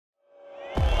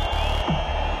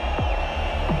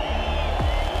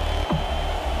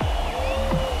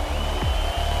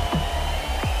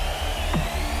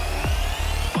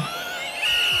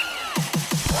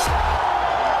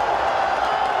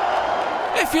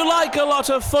you like a lot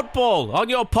of football on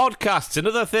your podcasts and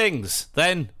other things,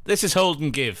 then this is Hold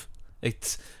and Give.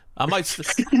 I might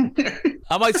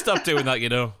stop doing that, you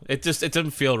know. It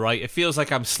doesn't feel right. It feels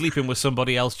like I'm sleeping with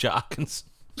somebody else, Jack Atkins.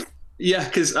 Yeah,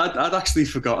 because I'd actually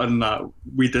forgotten that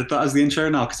we did that as the intro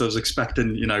now, because I was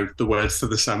expecting, the words to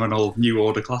the seminal New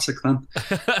Order classic then.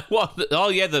 What? Oh,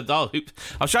 yeah, I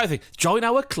was trying to think, join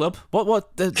our club?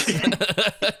 What?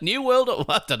 New World?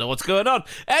 I don't know what's going on.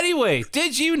 Anyway,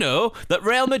 did you know that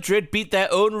Real Madrid beat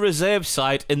their own reserve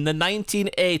side in the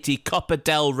 1980 Copa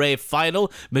del Rey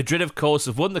final? Madrid, of course,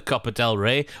 have won the Copa del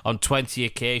Rey on 20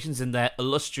 occasions in their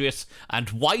illustrious and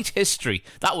white history.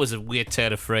 That was a weird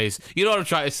turn of phrase. You know what I'm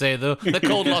trying to say, though? They're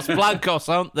called Los Blancos,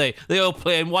 aren't they? They all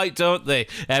play in white, don't they?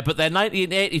 But their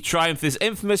 1980 triumph is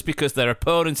infamous because their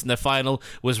opponents in the final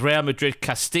was Real Madrid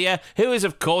Castilla, who is,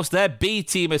 of course, their B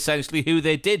team, essentially, who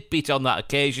they did beat on that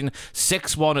occasion,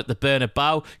 6-1 at the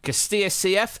Bernabeu. Castilla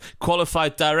CF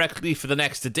qualified directly for the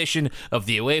next edition of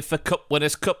the UEFA Cup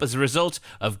Winners' Cup as a result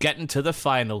of getting to the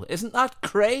final. Isn't that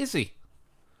crazy?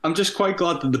 I'm just quite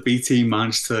glad that the B team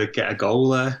managed to get a goal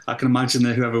there. I can imagine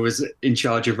that whoever was in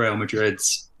charge of Real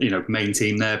Madrid's, main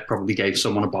team there probably gave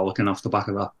someone a bollocking off the back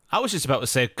of that. I was just about to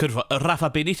say, could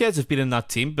Rafa Benitez have been in that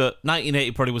team? But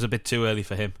 1980 probably was a bit too early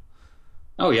for him.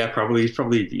 Oh yeah, probably. He's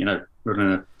probably,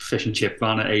 running a fish and chip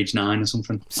van at age 9 or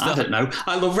something. I don't know.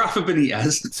 I love Rafa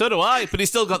Benitez. So do I, but he's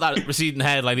still got that receding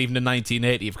hairline even in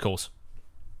 1980, of course.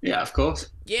 Yeah, of course.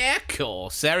 Yeah, of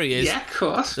course. There he is. Yeah, of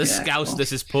course. The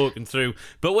Scousness is poking through.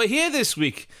 But we're here this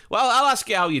week. Well, I'll ask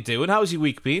you how you're doing. How's your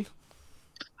week been?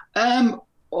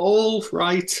 All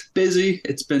right. Busy.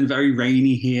 It's been very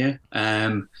rainy here.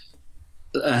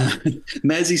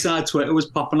 Merseyside Twitter was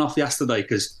popping off yesterday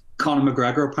because Conor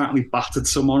McGregor apparently battered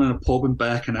someone in a pub in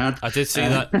Birkenhead. I did see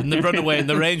that. In the runaway in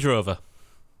the Range Rover.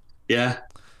 Yeah.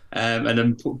 And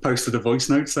then posted a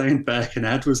voice note saying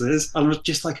Birkenhead was his. And I was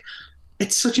just like...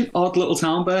 It's such an odd little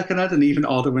town, Birkenhead, and even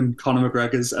odder when Conor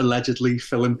McGregor's allegedly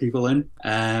filling people in.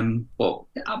 But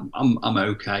I'm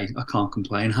okay. I can't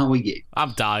complain. How are you?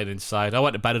 I'm dying inside. I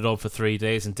went to bed at home for 3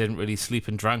 days and didn't really sleep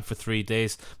and drank for 3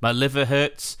 days. My liver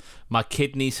hurts. My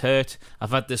kidneys hurt. I've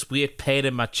had this weird pain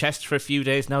in my chest for a few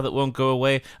days now that won't go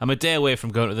away. I'm a day away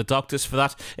from going to the doctors for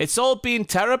that. It's all been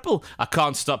terrible. I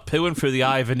can't stop pooing through the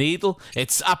eye of a needle.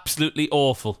 It's absolutely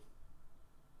awful.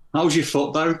 How's your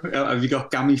foot, though? Have you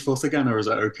got gammy foot again, or is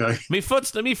that okay? Me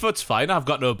foot's fine. I've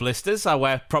got no blisters. I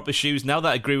wear proper shoes now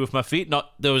that agree with my feet,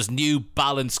 not those New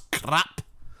Balance crap.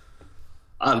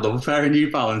 I love a pair of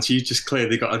New Balance. You just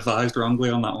clearly got advised wrongly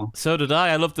on that one. So did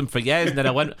I. I loved them for years, and then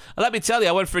I went... Let me tell you,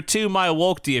 I went for a 2-mile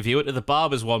walk, dear viewer, to the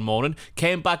barber's one morning,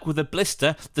 came back with a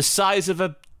blister the size of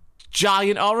a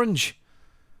giant orange.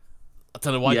 I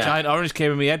don't know why giant orange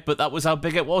came in my head, but that was how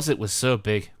big it was. It was so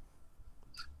big.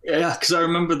 Yeah, because I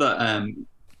remember that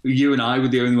you and I were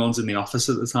the only ones in the office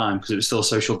at the time because it was still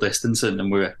social distancing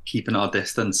and we were keeping our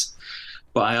distance.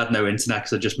 But I had no internet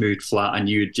because I just moved flat and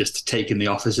you'd just taken the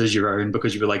office as your own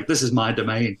because you were like, this is my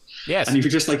domain. Yes. And you were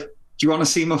just like, do you want to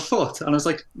see my foot? And I was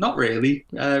like, not really,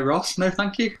 Ross, no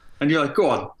thank you. And you're like, go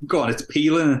on, it's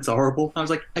peeling, it's horrible. I was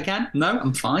like, again, no,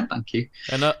 I'm fine, thank you.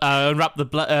 And I unwrapped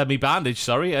me bandage,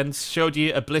 and showed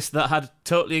you a blister that had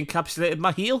totally encapsulated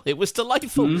my heel. It was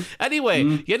delightful.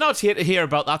 Anyway, you're not here to hear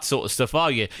about that sort of stuff,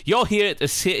 are you? You're here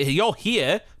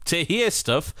to hear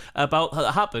stuff about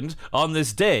what happened on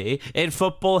this day in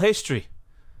football history.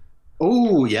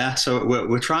 Oh yeah, so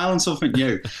we're trialing something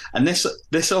new, and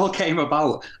this all came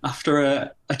about after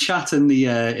a chat in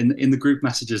the group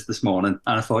messages this morning,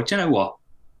 and I thought, you know what,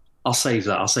 I'll save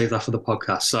that for the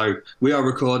podcast. So we are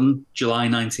recording July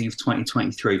 19th,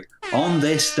 2023. On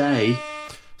this day,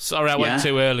 sorry, I went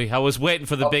too early. I was waiting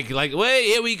for the big wait,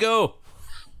 here we go.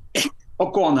 Oh,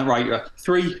 go on then, right?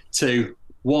 3, 2,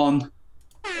 1.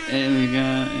 Here we go.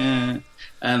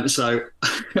 Yeah. So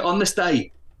on this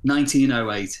day.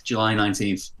 1908, July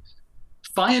 19th.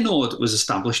 Feyenoord was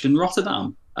established in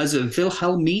Rotterdam as a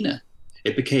Wilhelmina.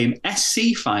 It became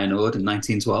SC Feyenoord in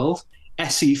 1912,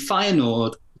 SC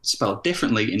Feyenoord spelled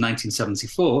differently in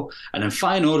 1974, and then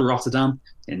Feyenoord Rotterdam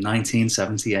in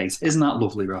 1978. Isn't that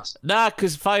lovely, Ross? Nah,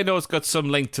 because Feyenoord's got some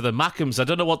link to the Mackems. I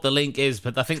don't know what the link is,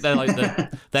 but I think they're like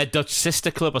their Dutch sister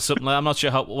club or something. I'm not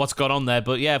sure what's gone on there,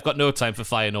 but yeah, I've got no time for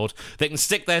Feyenoord. They can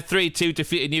stick their 3-2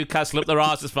 defeat in Newcastle up their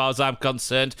arse as far as I'm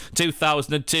concerned.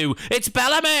 2002, it's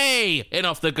Bellamy! In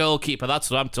off the goalkeeper,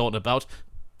 that's what I'm talking about.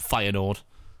 Feyenoord.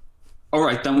 All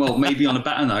right, then, well, maybe on a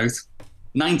better note,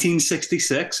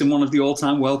 1966, in one of the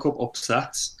all-time World Cup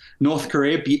upsets, North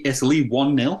Korea beat Italy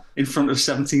 1-0 in front of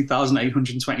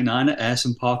 17,829 at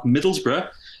Ayresome Park, Middlesbrough.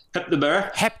 Hep the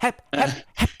better.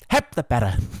 Hep the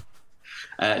better.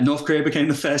 North Korea became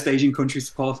the first Asian country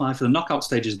to qualify for the knockout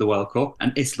stages of the World Cup,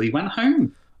 and Italy went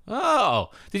home.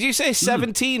 Oh, did you say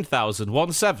 17,000?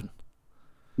 1-7?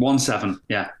 1-7,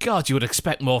 yeah. God, you would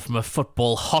expect more from a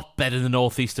football hotbed in the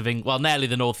northeast of England. Well, nearly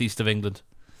the northeast of England.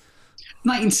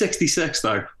 1966,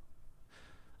 though.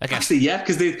 Okay. Actually, yeah,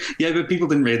 because but people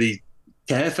didn't really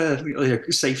care for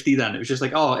safety then. It was just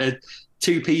like,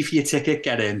 2p for your ticket,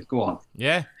 get in, go on.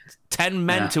 Yeah, 10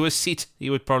 men to a seat,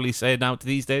 you would probably say now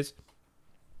these days.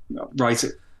 Right, do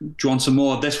you want some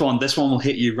more? This one will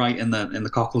hit you right in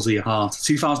the cockles of your heart.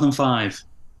 2005,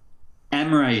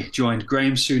 Emre joined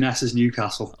Graham Souness's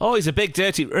Newcastle. Oh, he's a big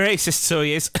dirty racist, so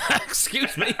he is.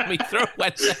 Excuse me, my throat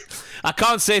went there. I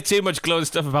can't say too much glowing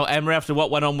stuff about Emre after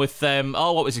what went on with,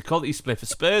 what was he called that he split for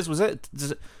Spurs, was it?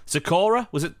 Zakora?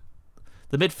 Was it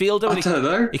the midfielder? I don't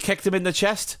know. He kicked him in the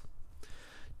chest.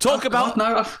 Talk about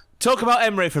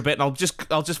Emre for a bit, and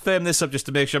I'll just firm this up just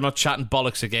to make sure I'm not chatting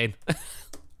bollocks again.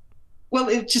 Well,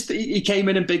 he came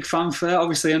in big fanfare.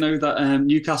 Obviously, I know that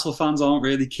Newcastle fans aren't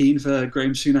really keen for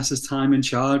Graham Souness's time in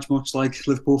charge, much like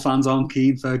Liverpool fans aren't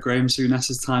keen for Graham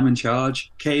Souness's time in charge.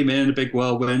 Came in a big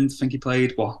whirlwind. I think he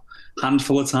played,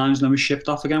 handful of times and then was shipped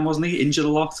off again, wasn't he? Injured a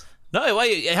lot. No, well,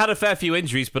 he had a fair few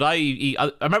injuries, but I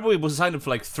remember we was signed him for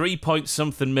like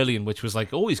 3-point-something million, which was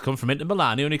like, he's come from Inter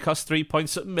Milan. He only cost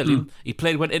 3-point-something million. He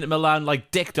played when Inter Milan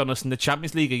dicked on us in the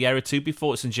Champions League a year or two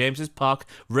before at St James's Park.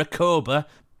 Recoba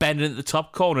bending at the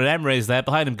top corner, and Emre's there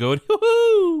behind him going,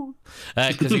 hoo-hoo!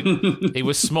 Because he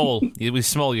was small. He was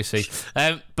small, you see.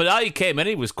 But he came in,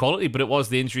 he was quality, but it was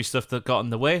the injury stuff that got in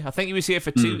the way. I think he was here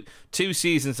for two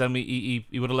seasons, and he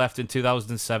would have left in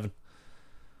 2007.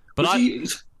 But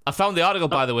I found the article,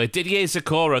 by the way. Didier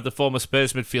Zakora, the former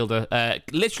Spurs midfielder,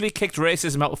 literally kicked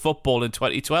racism out of football in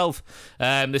 2012.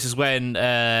 This is when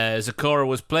Zakora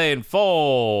was playing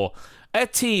for a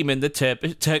team in the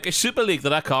Turkish Super League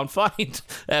that I can't find.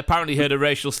 Apparently heard a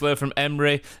racial slur from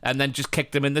Emre and then just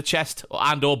kicked him in the chest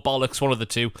and or bollocks, one of the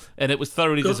two. And it was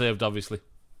thoroughly deserved, obviously.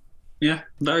 Yeah,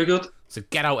 very good. So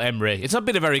get out, Emre. It's not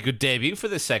been a very good debut for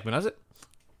this segment, has it?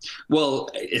 Well,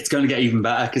 it's going to get even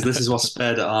better because this is what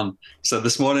spurred it on. So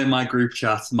this morning in my group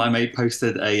chat, my mate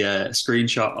posted a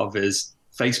screenshot of his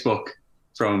Facebook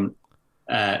from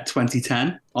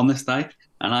 2010 on this day.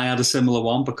 And I had a similar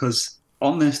one because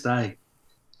on this day,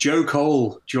 Joe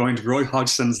Cole joined Roy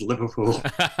Hodgson's Liverpool.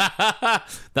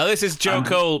 Now, this is Joe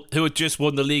Cole, who had just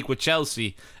won the league with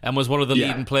Chelsea and was one of the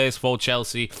leading players for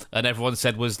Chelsea, and everyone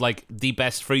said was like the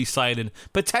best free signing,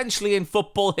 potentially in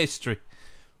football history.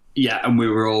 Yeah, and we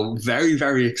were all very,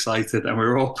 very excited, and we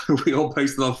all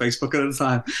posted on Facebook at the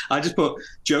time. I just put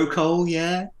Joe Cole,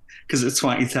 because it's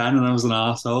 2010, and I was an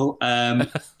arsehole.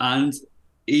 And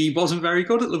he wasn't very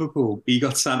good at Liverpool. He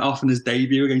got sent off in his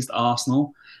debut against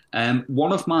Arsenal.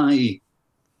 One of my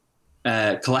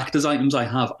collector's items I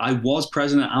have, I was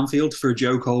present at Anfield for a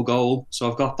Joe Cole goal, so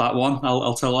I've got that one.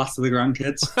 I'll tell that to the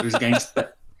grandkids. It was against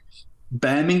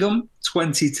Birmingham,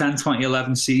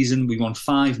 2010-2011 season. We won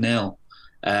 5-0.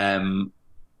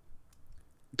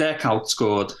 Dirk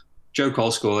scored, Joe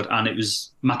Cole scored, and it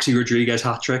was Maxi Rodriguez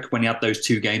hat-trick when he had those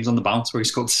 2 games on the bounce where he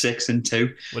scored 6 and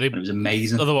 2. And it was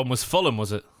amazing. The other one was Fulham,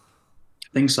 was it?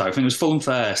 I think so. I think it was Fulham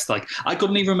first. I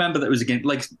couldn't even remember that it was again.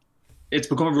 It's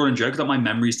become a running joke that my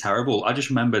memory's terrible. I just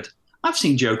remembered I've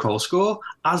seen Joe Cole score,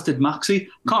 as did Maxi.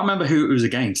 Can't remember who it was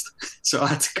against, so I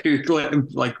had to Google it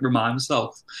and remind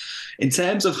myself. In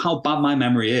terms of how bad my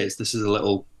memory is, this is a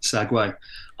little segue.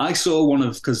 I saw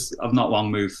because I've not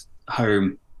long moved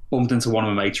home, bumped into one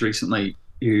of my mates recently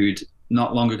who'd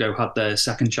not long ago had their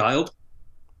second child,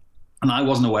 and I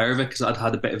wasn't aware of it because I'd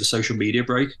had a bit of a social media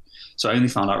break. So I only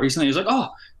found out recently. He was like, I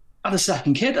had a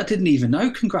second kid. I didn't even know.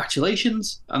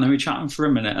 Congratulations. And then we were chatting for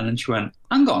a minute. And then she went,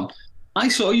 hang on. I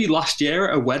saw you last year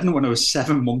at a wedding when I was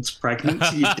 7 months pregnant.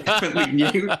 So you definitely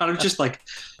knew. And I was just like,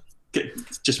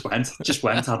 just went,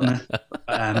 hadn't it?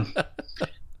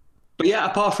 But yeah,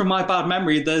 apart from my bad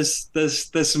memory, there's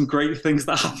some great things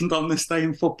that happened on this day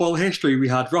in football history. We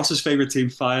had Ross's favourite team,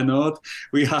 Feyenoord.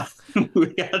 We had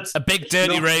a big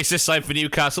dirty racist side for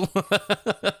Newcastle.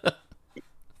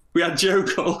 We had Joe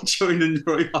Cole joining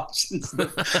Roy Hodgson.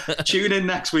 Tune in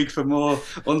next week for more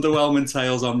underwhelming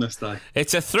tales on this day.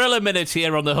 It's a thriller minute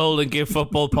here on the Hold and Give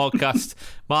Football podcast.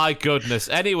 My goodness.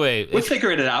 Anyway, we're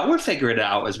figuring it out. We're figuring it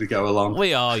out as we go along.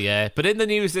 We are, yeah. But in the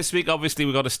news this week, obviously,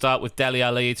 we've got to start with Dele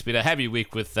Alli. It's been a heavy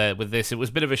week with this. It was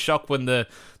a bit of a shock when the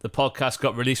podcast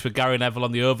got released with Gary Neville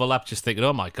on the overlap, just thinking,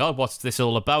 oh my God, what's this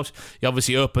all about? He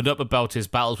obviously opened up about his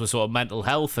battles with sort of mental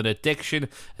health and addiction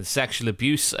and sexual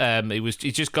abuse.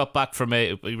 He just got back from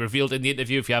he revealed in the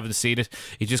interview, if you haven't seen it,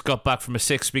 he just got back from a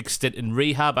 6-week stint in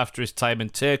rehab after his time in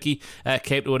Turkey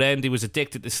came to an end. He was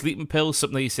addicted to sleeping pills,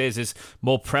 something he says is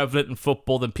more prevalent in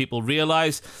football than people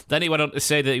realise. Then he went on to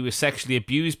say that he was sexually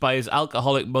abused by his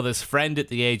alcoholic mother's friend at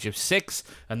the age of 6,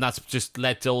 and that's just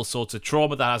led to all sorts of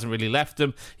trauma that hasn't really left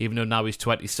him, even though now he's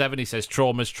 27. He says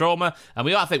trauma is trauma,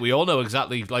 and I think we all know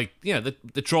exactly,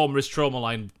 the trauma is trauma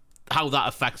line, how that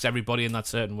affects everybody in that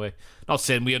certain way. Not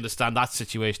saying we understand that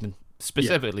situation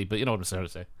specifically, but you know what I'm trying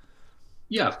to say.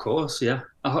 Yeah, of course, yeah.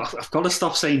 I've got to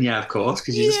stop saying yeah, of course,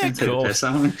 because you're just going to take the piss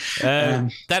out of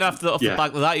me. Then off the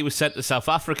back of that, he was sent to South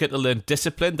Africa to learn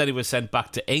discipline. Then he was sent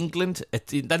back to England.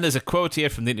 Then there's a quote here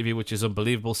from the interview, which is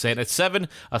unbelievable, saying, at 7,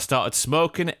 I started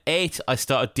smoking. 8, I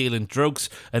started dealing drugs.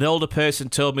 An older person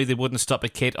told me they wouldn't stop a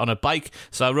kid on a bike,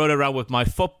 so I rode around with my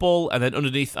football, and then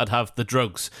underneath I'd have the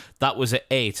drugs. That was at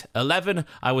 8. 11,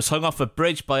 I was hung off a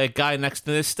bridge by a guy next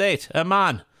to the estate. A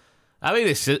man. I mean,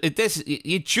 this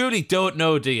you truly don't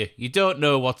know, do you? You don't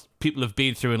know what people have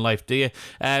been through in life, do you?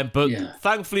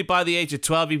 Thankfully, by the age of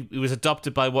 12, he was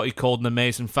adopted by what he called an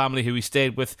amazing family, who he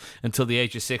stayed with until the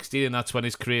age of 16, and that's when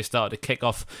his career started to kick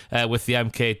off with the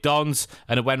MK Dons,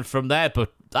 and it went from there.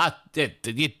 But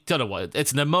you don't know what,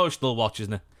 it's an emotional watch,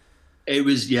 isn't it? It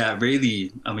was,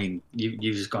 really. I mean,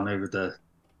 you've just gone over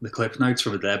the clip notes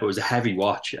from it there, but it was a heavy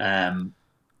watch.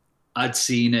 I'd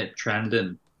seen it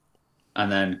trending,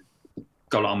 and then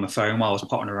got it on my phone while I was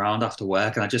potting around after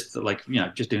work, and I just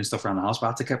just doing stuff around the house, but I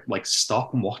had to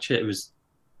stop and watch it. It was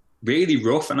really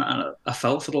rough, and I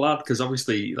felt for the lad, because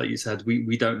obviously, like you said,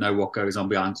 we don't know what goes on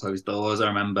behind closed doors. I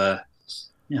remember,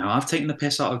 I've taken the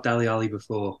piss out of Dele Alli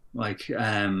before. I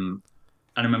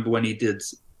remember when he did,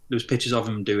 there was pictures of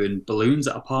him doing balloons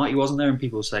at a party, wasn't there? And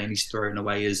people were saying he's throwing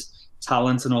away his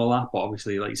talent and all that. But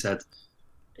obviously, like you said,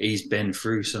 he's been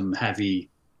through some heavy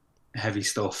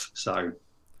stuff. So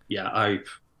yeah, I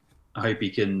hope he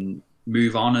can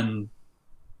move on and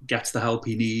gets the help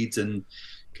he needs and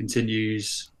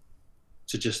continues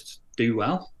to just do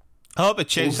well. I hope it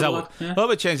changes how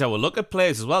we look at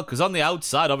players as well, because on the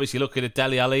outside, obviously, looking at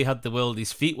Dele Alli, had the world at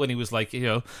his feet when he was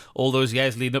all those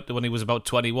years leading up to when he was about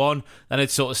 21. Then it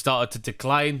sort of started to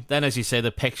decline. Then, as you say,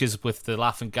 the pictures with the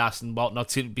laughing gas and whatnot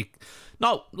seem to be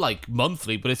not like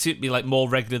monthly, but it seemed to be like more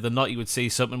regular than not. You would see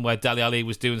something where Dele Alli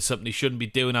was doing something he shouldn't be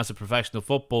doing as a professional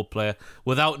football player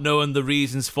without knowing the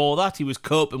reasons for that. He was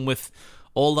coping with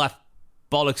all that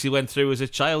bollocks he went through as a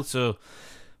child. So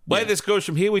where this goes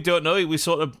from here, we don't know.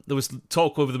 There was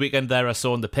talk over the weekend there, I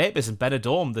saw in the papers in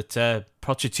Benidorm, that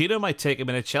Pochettino might take him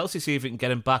in at Chelsea, see if he can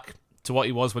get him back to what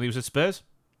he was when he was at Spurs.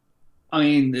 I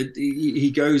mean,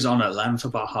 he goes on at length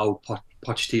about how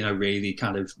Pochettino really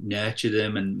kind of nurtured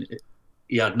him, and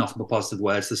he had nothing but positive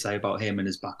words to say about him and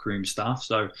his backroom staff.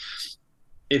 So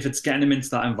if it's getting him into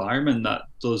that environment that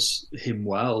does him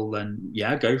well, then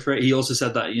yeah, go for it. He also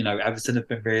said that, Everton have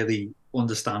been really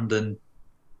understanding,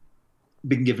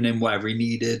 been giving him whatever he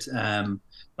needed.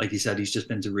 Like he said, he's just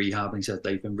been to rehab, and he said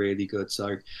they've been really good.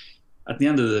 So at the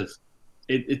end of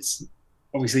it's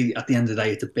obviously, at the end of the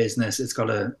day, it's a business. It's got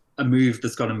a move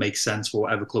that's got to make sense for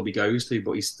whatever club he goes to.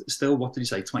 But he's still, what did you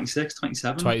say, 26,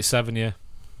 27? 27, yeah.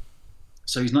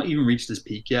 So he's not even reached his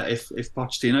peak yet. If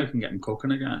Pochettino can get him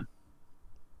cooking again,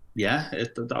 yeah,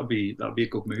 that'll be a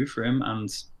good move for him. And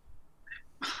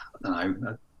I don't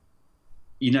know,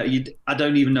 I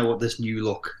don't even know what this new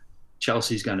look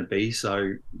Chelsea's going to be.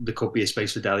 So there could be a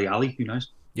space for Dele Alli. Who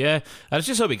knows? Yeah, and I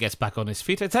just hope he gets back on his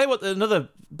feet. I tell you what, another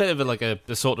bit of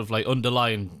a sort of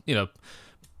underlying,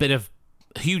 bit of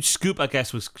huge scoop, I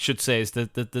guess should say, is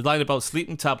the line about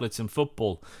sleeping tablets in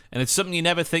football, and it's something you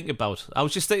never think about. I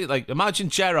was just thinking, imagine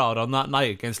Gerrard on that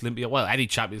night against Olympia, well, any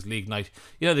Champions League night,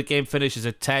 the game finishes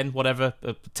at 10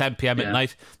 p.m. at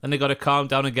night, then they got to calm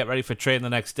down and get ready for training the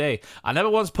next day. I never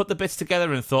once put the bits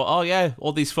together and thought, oh yeah,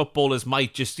 all these footballers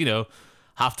might just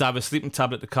have to have a sleeping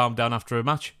tablet to calm down after a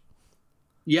match.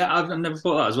 Yeah, I've never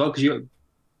thought that as well, because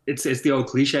it's the old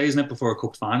cliche, isn't it? Before a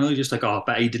cup final, you're just like, oh, I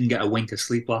bet he didn't get a wink of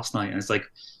sleep last night, and it's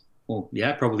like, well,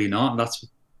 yeah, probably not. That's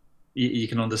you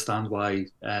can understand why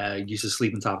use of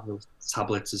sleeping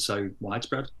tablets is so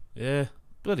widespread. Yeah,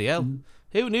 bloody hell.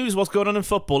 Who knows what's going on in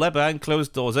football behind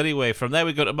closed doors? Anyway, from there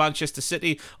we go to Manchester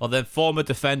City, or then former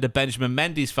defender Benjamin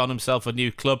Mendy's found himself a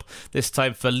new club, this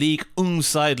time for League 1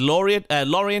 side Lorient.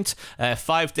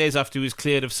 5 days after he was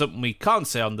cleared of something we can't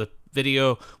say on the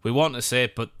video. We want to say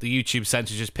it, but the YouTube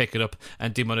censors just pick it up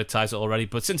and demonetize it already.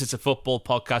 But since it's a football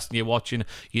podcast and you're watching,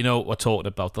 you know what we're talking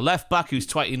about. The left back, who's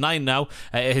 29 now,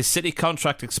 his City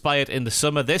contract expired in the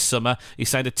summer. This summer, he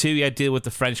signed a 2-year deal with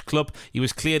the French club. He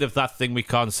was cleared of that thing we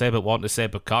can't say but want to say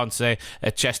but can't say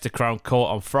at Chester Crown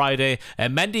Court on Friday.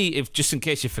 Mendy, if just in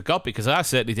case you forgot, because I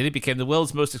certainly did, he became the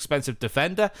world's most expensive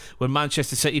defender when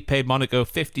Manchester City paid Monaco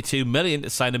 $52 million to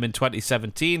sign him in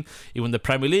 2017. He won the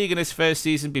Premier League in his first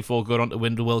season before going on to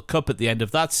win the World Cup at the end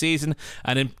of that season.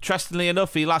 And interestingly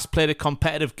enough, he last played a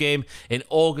competitive game in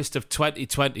August of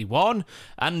 2021.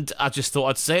 And I just thought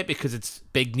I'd say it because it's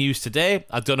big news today.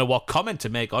 I don't know what comment to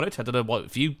make on it. I don't know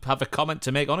if you have a comment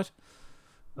to make on it.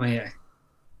 Oh, yeah.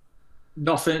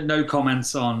 Nothing, no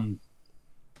comments on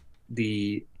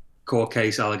the court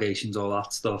case allegations, all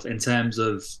that stuff. In terms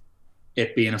of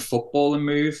it being a footballing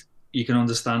move, you can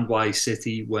understand why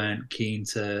City weren't keen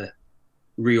to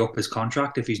re-up his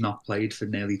contract if he's not played for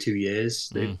nearly 2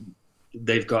 years.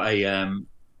 They've got a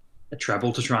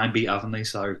treble to try and beat, haven't they?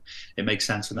 So it makes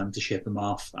sense for them to ship him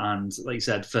off. And like you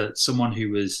said, for someone who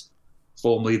was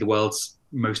formerly the world's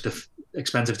most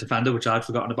expensive defender, which I'd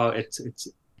forgotten about, it's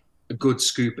a good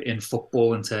scoop in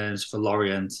football in terms for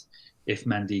Lorient if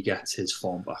Mendy gets his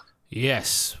form back.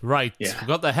 Yes, right. Yeah. We've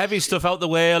got the heavy stuff out the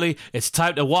way early. It's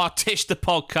time to wartish the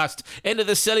podcast into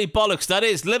the silly bollocks that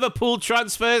is Liverpool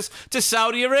transfers to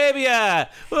Saudi Arabia.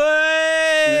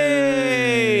 Way!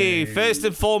 First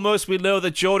and foremost, we know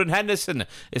that Jordan Henderson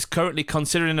is currently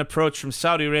considering an approach from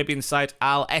Saudi Arabian side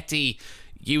Al Etty.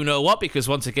 You know what, because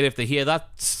once again, if they hear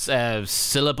that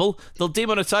syllable, they'll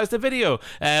demonetize the video.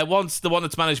 Once the one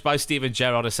that's managed by Steven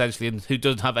Gerrard, essentially, and who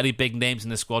doesn't have any big names in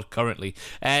the squad currently.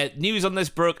 News on this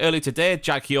broke early today.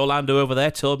 Jackie Orlando over there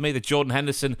told me that Jordan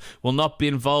Henderson will not be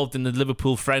involved in the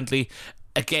Liverpool friendly.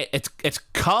 Again, it's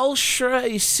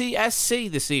Karlsruhe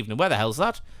CSC this evening. Where the hell's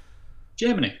that?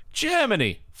 Germany.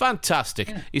 Fantastic.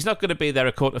 Yeah. He's not going to be there,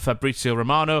 according to Fabrizio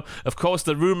Romano. Of course,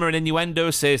 the rumour and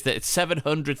innuendo says that it's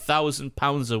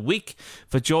 £700,000 a week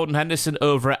for Jordan Henderson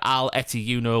over at Al Etty,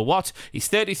 you know what. He's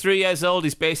 33 years old.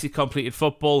 He's basically completed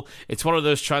football. It's one of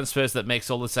those transfers that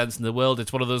makes all the sense in the world.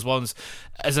 It's one of those ones,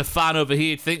 as a fan over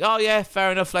here, you'd think, oh yeah,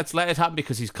 fair enough, let's let it happen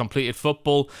because he's completed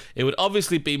football. It would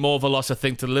obviously be more of a loss, I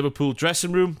think, to the Liverpool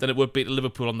dressing room than it would be to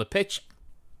Liverpool on the pitch,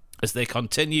 as they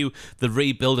continue the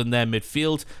rebuild in their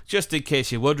midfield. Just in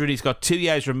case you're wondering, he's got 2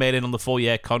 years remaining on the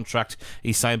 4-year contract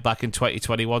he signed back in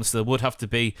 2021, so there would have to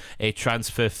be a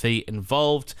transfer fee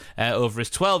involved. Over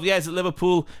his 12 years at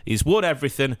Liverpool, he's won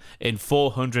everything in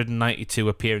 492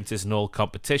 appearances in all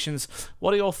competitions.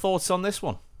 What are your thoughts on this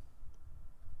one?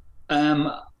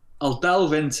 I'll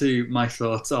delve into my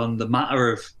thoughts on the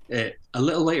matter of it a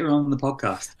little later on in the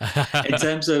podcast. In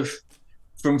terms of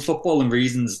from footballing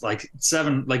reasons, like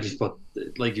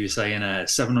you were saying,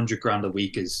 700 grand a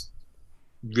week is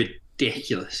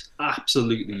ridiculous,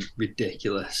 absolutely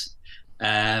ridiculous.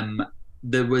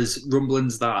 There was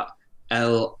rumblings that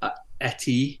El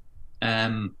Etty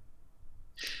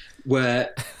were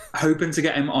hoping to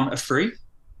get him on a free.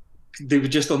 They were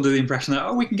just under the impression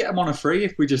that, we can get him on a free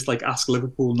if we just ask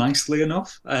Liverpool nicely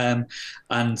enough. And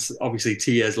obviously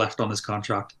 2 years left on his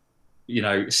contract.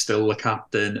 Still the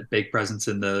captain, big presence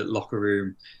in the locker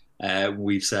room.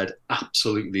 We've said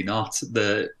absolutely not.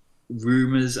 The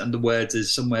rumours and the words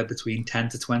is somewhere between 10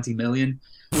 to 20 million,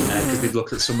 because they've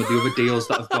looked at some of the other deals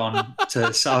that have gone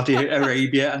to Saudi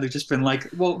Arabia and they've just been like,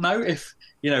 well, no, if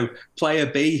player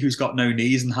B who's got no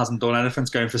knees and hasn't done anything is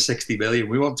going for 60 million,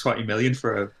 we want 20 million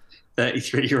for a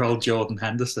 33-year-old Jordan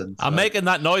Henderson. So. I'm making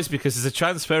that noise because there's a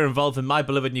transfer involving my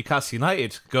beloved Newcastle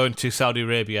United going to Saudi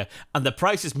Arabia, and the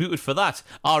prices mooted for that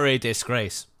are a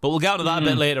disgrace. But we'll get onto that a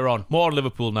bit later on. More on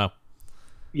Liverpool now.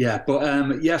 Yeah, but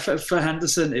for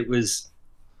Henderson, it was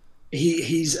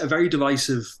he's a very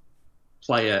divisive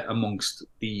player amongst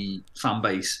the fan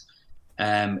base.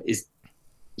 His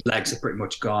legs are pretty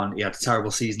much gone. He had a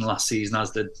terrible season last season,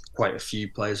 as did quite a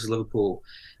few players with Liverpool.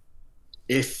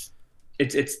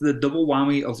 It's the double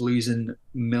whammy of losing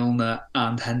Milner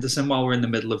and Henderson while we're in the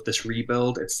middle of this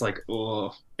rebuild. It's like,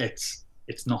 it's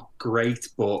not great,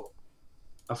 but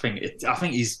I think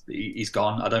he's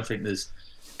gone. I don't think there's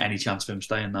any chance of him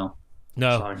staying now.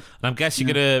 No, so, and I'm guessing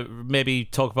you're going to maybe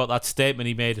talk about that statement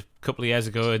he made a couple of years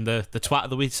ago in the Twat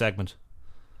of the Week segment.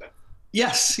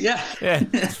 Yes, yeah. Yeah,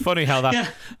 it's funny how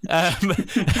that. Yeah.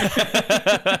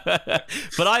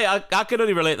 But I can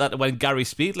only relate that to when Gary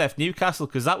Speed left Newcastle,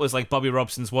 because that was like Bobby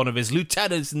Robson's one of his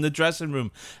lieutenants in the dressing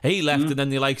room. He left, and then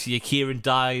the likes of your Kieran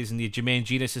Dyes and your Jermaine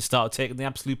Geniuses started taking the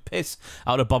absolute piss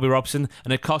out of Bobby Robson,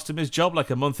 and it cost him his job like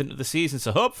a month into the season.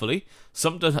 So hopefully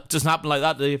something doesn't happen like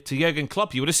that to Jurgen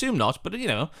Klopp. You would assume not, but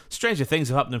stranger things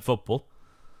have happened in football.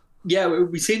 Yeah,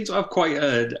 we seem to have quite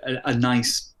a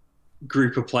nice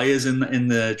group of players in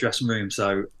the dressing room.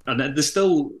 So, and there's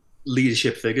still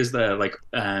leadership figures there, like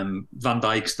Van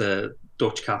Dijk's the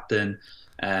Dutch captain.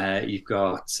 You've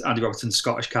got Andy Robertson,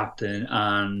 Scottish captain,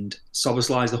 and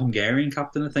Szoboszlai's the Hungarian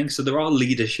captain, I think. So there are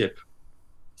leadership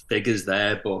figures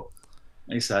there. But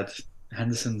like I said,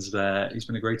 Henderson's he's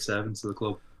been a great servant to the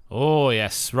club. Oh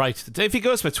yes, right. If he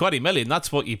goes for 20 million,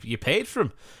 that's what you paid for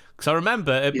him. Because I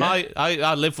remember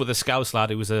I lived with a Scouse lad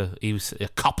who was a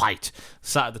copite,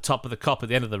 sat at the top of the cop at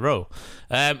the end of the row,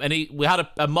 and we had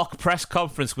a mock press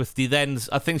conference with the then,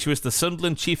 I think she was the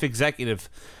Sunderland chief executive.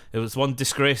 It was one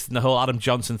disgraced in the whole Adam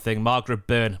Johnson thing, Margaret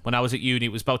Byrne. When I was at uni,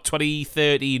 it was about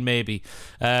 2013 maybe,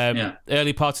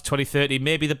 early parts of 2013,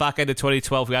 maybe the back end of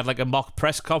 2012. We had like a mock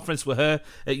press conference with her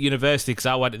at university, because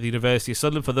I went to the University of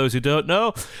Sunderland, for those who don't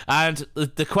know. And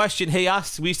the question he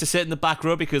asked, we used to sit in the back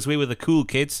row because we were the cool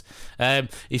kids.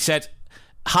 He said,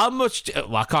 how much?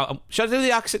 Well, I can't. Should I do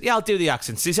the accent? Yeah, I'll do the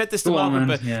accent. So he said this to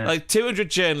Margaret, like 200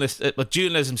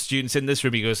 journalism students in this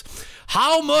room. He goes,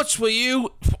 "How much were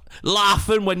you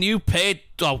laughing when you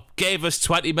gave us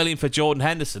 20 million for Jordan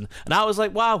Henderson?" And I was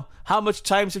like, "Wow, how much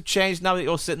times have changed now that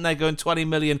you're sitting there going 20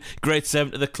 million, great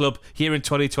servant to the club here in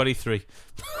 2023."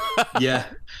 Yeah.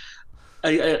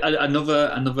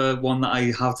 Another one that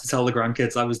I have to tell the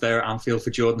grandkids. I was there at Anfield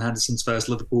for Jordan Henderson's first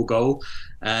Liverpool goal.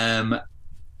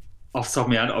 Off the top of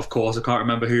my head, of course, I can't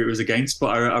remember who it was against, but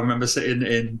I remember sitting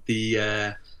in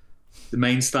the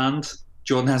main stand.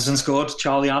 Jordan Henderson scored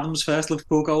Charlie Adams' first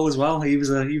Liverpool goal as well. He was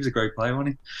a great player, wasn't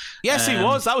he? Yes, he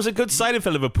was. That was a good signing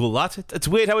for Liverpool. It's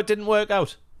weird how it didn't work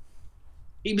out.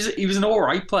 He was an all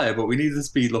right player, but we needed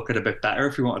to be looking a bit better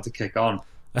if we wanted to kick on.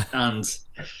 And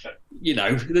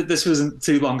this wasn't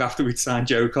too long after we'd signed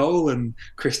Joe Cole and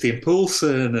Christian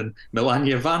Poulsen and Milan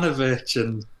Jovanovic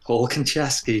and Paul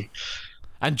Konchesky.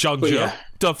 And John Joe. Yeah.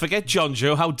 Don't forget John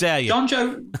Joe. How dare you? John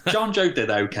Joe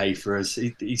did okay for us.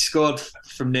 He scored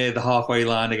from near the halfway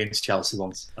line against Chelsea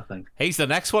once, I think. He's the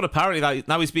next one, apparently.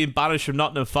 Now he's being banished from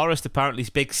Nottingham Forest. Apparently,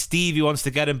 Big Stevie wants to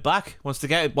get him back.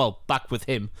 Back with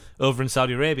him over in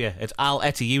Saudi Arabia at Al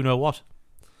Eti, you know what.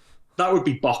 That would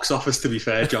be box office, to be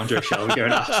fair. John Joe Shelby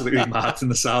going absolutely mad in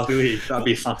the Saudi League. That'd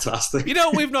be fantastic. You know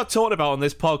what we've not talked about on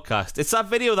this podcast? It's that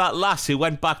video of that lass who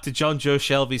went back to John Joe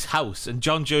Shelby's house, and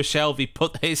John Joe Shelby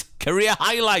put his career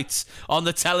highlights on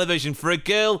the television for a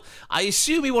girl I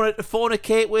assume he wanted to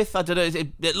fornicate with. I don't know.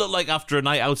 It looked like after a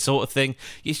night out sort of thing.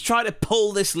 He's trying to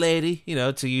pull this lady,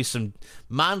 to use some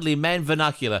manly men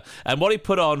vernacular. And what he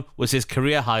put on was his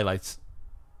career highlights.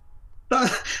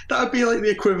 That would be like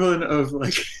the equivalent of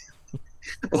like...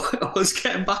 I was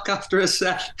getting back after a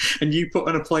set and you put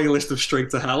on a playlist of Straight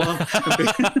to Hell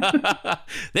on.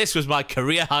 This was my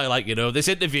career highlight, this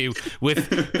interview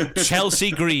with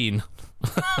Chelsea Green.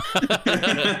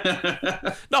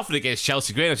 Nothing against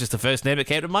Chelsea Green, that's just the first name that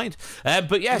came to mind.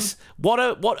 But yes, what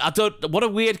a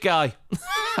weird guy.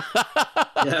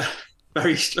 Yeah.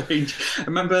 Very strange. I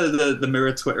remember the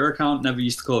Mirror Twitter account never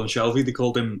used to call him Shelby. They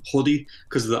called him Hoodie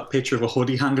because of that picture of a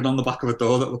hoodie hanging on the back of a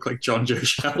door that looked like John Joe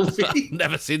Shelby. I've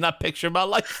never seen that picture in my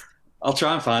life. I'll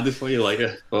try and find it for you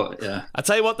later. But yeah, I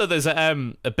tell you what, though, there's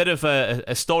a bit of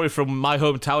a story from my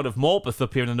hometown of Morpeth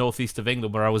up here in the northeast of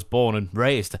England, where I was born and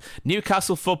raised.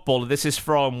 Newcastle football. This is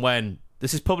from when.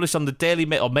 This is published on the Daily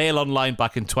Mail, or Mail Online,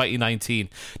 back in 2019.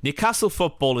 Newcastle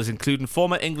footballers, including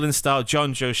former England star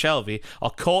John Joe Shelby,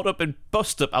 are caught up and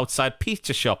bust up outside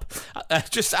pizza shop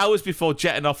just hours before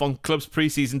jetting off on club's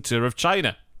pre-season tour of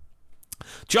China.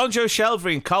 John Joe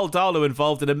Shelby and Carl Darlow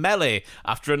involved in a melee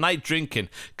after a night drinking.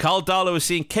 Carl Darlow was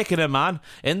seen kicking a man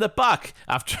in the back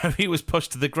after he was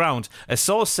pushed to the ground. A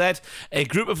source said a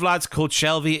group of lads called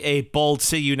Shelby a bald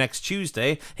 "see you next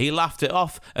Tuesday." He laughed it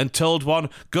off and told one,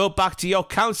 "Go back to your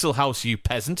council house, you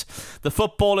peasant." The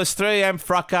footballers' 3am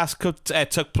fracas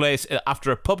took place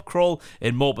after a pub crawl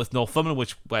in Morpeth,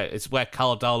 Northumberland, where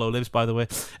Carl Darlow lives, by the way.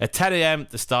 At 10am,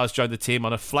 the Stars joined the team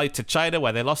on a flight to China,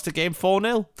 where they lost the game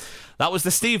 4-0. That was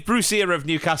the Steve Bruce era of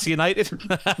Newcastle United.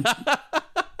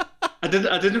 I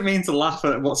didn't mean to laugh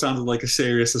at what sounded like a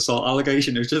serious assault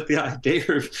allegation. It was just the idea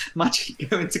of imagine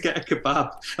going to get a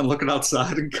kebab and looking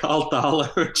outside and Carl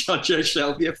Darlow and John Joe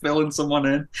Shelby are filling someone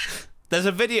in. There's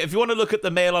a video, if you want to look at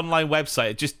the Mail Online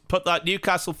website, just put that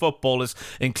Newcastle footballers,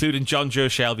 including John Joe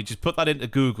Shelby, just put that into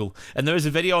Google, and there is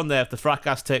a video on there of the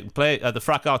fracas taking place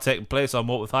on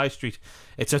Moorworth High Street.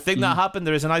 It's a thing that happened.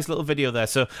 There is a nice little video there.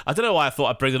 So I don't know why I thought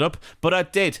I'd bring it up, but I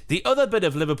did. The other bit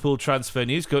of Liverpool transfer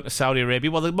news going to Saudi Arabia,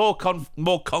 well, the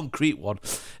more concrete one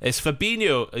is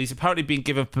Fabinho. He's apparently been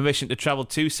given permission to travel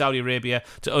to Saudi Arabia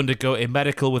to undergo a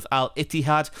medical with Al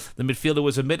Ittihad. The midfielder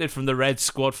was omitted from the Red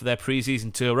squad for their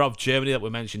pre-season tour of Germany that we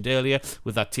mentioned earlier,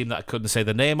 with that team that I couldn't say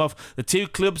the name of. The two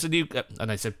clubs, and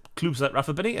I said clubs like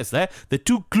Rafa Benitez there, the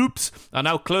two clubs are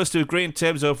now close to agreeing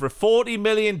terms over a 40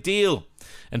 million deal.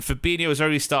 And Fabinho has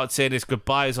already started saying his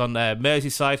goodbyes on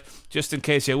Merseyside. Just in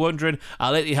case you're wondering,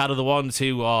 Al Ittihad are the ones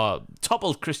who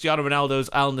toppled Cristiano Ronaldo's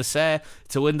Al Nassr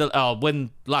to win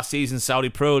last season's Saudi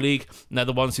Pro League. And they're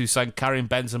the ones who signed Karim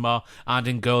Benzema and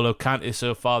N'Golo Kante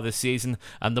so far this season,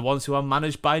 and the ones who are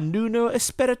managed by Nuno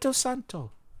Espirito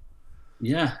Santo.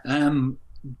 Yeah,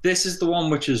 this is the one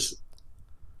which is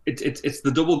it's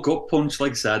the double gut punch.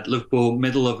 Like I said, Liverpool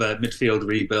middle of a midfield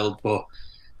rebuild, but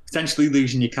potentially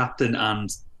losing your captain and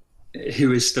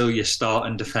who is still your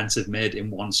starting defensive mid in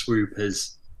one swoop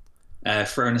has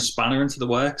thrown a spanner into the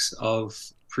works of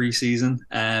pre-season.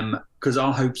 Because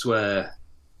our hopes were,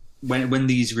 when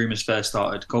these rumours first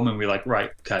started coming, we were like,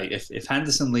 right, okay, if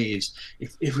Henderson leaves,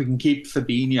 if we can keep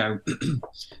Fabinho,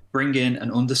 bring in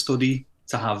an understudy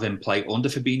to have him play under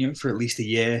Fabinho for at least a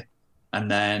year,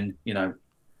 and then,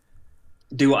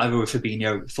 do whatever with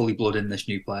Fabinho, fully blood in this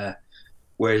new player.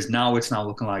 Whereas now it's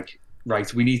looking like,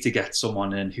 right, we need to get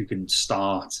someone in who can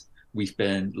start. We've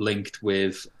been linked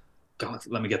with, God,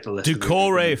 let me get the list.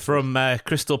 Doucouré from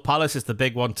Crystal Palace is the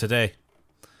big one today.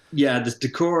 Yeah, there's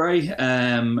Doucouré,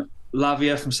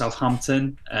 Lavia from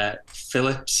Southampton,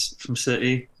 Phillips from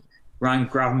City, Ryan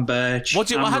Gravenberch.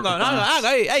 Hang on,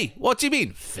 hey, what do you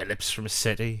mean, Phillips from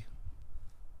City?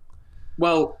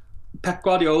 Well, Pep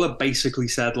Guardiola basically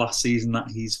said last season that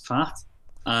he's fat.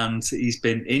 And he's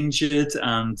been injured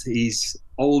and he's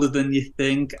older than you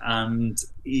think and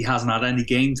he hasn't had any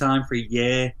game time for a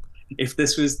year. If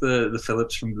this was the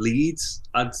Phillips from Leeds,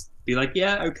 I'd be like,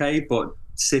 yeah, okay, but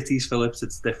City's Phillips,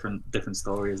 it's different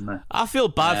story, isn't it? I feel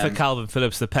bad for Calvin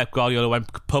Phillips that Pep Guardiola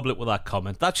went public with that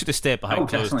comment. That should have stayed behind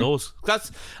closed doors.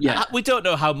 We don't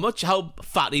know how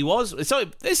fat he was.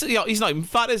 He's not even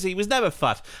fat, is he? He was never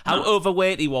fat. How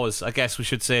overweight he was, I guess we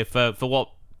should say, for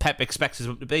what Pep expects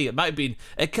him to be. It might have been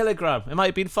a kilogram. It might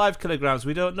have been 5 kilograms.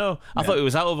 We don't know. I thought he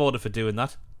was out of order for doing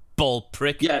that. Bald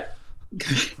prick. Yeah.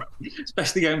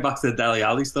 Especially going back to the Dele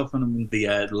Alli stuff and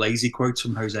the lazy quotes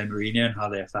from Jose Mourinho and how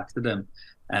they affected him.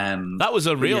 That was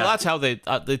unreal. Yeah. That's how they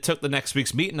took the next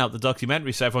week's meeting out, the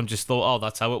documentary, so everyone just thought, oh,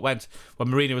 that's how it went. When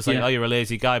Mourinho was like, oh, you're a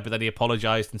lazy guy, but then he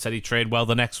apologised and said he trained well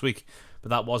the next week. But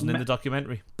that wasn't in the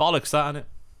documentary. Bollocks, that, innit?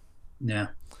 Yeah.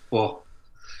 Well,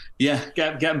 yeah,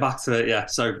 getting back to it, yeah.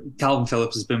 So Calvin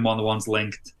Phillips has been one of the ones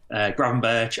linked.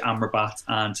 Gravenberch, Amrabat,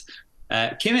 and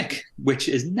Kimmich, which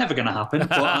is never going to happen.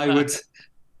 But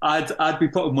I'd be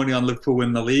putting money on Liverpool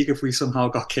winning the league if we somehow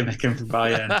got Kimmich in from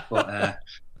Bayern. But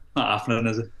not happening,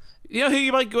 is it? You know who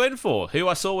you might go in for? Who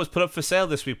I saw was put up for sale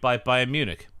this week by Bayern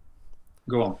Munich.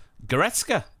 Go on.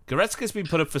 Goretzka. Goretzka's been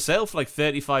put up for sale for like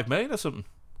 35 million or something.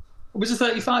 Was it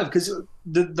 35? Because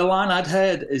the line I'd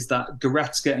heard is that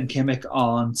Goretzka and Kimmich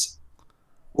aren't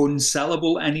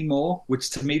unsellable anymore, which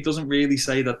to me doesn't really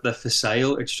say that they're for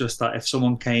sale. It's just that if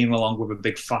someone came along with a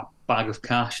big fat bag of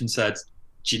cash and said,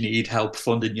 do you need help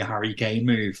funding your Harry Kane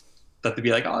move? That they'd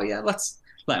be like, oh yeah, let's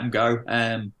let him go.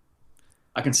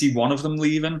 I can see one of them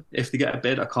leaving if they get a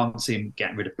bid. I can't see him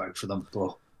getting rid of both of them.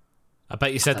 But I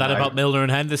bet you said that about Milner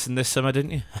and Henderson this summer,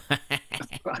 didn't you?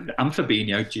 I'm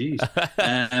Fabinho, jeez.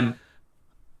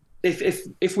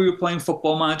 If we were playing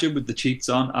Football Manager with the cheats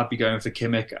on, I'd be going for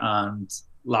Kimmich and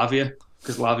Lavia,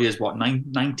 because Lavia is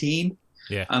 19?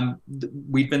 Yeah.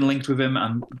 We'd been linked with him,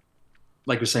 and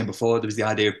like we were saying before, there was the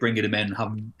idea of bringing him in and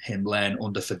having him learn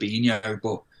under Fabinho,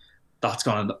 but that's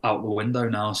gone out the window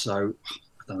now, so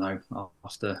I don't know.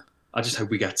 I just hope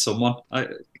we get someone.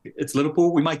 It's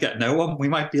Liverpool. We might get no one. We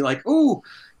might be like, oh,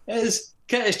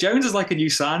 Curtis Jones is like a new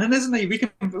signing, isn't he? We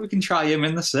can try him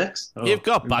in the 6. Oh, you've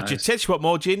got Bajcetic. What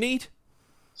more do you need?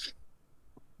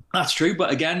 That's true,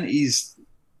 but again, he's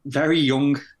very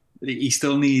young. He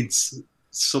still needs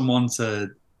someone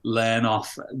to learn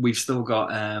off. We've still got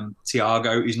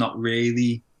Thiago, who's not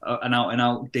really an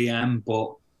out-and-out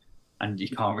DM, and you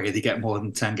can't really get more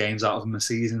than 10 games out of him a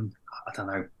season. I don't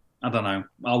know. I don't know.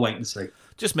 I'll wait and see.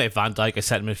 Just make Van Dijk a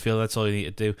centre midfielder. That's all you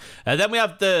need to do. Then we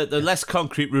have the less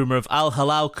concrete rumour of Al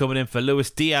Hilal coming in for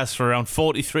Luis Diaz for around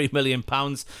 £43 million.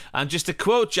 And just to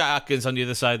quote Jack Atkins on the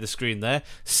other side of the screen there,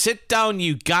 "Sit down,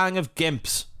 you gang of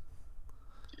gimps."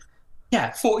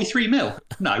 Yeah, 43 mil.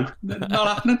 No, not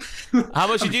happening. How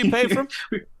much did you pay for him?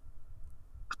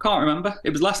 I can't remember.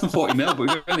 It was less than 40 mil, but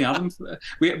we've only had him.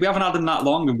 We haven't had him that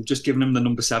long, and we've just given him the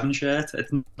number 7 shirt.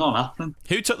 It's not happening.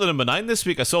 Who took the number 9 this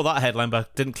week? I saw that headline, but I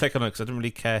didn't click on it because I didn't really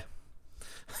care.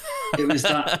 It was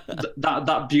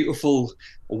that beautiful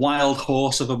wild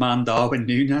horse of a man, Darwin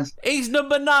Núñez. He's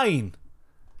number 9.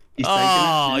 He's taking it.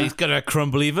 Yeah. He's going to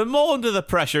crumble even more under the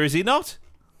pressure, is he not?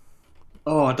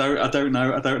 Oh, I don't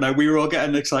know. We were all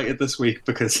getting excited this week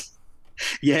because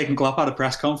Jurgen Klopp had a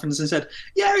press conference and said,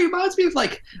 "Yeah, he reminds me of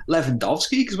like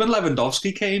Lewandowski, because when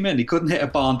Lewandowski came in, he couldn't hit a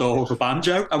barn door with a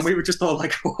banjo," and we were just all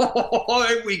like, "Oh,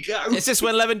 here we go." Is this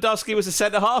when Lewandowski was a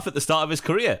centre half at the start of his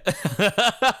career?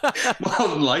 More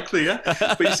than likely, yeah.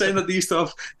 But he's saying that they used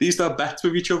to have bets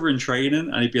with each other in training,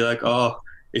 and he'd be like, "Oh,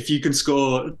 if you can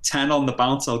score 10 on the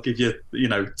bounce, I'll give you,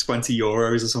 20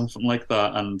 euros or something like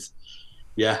that." And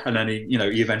yeah, and then he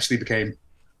eventually became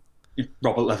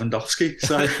Robert Lewandowski.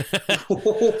 So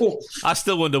I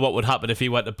still wonder what would happen if he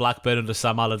went to Blackburn under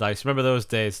Sam Allardyce. Remember those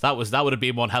days? That would have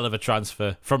been one hell of a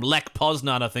transfer from Lech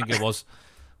Poznan, I think it was.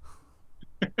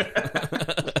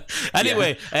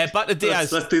 Anyway, back to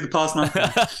Diaz. Let's do the pass now.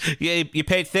 Yeah, you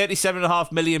paid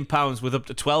 £37.5 million with up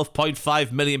to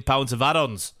 £12.5 million of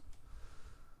add-ons.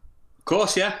 Of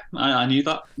course, yeah. I knew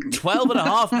that.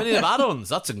 12.5 million of add-ons.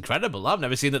 That's incredible. I've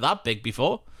never seen it that big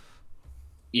before.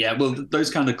 Yeah, well, those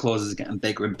kind of clauses are getting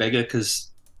bigger and bigger because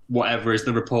whatever is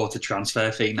the reported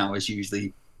transfer fee now is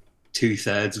usually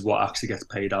 2/3 of what actually gets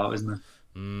paid out, isn't it?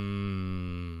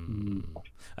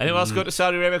 Anyone else go to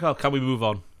Saudi Arabia? Or can we move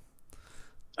on?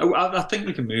 Oh, I think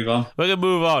we can move on. We're going to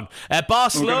move on.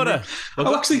 Barcelona.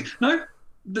 Actually, no.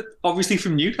 Obviously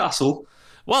from Newcastle.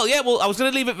 Well, yeah. Well, I was going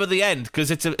to leave it for the end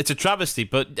because it's a travesty.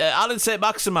 But Alan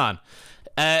Saint-Maximin,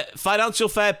 financial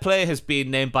fair play has been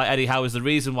named by Eddie Howe as the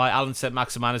reason why Alan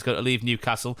Saint-Maximin is going to leave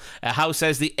Newcastle. Howe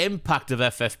says the impact of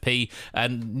FFP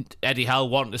and Eddie Howe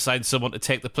wanting to sign someone to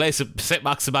take the place of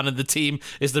Saint-Maximin in the team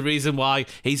is the reason why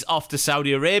he's off to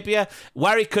Saudi Arabia.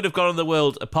 Where he could have gone in the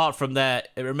world, apart from there,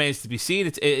 it remains to be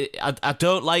seen. I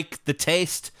don't like the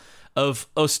taste of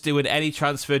us doing any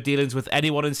transfer dealings with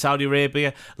anyone in Saudi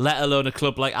Arabia, let alone a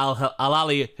club like Al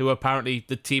Ahly, who are apparently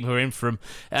the team who are in for him.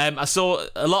 I saw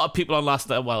a lot of people on last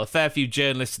night, well, a fair few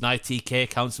journalists and ITK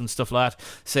accounts and stuff like that,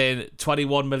 saying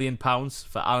 £21 million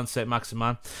for Alan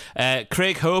Saint-Maximin.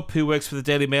 Craig Hope, who works for the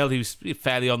Daily Mail, who's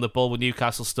fairly on the ball with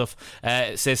Newcastle stuff,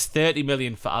 says £30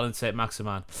 million for Alan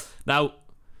Saint-Maximin. Now,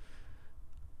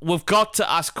 we've got to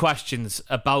ask questions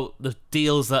about the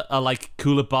deals that are like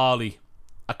Koulibaly.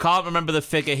 I can't remember the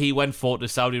figure he went for to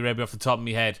Saudi Arabia off the top of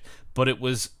my head, but it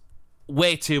was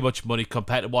way too much money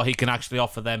compared to what he can actually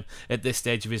offer them at this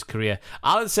stage of his career.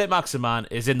 Alan Saint-Maximin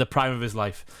is in the prime of his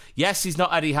life. Yes, he's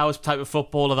not Eddie Howe's type of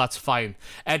footballer, that's fine.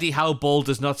 Eddie Howe ball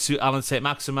does not suit Alan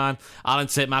Saint-Maximin. Alan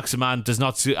Saint-Maximin does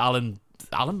not suit Alan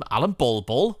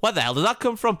Ball? Where the hell did that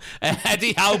come from?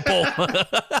 Eddie Howe Ball.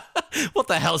 What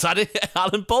the hell's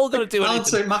Alan Ball going to do? Alan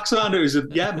Saint-Maximin, who's a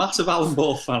massive Alan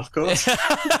Ball fan, of course.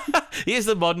 He is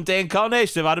the modern day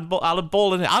incarnation of Alan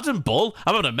Ball. And Adam Ball,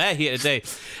 I'm on a mare here today.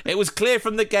 It was clear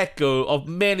from the get-go, of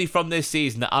mainly from this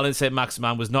season, that Alan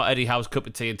Saint-Maximin was not Eddie Howe's cup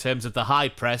of tea in terms of the high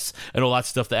press and all that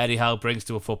stuff that Eddie Howe brings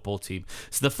to a football team.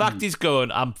 So the fact he's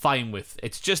going, I'm fine with.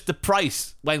 It's just the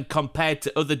price when compared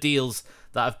to other deals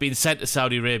that have been sent to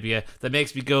Saudi Arabia that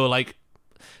makes me go like,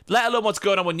 let alone what's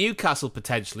going on with Newcastle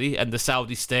potentially and the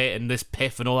Saudi state and this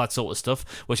PIF and all that sort of stuff,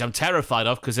 which I'm terrified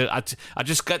of because I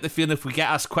just get the feeling if we get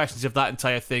asked questions of that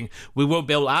entire thing, we won't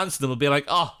be able to answer them. We'll be like,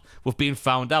 oh, we've been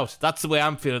found out. That's the way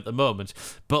I'm feeling at the moment.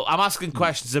 But I'm asking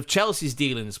questions of Chelsea's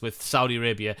dealings with Saudi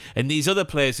Arabia and these other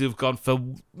players who've gone for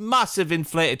massive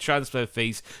inflated transfer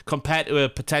fees compared to a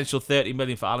potential 30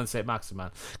 million for Alan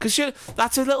Saint-Maximin. Because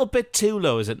that's a little bit too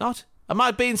low, is it not? Am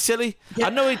I being silly? Yeah. I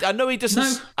know he doesn't.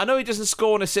 No. I know he doesn't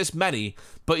score and assist many,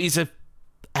 but he's a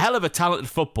hell of a talented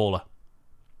footballer.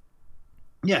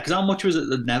 Yeah, because how much was it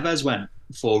that Neves went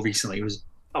for recently? It was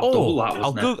double that,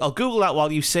 wasn't it? I'll Google that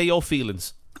while you say your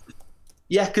feelings.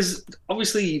 Yeah, because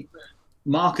obviously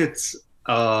markets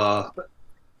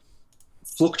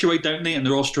fluctuate, don't they? And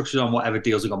they're all structured on whatever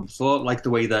deals have gone before, like the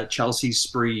way that Chelsea's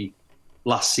spree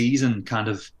last season kind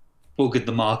of buggered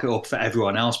the market up for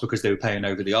everyone else because they were paying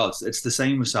over the odds. It's the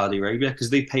same with Saudi Arabia because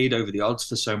they paid over the odds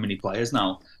for so many players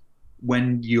now.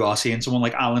 when you are seeing someone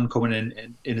like Allen coming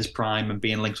in his prime and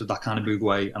being linked with that kind of big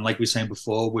way, and like we were saying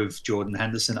before with Jordan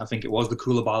Henderson, I think it was the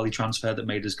Koulibaly transfer that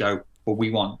made us go, but we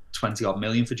want 20 odd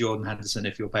million for Jordan Henderson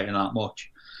if you're paying that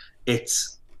much.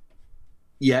 It's,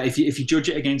 yeah, if you judge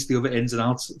it against the other ins and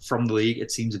outs from the league,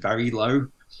 it seems very low.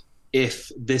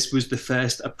 If this was the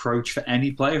first approach for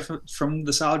any player from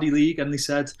the Saudi league and they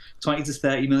said 20 to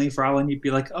 30 million for Allen, you'd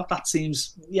be like, oh, that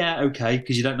seems, yeah, okay,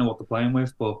 because you don't know what they're playing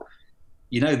with, but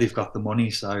you know they've got the money,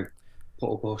 so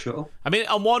put up or shut up. I mean,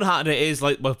 on one hand, it is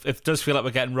like, well, it does feel like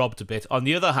we're getting robbed a bit. On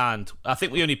the other hand, I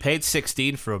think we only paid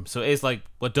 16 for him, so it is like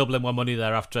we're doubling our money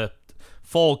there after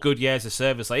 4 good years of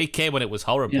service. Like, he came when it was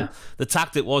horrible. Yeah. The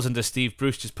tactic was under Steve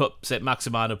Bruce, just put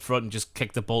Saint-Maximin up front and just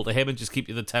kick the ball to him and just keep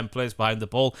you the 10 players behind the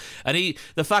ball. And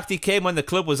the fact he came when the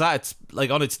club was at its,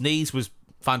 like, on its knees was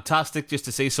fantastic, just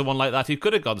to see someone like that who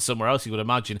could have gone somewhere else, you would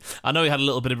imagine. I know he had a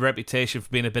little bit of a reputation for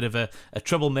being a bit of a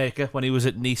troublemaker when he was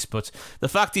at Nice, but the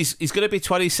fact he's going to be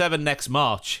 27 next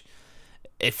March,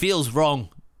 it feels wrong.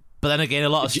 But then again, a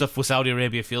lot of stuff with Saudi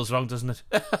Arabia feels wrong, doesn't it?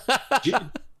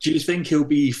 Do you think he'll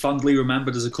be fondly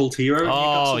remembered as a cult hero?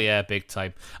 Oh, yeah, big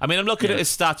time. I mean, I'm looking at his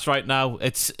stats right now.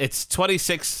 It's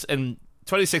 26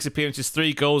 appearances,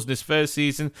 3 goals in his first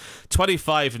season,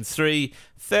 25 and 3,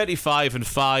 35 and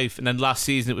 5, and then last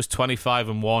season it was 25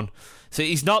 and 1. So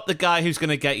he's not the guy who's going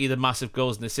to get you the massive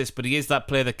goals and assists, but he is that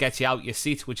player that gets you out your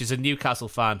seat, which is a Newcastle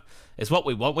fan. It's what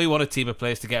we want. We want a team of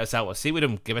players to get us out our seat. We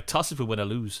don't give a toss if we win or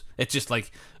lose. It's just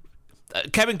like...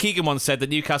 Kevin Keegan once said that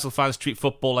Newcastle fans treat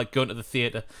football like going to the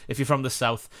theatre. If you're from the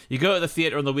south, you go to the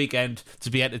theatre on the weekend to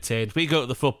be entertained. We go to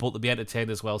the football to be entertained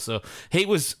as well. So he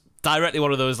was directly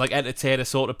one of those like entertainer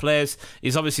sort of players.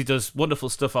 He's obviously does wonderful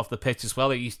stuff off the pitch as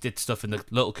well. He did stuff in the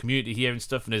local community here and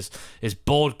stuff, and his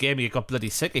board game, he got bloody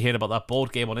sick of hearing about that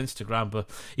board game on Instagram, but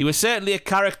he was certainly a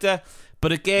character.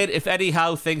 But again, if Eddie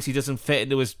Howe thinks he doesn't fit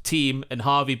into his team and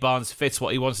Harvey Barnes fits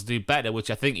what he wants to do better,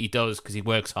 which I think he does because he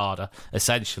works harder,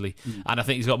 essentially. And I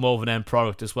think he's got more of an end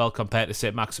product as well compared to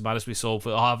Saint-Maximin, as we saw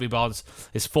for Harvey Barnes,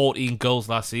 his 14 goals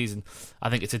last season. I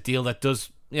think it's a deal that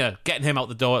does, getting him out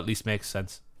the door at least makes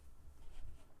sense.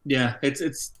 Yeah,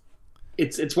 it's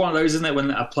one of those, isn't it,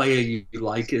 when a player you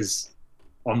like is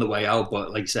on the way out, but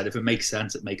like you said, if it makes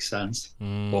sense, it makes sense.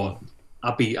 But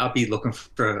I'd be looking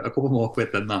for a couple more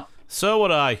quid than that. So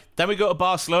would I. Then we go to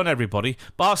Barcelona, everybody.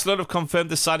 Barcelona have confirmed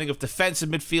the signing of defensive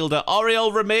midfielder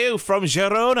Oriol Romeu from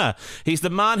Girona. He's the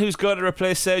man who's going to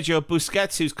replace Sergio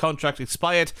Busquets, whose contract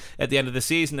expired at the end of the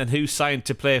season and who signed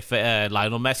to play for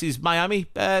Lionel Messi's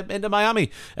Inter Miami,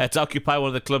 to occupy one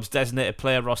of the club's designated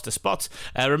player roster spots.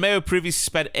 Romeu previously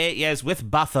spent 8 years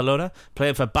with Barcelona,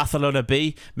 playing for Barcelona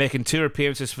B, making 2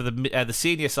 appearances for the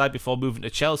senior side before moving to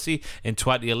Chelsea in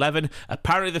 2011.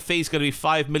 Apparently the fee is going to be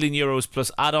 €5 million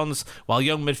plus add-ons, while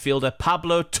young midfielder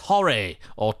Pablo Torre,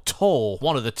 or Tor,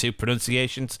 one of the two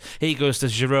pronunciations, he goes to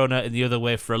Girona in the other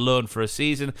way for a loan for a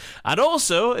season. And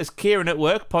also, as Kieran at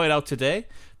work pointed out today,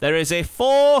 there is a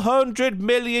 €400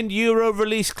 million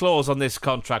release clause on this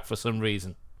contract for some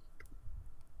reason.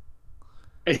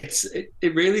 It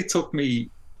really took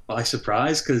me by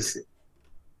surprise, because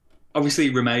obviously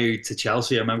Romeu to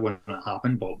Chelsea, I remember when it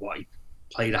happened, but he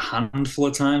played a handful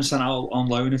of times, sent out on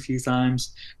loan a few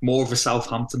times, more of a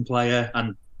Southampton player.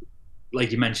 And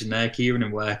like you mentioned there, Kieran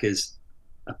in work is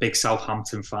a big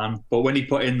Southampton fan. But when he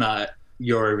put in that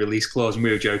Euro release clause, and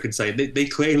we were joking, saying they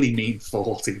clearly mean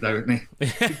 40, don't they?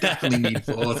 They definitely mean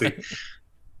 40.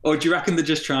 Or do you reckon they're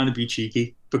just trying to be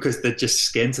cheeky because they're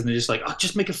just skint and they're just like,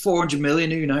 just make it 400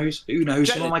 million, who knows?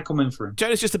 Someone might come in for him.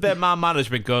 It's just a bit of man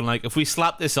management going like, if we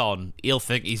slap this on, he'll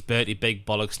think he's Bertie Big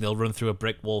Bollocks and he'll run through a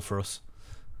brick wall for us.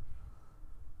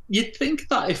 You'd think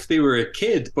that if they were a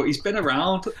kid, but he's been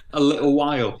around a little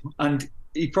while and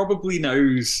he probably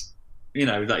knows,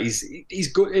 that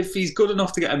he's good. If he's good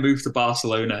enough to get a move to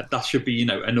Barcelona, that should be,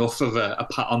 enough of a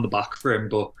pat on the back for him.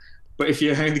 But if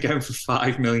you're only going for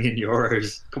 €5 million,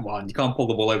 come on, you can't pull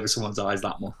the wool over someone's eyes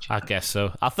that much. I guess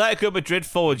so. Atletico Madrid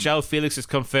forward João Felix has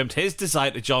confirmed his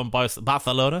desire to join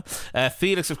Barcelona.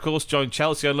 Felix, of course, joined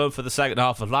Chelsea on loan for the second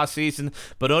half of last season,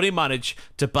 but only managed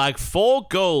to bag 4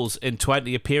 goals in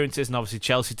 20 appearances, and obviously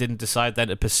Chelsea didn't decide then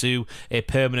to pursue a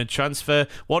permanent transfer.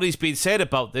 What he's been said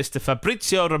about this to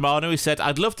Fabrizio Romano, he said,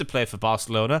 "I'd love to play for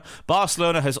Barcelona.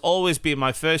 Barcelona has always been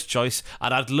my first choice,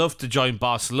 and I'd love to join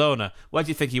Barcelona." Where do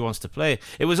you think he wants to play.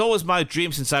 It was always my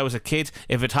dream since I was a kid.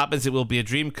 If it happens, it will be a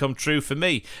dream come true for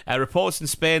me. Reports in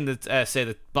Spain that say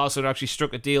that Barcelona actually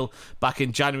struck a deal back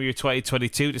in January of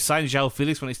 2022 to sign João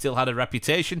Felix when he still had a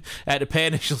reputation, to pay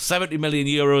an initial 70 million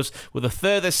euros with a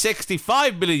further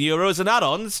 65 million euros in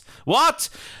add-ons. What?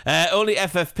 Only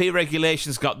FFP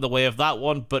regulations got in the way of that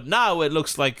one, but now it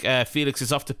looks like Felix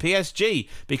is off to PSG,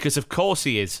 because of course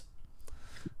he is.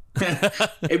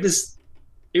 It was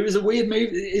a weird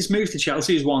move. His move to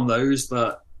Chelsea is one of those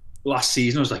that last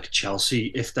season I was like,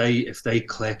 Chelsea, if they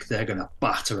click, they're gonna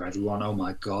batter everyone. Oh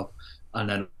my god! And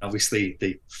then obviously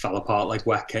they fell apart like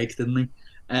wet cake, didn't they?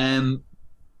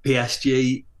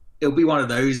 PSG, it'll be one of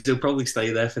those. He'll probably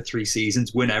stay there for 3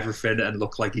 seasons, win everything, and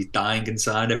look like he's dying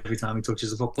inside every time he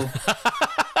touches the football.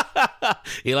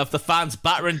 He'll have the fans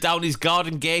battering down his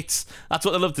garden gates. That's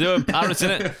what they love to do in Paris,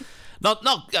 isn't it? Not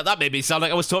that made me sound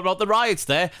like I was talking about the riots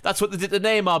there. That's what they did to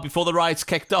Neymar before the riots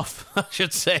kicked off, I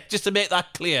should say. Just to make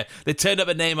that clear. They turned up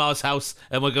at Neymar's house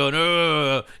and were going,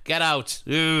 "Oh, get out.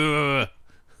 Oh."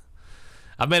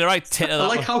 I made a right tit of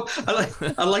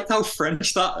that. I like how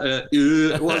French that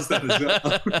was then as well.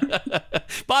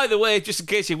 By the way, just in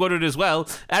case you're wondering as well,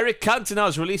 Eric Cantona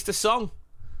has released a song.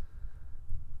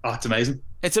 Oh, it's amazing.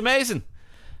 It's amazing.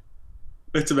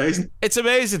 It's amazing. It's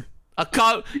amazing. I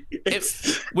can't.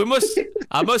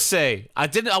 I must say, I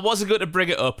wasn't going to bring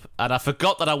it up, and I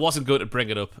forgot that I wasn't going to bring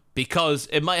it up because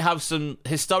it might have some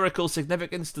historical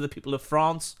significance to the people of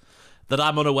France that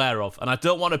I'm unaware of, and I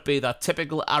don't want to be that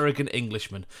typical arrogant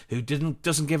Englishman who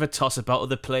doesn't give a toss about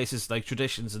other places like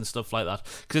traditions and stuff like that.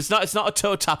 Because it's not a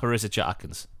toe tapper, is it, Jack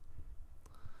Atkins?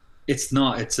 It's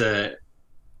not. It's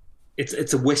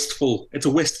a wistful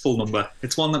number.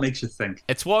 It's one that makes you think.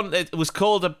 It was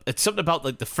called it's something about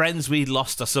like the friends we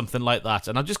lost or something like that.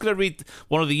 And I'm just going to read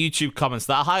one of the YouTube comments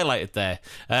that I highlighted there.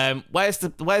 Where's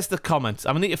the comment?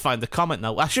 I need to find the comment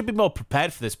now. I should be more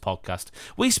prepared for this podcast.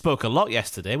 We spoke a lot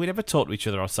yesterday. We never talked to each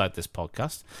other outside this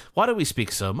podcast. Why do we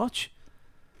speak so much?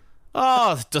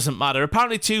 Oh, it doesn't matter.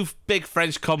 Apparently 2 big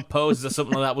French composers or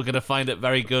something like that were going to find it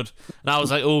very good. And I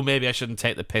was like, oh, maybe I shouldn't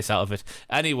take the piss out of it.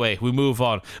 Anyway, we move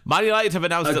on. Man United have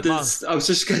announced that... I was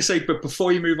just going to say, but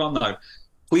before you move on though,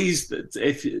 please,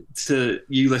 if to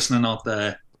you listening out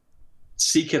there,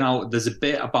 seek it out. There's a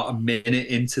bit about a minute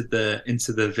into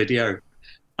the video,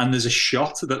 and there's a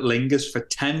shot that lingers for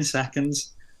 10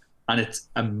 seconds, and it's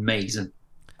amazing.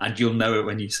 And you'll know it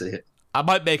when you see it. I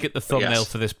might make it the thumbnail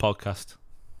for this podcast.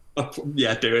 Oh,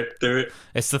 yeah, do it.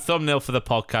 It's the thumbnail for the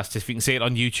podcast, if you can see it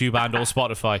on YouTube and or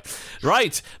Spotify.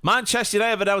 Right, Manchester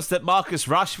United have announced that Marcus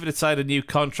Rashford had signed a new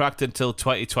contract until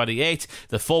 2028.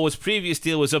 The forward's previous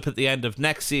deal was up at the end of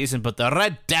next season, but the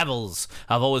Red Devils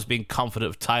have always been confident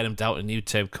of tying him down to a new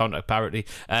term contract parity,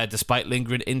 despite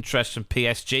lingering interest from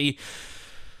PSG.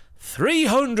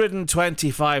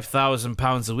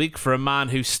 £325,000 a week for a man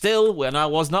who still, and I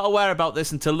was not aware about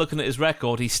this until looking at his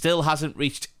record, he still hasn't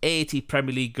reached 80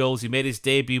 Premier League goals. He made his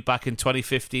debut back in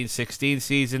 2015-16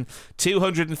 season,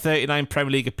 239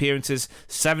 Premier League appearances,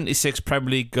 76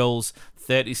 Premier League goals,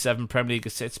 37 Premier League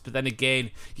assists. But then again,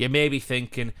 you may be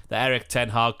thinking that Erik ten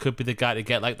Hag could be the guy to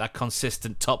get like that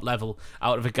consistent top level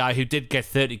out of a guy who did get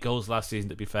 30 goals last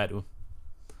season, to be fair to him.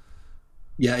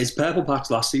 Yeah, his purple patch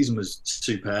last season was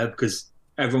superb because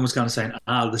everyone was kind of saying,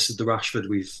 this is the Rashford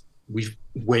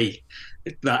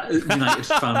that United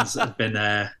fans have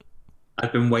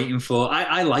been waiting for.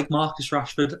 I like Marcus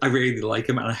Rashford. I really like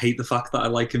him, and I hate the fact that I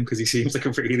like him because he seems like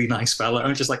a really nice fella.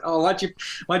 I'm just like, why'd you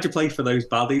play for those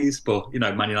baddies? But,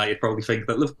 Man United probably think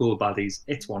that Liverpool are baddies.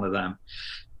 It's one of them.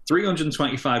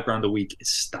 $325,000 a week is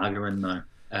staggering though.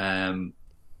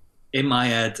 In my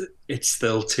head, it's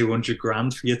still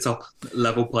 $200,000 for your top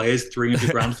level players,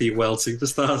 $300,000 for your world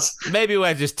superstars. Maybe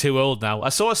we're just too old now. I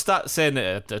saw a stat saying,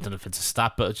 I don't know if it's a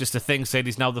stat, but just a thing saying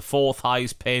he's now the 4th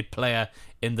highest paid player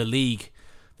in the league.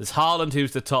 There's Haaland,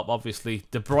 who's the top, obviously.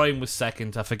 De Bruyne was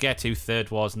 2nd. I forget who 3rd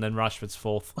was, and then Rashford's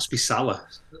 4th. Must be Salah.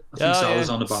 I think Salah's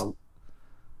on about...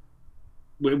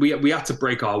 We had to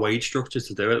break our wage structure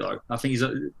to do it, though. I think he's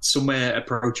somewhere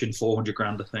approaching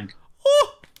 $400,000, I think.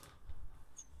 Oh!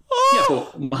 Yeah,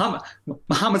 but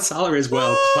Mohamed Salah is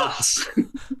world class.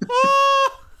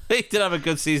 He did have a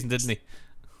good season, didn't he?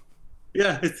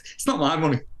 Yeah, it's not my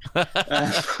money.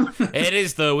 It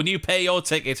is, though. When you pay your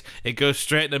ticket, it goes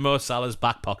straight into Mo Salah's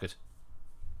back pocket.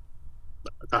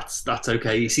 That's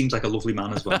okay. He seems like a lovely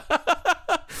man as well.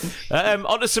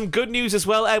 On to some good news as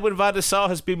well. Edwin van der Sar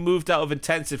has been moved out of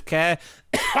intensive care.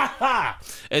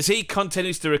 As he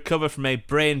continues to recover from a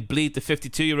brain bleed, the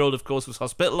 52-year-old, of course, was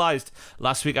hospitalised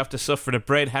last week after suffering a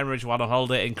brain hemorrhage while on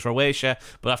holiday in Croatia.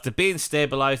 But after being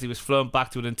stabilised, he was flown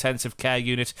back to an intensive care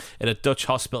unit in a Dutch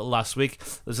hospital last week.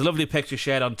 There's a lovely picture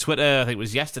shared on Twitter, I think it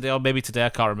was yesterday or maybe today, I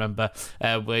can't remember,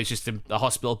 where he's just in a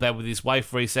hospital bed with his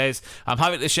wife, where he says, "I'm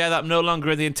happy to share that I'm no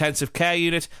longer in the intensive care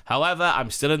unit. However,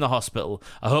 I'm still in the hospital.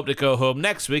 I hope to go home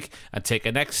next week and take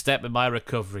a next step in my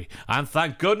recovery." And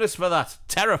thank goodness for that.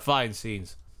 Terrifying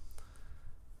scenes.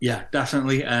 Yeah,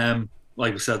 definitely.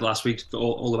 Like we said last week,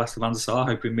 all the best to Van der Sar.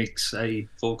 Hope he makes a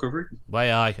full recovery.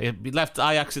 He left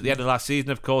Ajax at the end of last season,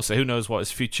 of course, so who knows what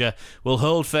his future will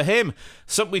hold for him.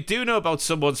 Something we do know about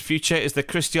someone's future is that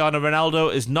Cristiano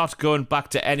Ronaldo is not going back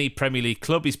to any Premier League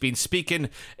club. He's been speaking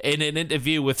in an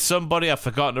interview with somebody I've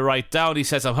forgotten to write down. He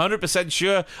says, "I'm 100%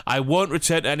 sure I won't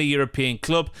return to any European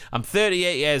club. I'm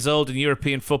 38 years old and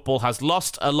European football has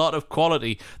lost a lot of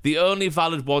quality. The only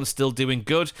valid one still doing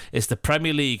good is the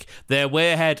Premier League. They're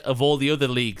way ahead of all the other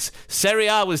leagues. Serie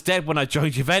A was dead when I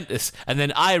joined Juventus, and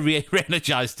then I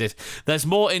re-energized it. There's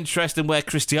more interest in where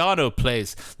Cristiano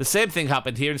plays. The same thing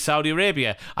happened here in Saudi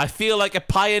Arabia. I feel like a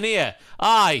pioneer.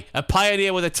 Aye, a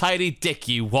pioneer with a tiny dick,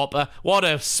 you whopper. What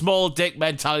a small dick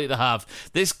mentality to have."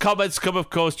 This comment's come, of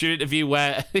course, during an interview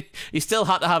where he still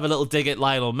had to have a little dig at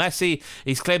Lionel Messi.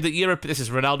 He's claimed that this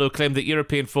is Ronaldo, claimed that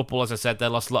European football, as I said, they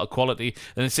lost a lot of quality,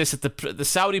 and insists that the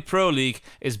Saudi Pro League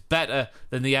is better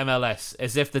than the MLS,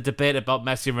 as if the debate about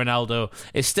Messi and Ronaldo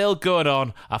is still going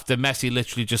on after Messi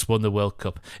literally just won the World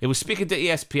Cup. It was speaking to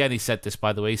ESPN, he said this,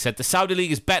 by the way. He said, "The Saudi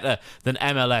League is better than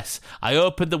MLS. I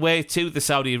opened the way to the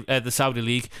Saudi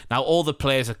League. Now all the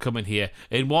players are coming here.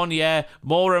 In 1 year,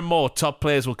 more and more top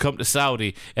players will come to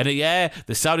Saudi. In a year,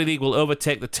 the Saudi League will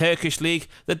overtake the Turkish League,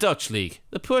 the Dutch League."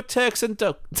 The poor Turks and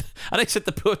Ducks. And I said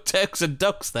the poor Turks and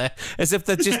Ducks there, as if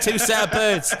they're just two set of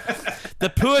birds. The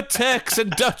poor Turks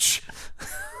and Dutch.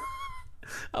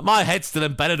 My head's still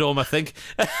in Benidorm, I think.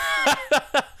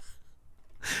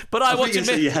 But I want to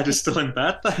admit, your head is still in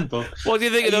bed then. But what do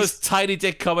you think of those tiny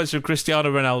dick comments from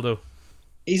Cristiano Ronaldo?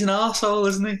 He's an arsehole,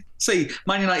 isn't he? See,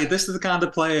 Man United, this is the kind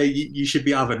of player you should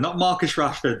be having. Not Marcus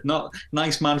Rashford, not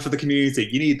nice man for the community.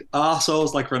 You need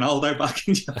arseholes like Ronaldo back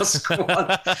in your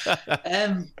squad.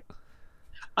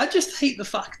 I just hate the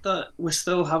fact that we're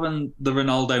still having the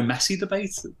Ronaldo-Messi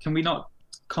debate. Can we not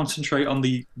concentrate on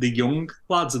the young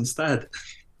lads instead?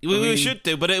 We should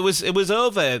do, but it was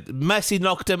over. Messi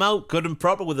knocked him out good and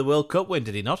proper with the World Cup win,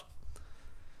 did he not?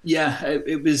 Yeah,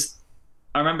 it was.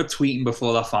 I remember tweeting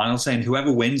before that final saying,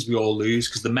 whoever wins, we all lose,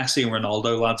 because the Messi and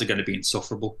Ronaldo lads are going to be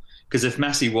insufferable. Because if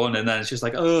Messi won, and then it's just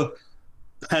like, oh,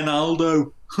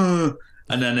 Penaldo, huh.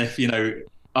 And then if,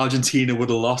 Argentina would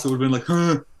have lost, it would have been like,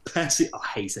 huh, Messi. I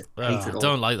hate it. I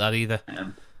don't like that either.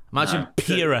 Imagine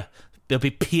Pira. There'll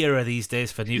be Pira these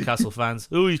days for Newcastle fans.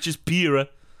 Oh, he's just Pira.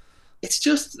 It's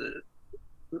just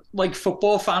like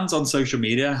football fans on social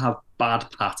media have bad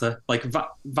patter. Like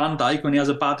Van Dijk, when he has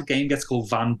a bad game, gets called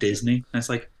Van Disney. And it's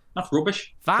like, that's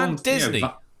rubbish. Van Disney?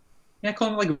 Call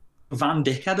him like Van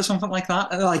Dickhead or something like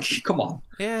that. And like, come on.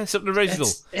 Yeah, something original.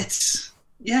 It's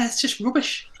just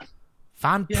rubbish.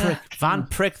 Van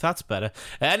Prick, that's better.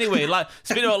 Anyway,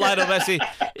 speaking about Lionel Messi,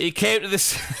 he came to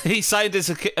this. He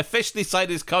officially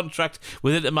signed his contract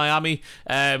with Inter Miami.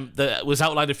 That was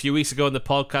outlined a few weeks ago in the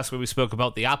podcast where we spoke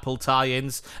about the Apple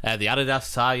tie-ins, the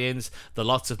Adidas tie-ins, the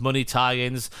lots of money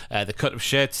tie-ins, the cut of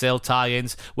shirt sale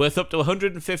tie-ins, worth up to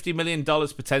 $150 million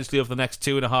potentially over the next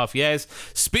 2.5 years.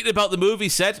 Speaking about the move, he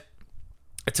said,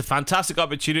 "It's a fantastic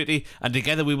opportunity, and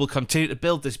together we will continue to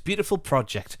build this beautiful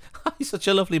project." He's such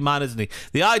a lovely man, isn't he?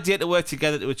 The idea to work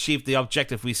together to achieve the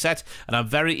objective we set, and I'm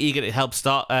very eager to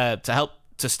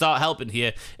start helping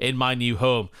here in my new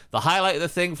home. The highlight of the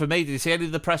thing for me, did you see any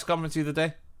of the press conference the other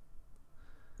day?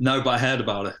 No, but I heard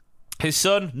about it. His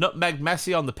son nutmegged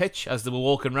Messi on the pitch as they were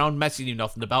walking around. Messi knew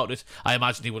nothing about it. I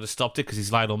imagine he would have stopped it because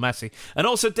he's Lionel Messi. And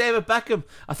also David Beckham.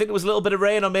 I think it was a little bit of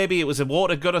rain, or maybe it was a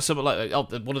water gun or something like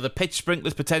one of the pitch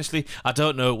sprinklers potentially. I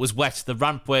don't know. It was wet. The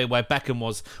rampway where Beckham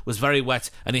was very wet,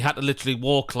 and he had to literally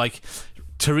walk like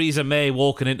Theresa May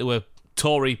walking into a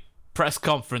Tory press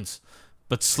conference,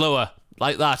 but slower,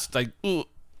 like that. Like, ooh.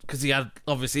 Because he had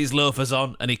obviously his loafers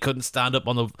on and he couldn't stand up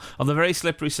on the very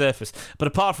slippery surface. But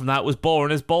apart from that, it was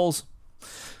boring as balls.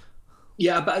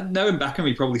 Yeah, but knowing Beckham,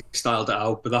 he probably styled it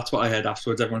out. But that's what I heard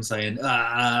afterwards. Everyone saying,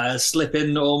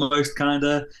 slipping almost kind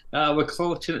of. We're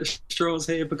clutching at straws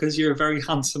here because you're a very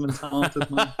handsome and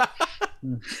talented man.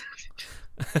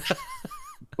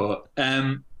 But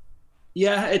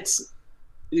yeah, it's.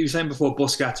 You were saying before,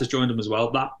 Busquets has joined him as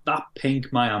well. That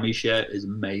pink Miami shirt is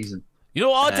amazing. You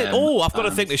know what I did? I've got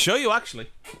a thing to show you, actually.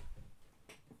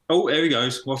 Oh, here he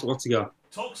goes. What's he got?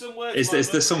 Talk some words. Is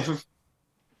this something?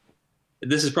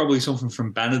 This is probably something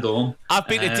from Benidorm. I've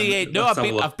been to DH. No,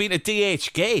 I've been to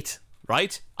DH Gate.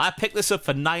 Right, I picked this up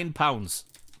for £9.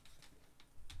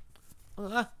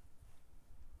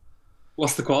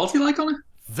 What's the quality like on it?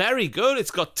 Very good.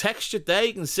 It's got texture there,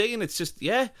 you can see, and it's just,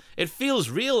 it feels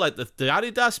real. Like the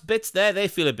Adidas bits there, they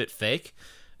feel a bit fake.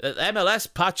 The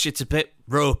MLS patch, it's a bit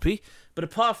ropey. But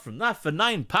apart from that, for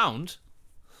 £9...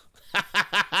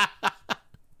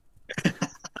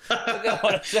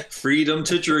 Freedom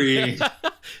to dream.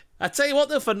 I tell you what,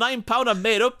 though, for £9, I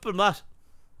made up from that.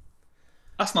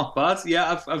 That's not bad.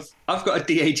 Yeah, I've got a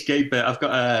DH Gate bit. I've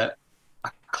got a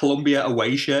Columbia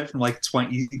away shirt from like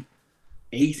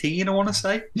 2018, I want to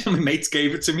say. My mates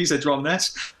gave it to me. He said, "Do you want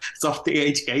this? It's off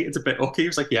DH Gate. It's a bit ucky." He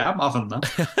was like, "Yeah, I'm having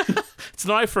that." It's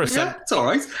an eye for a yeah, it's all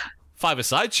right.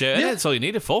 Five-a-side shirt, yeah. That's all you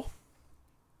need it for.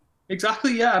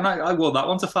 Exactly, yeah. And I wore that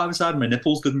one to five-a-side. My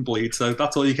nipples didn't bleed, so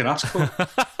that's all you can ask for.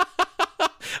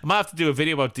 I might have to do a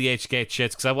video about DH Gate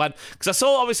shirts because I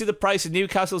saw obviously the price of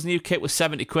Newcastle's new kit was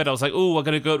 £70. I was like, oh, we're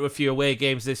going to go to a few away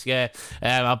games this year.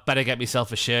 I better get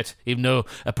myself a shirt, even though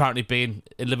apparently being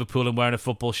in Liverpool and wearing a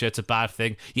football shirt's a bad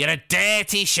thing. You're a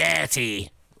dirty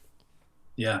shirty.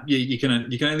 Yeah, you can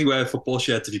only wear a football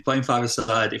shirt if you're playing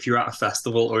five-a-side, if you're at a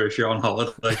festival, or if you're on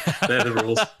holiday. They're the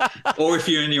rules. Or if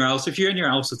you're in your house. If you're in your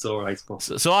house, it's all right. But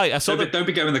so I saw don't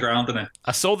be going the ground in it.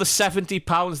 I saw the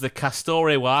 £70 that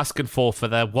Castore were asking for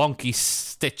their wonky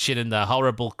stitching and their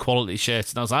horrible quality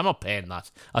shirts, and I was like, I'm not paying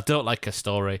that. I don't like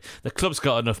Castore. The club's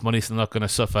got enough money, so they're not going to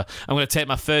suffer. I'm going to take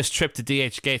my first trip to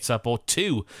DH Gates. I bought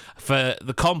 2 for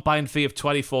the combined fee of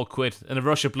 £24, and a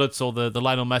rush of blood saw the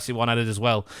Lionel Messi one added as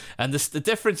well. And the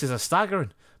differences are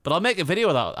staggering. But I'll make a video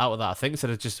out of that, I think,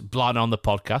 instead of just blowing on the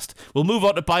podcast. We'll move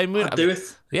on to Bayern Munich. I'll do it.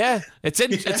 Yeah, it's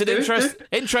an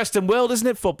interesting world, isn't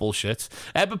it, football shit?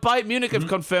 But Bayern Munich have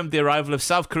confirmed the arrival of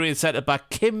South Korean centre-back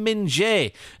Kim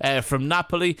Min-jae from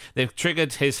Napoli. They've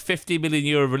triggered his €50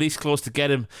 million release clause to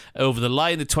get him over the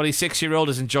line. The 26-year-old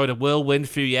has enjoyed a whirlwind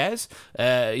few years.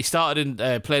 He started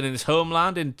playing in his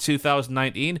homeland in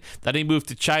 2019. Then he moved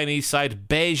to Chinese side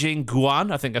Beijing Guan.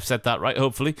 I think I've said that right,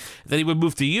 hopefully. Then he would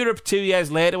move to Europe 2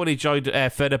 years later when he joined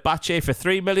Fenerbahce for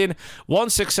 $3 million. One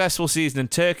successful season in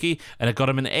Turkey, and it got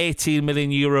him an €18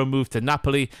 million move to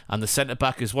Napoli, and the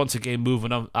centre-back is once again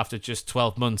moving on after just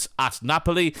 12 months at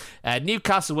Napoli.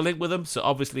 Newcastle will link with him, so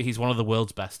obviously he's one of the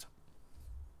world's best.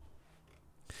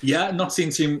 Yeah, not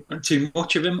seen too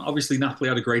much of him. Obviously, Napoli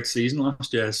had a great season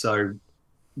last year, so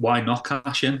why not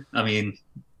cash in? I mean,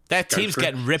 their team's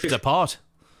getting ripped apart.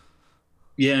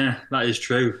 Yeah, that is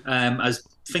true. Has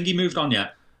Thingy moved on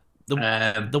yet?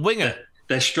 The winger.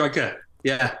 Their striker.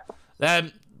 Yeah.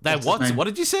 What? What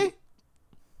did you say?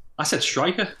 I said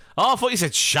striker. Oh, I thought you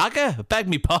said Shagger. Beg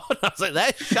me pardon. I was like,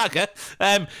 there's Shagger.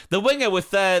 The winger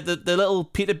with the little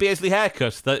Peter Beardsley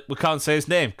haircut that we can't say his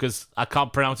name because I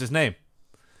can't pronounce his name.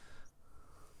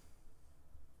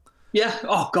 Yeah.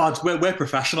 Oh, God. We're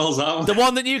professionals, aren't we? The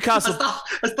one that Newcastle...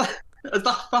 Has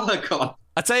that fella gone?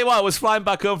 I tell you what, I was flying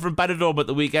back home from Benidorm at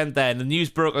the weekend there, and the news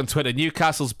broke on Twitter.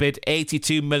 Newcastle's bid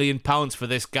 £82 million for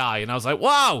this guy. And I was like,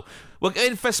 wow, we're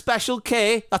in for Special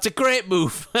K. That's a great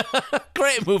move.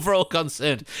 Great move for all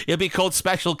concerned. He'll be called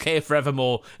Special K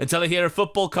forevermore until I hear a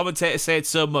football commentator say it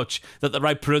so much that the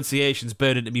right pronunciations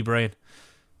burn into my brain.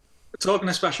 Talking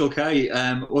of Special K,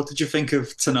 what did you think of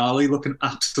Tonali looking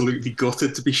absolutely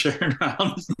gutted to be sharing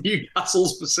around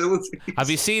Newcastle's facilities? Have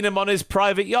you seen him on his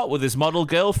private yacht with his model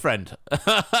girlfriend?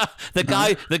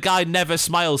 The guy never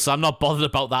smiles, so I'm not bothered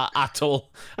about that at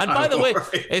all. And by the way,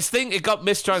 his thing, it got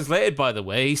mistranslated, by the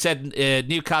way. He said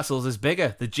Newcastle's is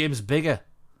bigger. The gym's bigger.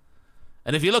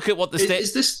 And if you look at what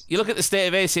the you look at the state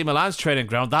of AC Milan's training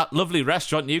ground, that lovely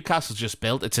restaurant Newcastle just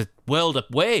built, it's a world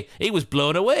away. He was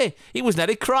blown away. He was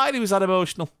nearly crying. He was that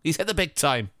emotional. He's hit the big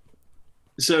time.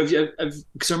 So,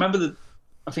 because I remember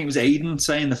I think it was Aiden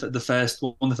saying one of the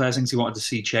first things he wanted to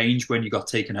see change when you got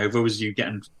taken over was you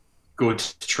getting good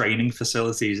training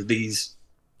facilities. Are these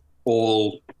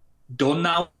all done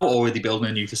now, or are they building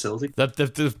a new facility?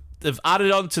 They've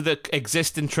added on to the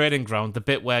existing training ground the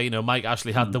bit where, Mike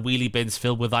Ashley had the wheelie bins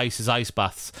filled with ice as ice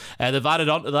baths. They've added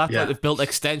on to that. Yeah. Like, they've built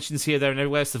extensions here, there, and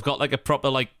everywhere. So they've got like a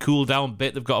proper cool down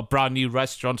bit. They've got a brand new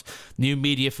restaurant, new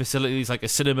media facilities, like a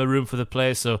cinema room for the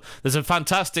players. So there's a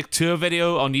fantastic tour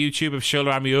video on YouTube of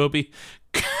Shola Amiobi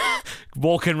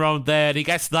walking around there, and he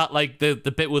gets that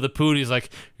the bit with the pool. He's like,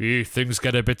 things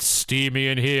get a bit steamy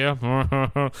in here.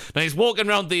 Now he's walking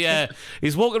around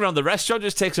the restaurant,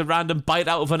 just takes a random bite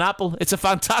out of an apple. It's a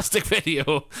fantastic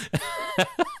video.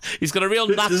 He's got a real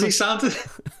knack. Does he sound?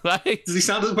 Right? Does he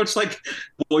sound as much like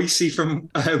Boise from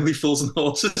Only Fools and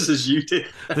Horses as you did?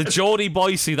 The Geordie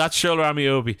Boise, that's Shola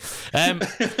Amiobi.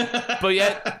 But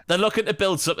yeah, they're looking to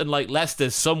build something like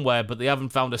Leicester's somewhere, but they haven't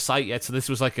found a site yet. So this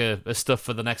was like a stuff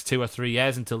for the next 2 or 3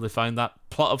 years until they find that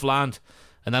plot of land.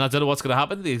 And then I don't know what's going to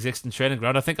happen to the existing training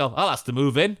ground. I think I'll ask to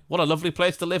move in. What a lovely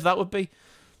place to live that would be.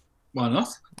 Why not?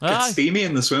 Get steamy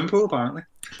in the swimming pool, apparently.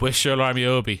 With Shola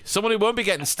Amiobi. Someone who won't be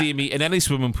getting steamy in any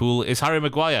swimming pool is Harry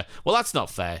Maguire. Well, that's not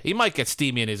fair. He might get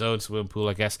steamy in his own swimming pool,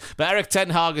 I guess. But Erik ten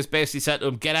Hag has basically said to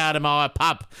him, get out of my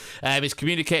pub. He's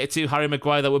communicated to Harry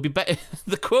Maguire that would be better.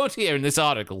 The quote here in this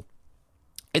article,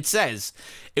 it says,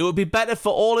 it would be better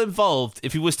for all involved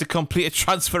if he was to complete a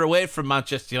transfer away from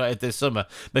Manchester United this summer.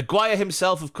 Maguire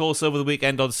himself, of course, over the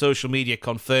weekend on social media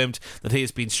confirmed that he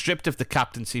has been stripped of the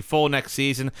captaincy for next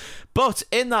season. But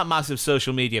in that massive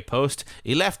social media post,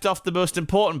 he left off the most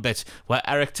important bit, where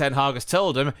Erik ten Hag has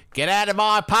told him, get out of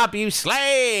my pub, you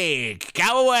slag!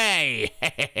 Go away!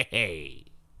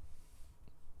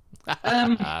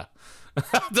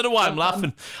 I don't know why I'm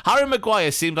laughing. Harry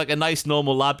Maguire seemed like a nice,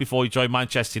 normal lad before he joined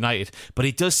Manchester United, but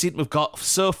he does seem to have got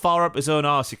so far up his own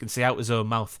arse he can see out his own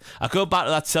mouth. I go back to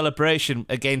that celebration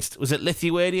against, was it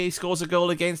Lithuania? He scores a goal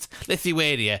against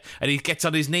Lithuania, and he gets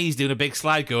on his knees doing a big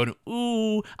slide going,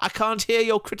 ooh, I can't hear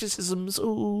your criticisms,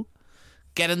 ooh.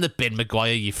 Get in the bin,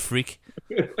 Maguire, you freak.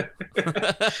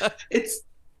 It's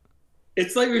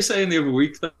like we were saying the other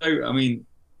week, though. I mean,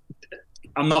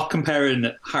 I'm not comparing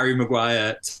Harry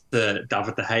Maguire to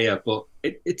David De Gea, but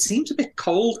it seems a bit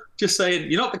cold just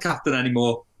saying, you're not the captain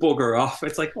anymore, bugger off.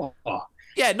 It's like, oh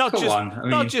yeah, not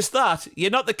just that.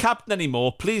 You're not the captain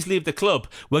anymore. Please leave the club.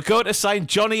 We're going to sign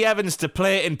Johnny Evans to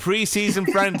play in pre-season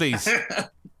friendlies.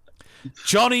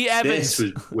 Johnny Evans.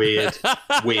 This was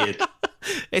weird.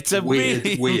 It's a weird.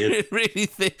 really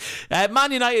thing.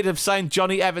 Man United have signed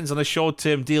Johnny Evans on a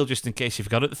short-term deal, just in case you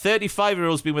forgot it. The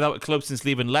 35-year-old's been without a club since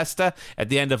leaving Leicester at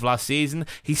the end of last season.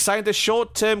 He signed a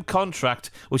short-term contract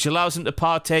which allows him to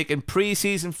partake in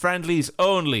pre-season friendlies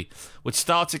only, which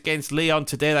starts against Lyon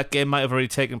today. That game might have already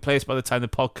taken place by the time the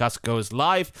podcast goes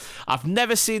live. I've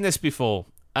never seen this before,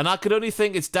 and I could only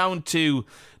think it's down to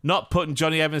not putting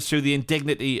Johnny Evans through the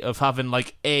indignity of having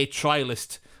like a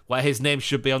trialist where his name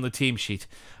should be on the team sheet.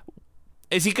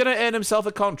 Is he going to earn himself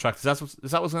a contract? Is that what's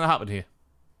going to happen here?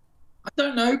 I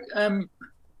don't know.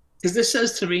 Because this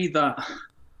says to me that,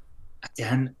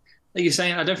 again, like you're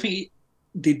saying, I don't think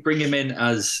they'd bring him in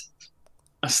as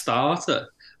a starter.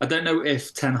 I don't know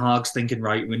if Ten Hag's thinking,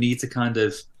 right, we need to kind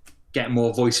of get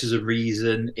more voices of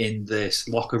reason in this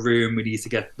locker room. We need to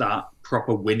get that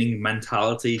proper winning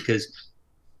mentality, because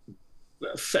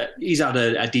he's had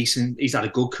a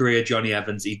good career, Johnny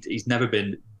Evans. He's never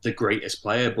been the greatest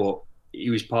player, but he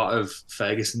was part of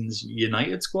Ferguson's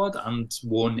United squad and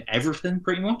won everything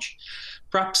pretty much.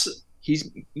 Perhaps he's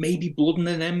maybe blooding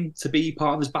in him to be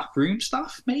part of his backroom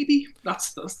staff. Maybe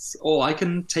that's all I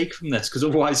can take from this, because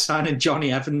otherwise signing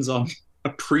Johnny Evans on a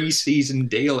pre-season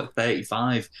deal at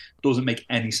 35 doesn't make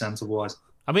any sense otherwise.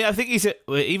 I mean, I think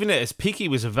even at his peak, he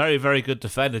was a very, very good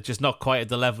defender, just not quite at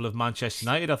the level of Manchester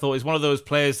United. I thought he's one of those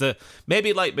players that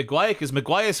maybe like Maguire, because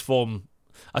Maguire's form,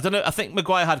 I don't know, I think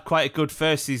Maguire had quite a good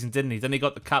first season, didn't he? Then he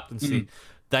got the captaincy.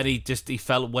 Then he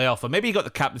fell way off. Or maybe he got the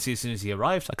captaincy as soon as he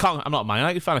arrived. I'm not a Man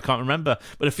United fan, I can't remember.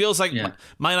 But it feels like Man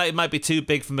United might be too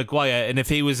big for Maguire, and if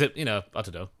he was at, I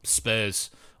don't know, Spurs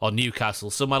or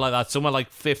Newcastle, somewhere like that, somewhere like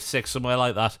 5th, 6th, somewhere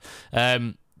like that,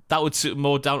 that would suit him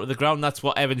more down to the ground. That's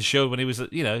what Evans showed when he was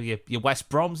at, your West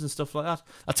Broms and stuff like that.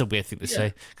 That's a weird thing to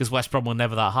say, because West Brom were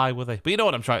never that high, were they? But you know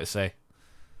what I'm trying to say.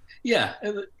 Yeah.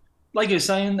 Like you're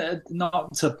saying,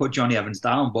 not to put Johnny Evans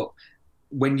down, but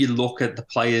when you look at the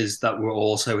players that were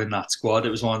also in that squad,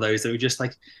 it was one of those that were just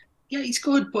like, yeah, he's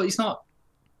good, but he's not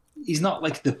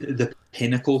like the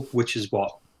pinnacle, which is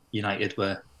what United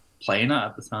were playing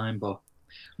at the time. But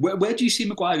where do you see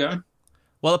Maguire going?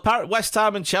 Well, apparently West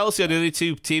Ham and Chelsea are the only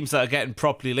two teams that are getting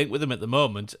properly linked with him at the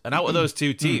moment. And out of those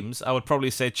two teams, I would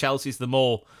probably say Chelsea's the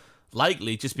more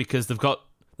likely, just because they've got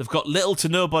little to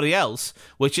nobody else,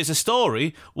 which is a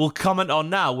story we'll comment on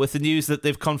now with the news that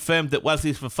they've confirmed that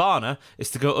Wesley Fofana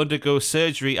is to undergo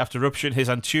surgery after rupturing his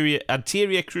anterior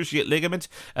cruciate ligament.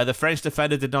 The French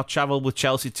defender did not travel with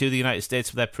Chelsea to the United States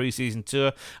for their pre-season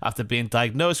tour after being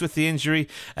diagnosed with the injury.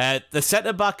 The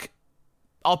centre-back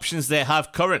options they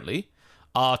have currently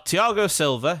are Thiago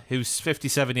Silva, who's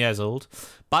 57 years old,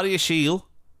 Barry Ashiel,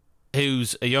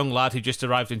 who's a young lad who just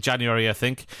arrived in January, I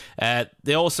think.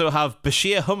 They also have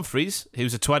Bashir Humphreys,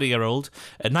 who's a 20-year-old,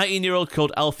 a 19-year-old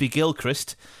called Alfie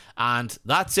Gilchrist, and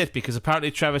that's it, because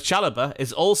apparently Trevor Chalobah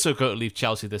is also going to leave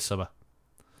Chelsea this summer.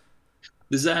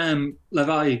 There's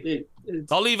Levi.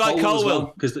 Levi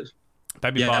Colwill. Because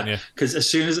Baby Barnier. Because as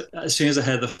soon as I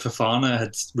heard that Fofana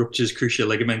had ruptured his cruciate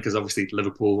ligament, because obviously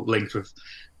Liverpool linked with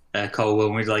Colwill,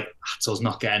 and we were like, so I was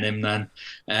not getting him then.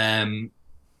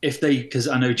 Because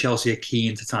I know Chelsea are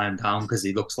keen to tie him down, because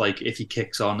he looks like if he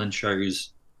kicks on and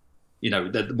shows,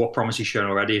 what promise he's shown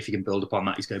already, if he can build upon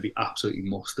that, he's going to be absolutely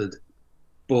mustard.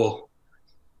 But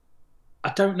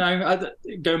I don't know.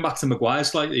 Going back to Maguire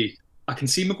slightly, I can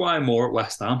see Maguire more at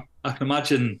West Ham. I can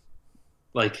imagine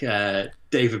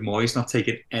David Moyes not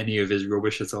taking any of his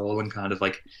rubbish at all and kind of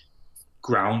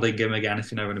grounding him again,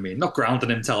 if you know what I mean. Not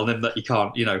grounding him, telling him that he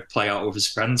can't, play out with his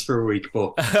friends for a week,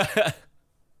 but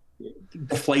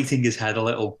deflating his head a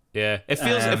little. Yeah, it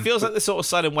feels like the sort of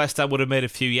signing West Ham would have made a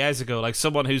few years ago, like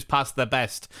someone who's past their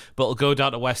best, but will go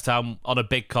down to West Ham on a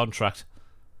big contract.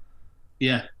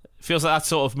 Yeah. Feels like that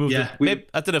sort of move. Yeah,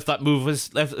 I don't know if that move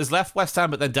has left West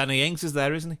Ham, but then Danny Ings is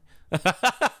there, isn't he?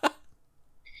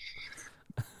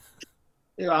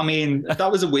 I mean,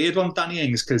 that was a weird one, Danny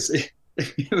Ings, because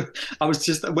I was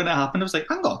just, when it happened, I was like,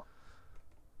 hang on,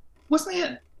 wasn't he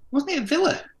at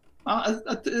Villa?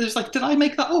 It was like, did I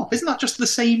make that up? Isn't that just the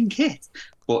same kit?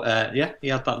 But he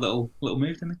had that little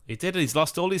move, didn't he? He did. He's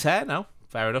lost all his hair now.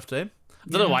 Fair enough to him. I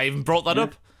don't know why I even brought that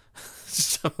up.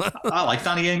 I like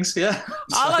Danny Ings, yeah.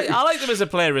 I like him as a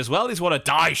player as well. He's one of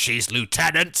Dyche's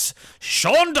lieutenants,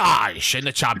 Sean Dyche, in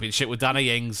the championship with Danny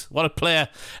Ings. What a player.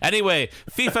 Anyway,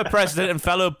 FIFA president and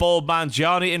fellow bald man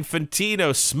Gianni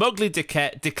Infantino smugly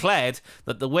declared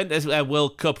that the Winter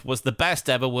World Cup was the best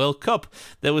ever World Cup.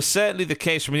 There was certainly the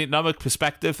case from an economic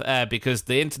perspective, because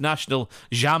the international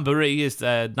jamboree is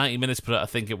 90 minutes per, I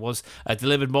think it was,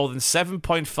 delivered more than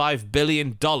 $7.5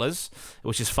 billion,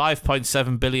 which is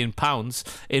 £5.7 billion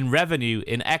in revenue,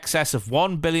 in excess of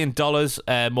 $1 billion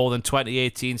more than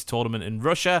 2018's tournament in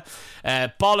Russia.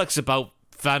 Bollocks about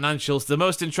financials. The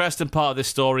most interesting part of this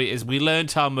story is we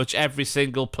learned how much every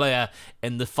single player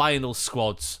in the final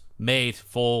squads made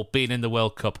for being in the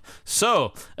World Cup.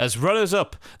 So, as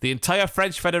runners-up, the entire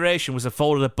French Federation was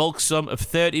afforded a bulk sum of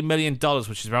 $30 million,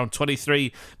 which is around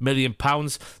 £23 million.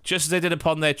 Just as they did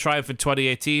upon their triumph in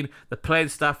 2018, the playing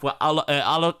staff were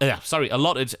allotted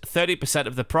 30%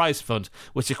 of the prize fund,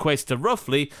 which equates to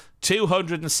roughly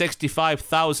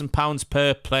 £265,000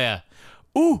 per player.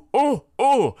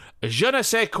 Je ne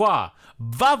sais quoi.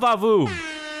 Va-va-voom.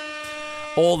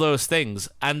 All those things.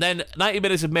 And then 90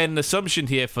 Minutes have made an assumption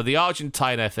here for the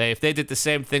Argentine FA, if they did the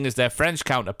same thing as their French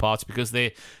counterparts, because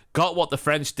they got what the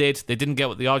French did, they didn't get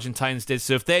what the Argentines did.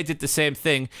 So if they did the same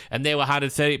thing and they were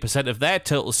handed 30% of their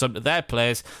total sum to their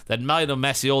players, then Lionel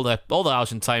Messi, all the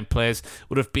Argentine players,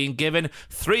 would have been given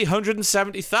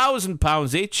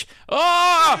 £370,000 each.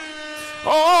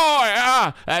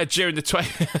 During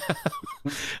the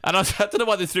and I don't know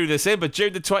why they threw this in, but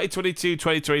during the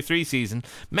 2022-2023 season,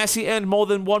 Messi earned more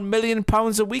than £1 million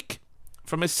a week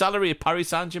from his salary at Paris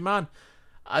Saint-Germain.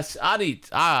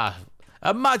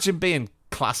 Imagine being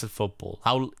class at football.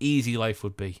 How easy life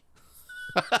would be.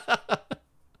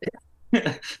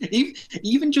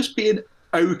 Even just being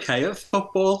okay at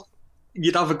football,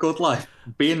 you'd have a good life.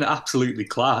 Being absolutely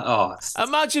class.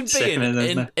 Imagine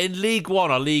being in League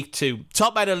One or League Two,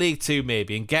 top end of League Two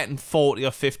maybe, and getting £40,000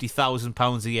 or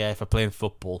 £50,000 a year for playing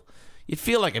football. You'd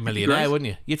feel like a millionaire, wouldn't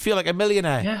you? You'd feel like a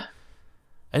millionaire. Yeah.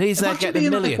 And he's there getting a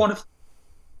million.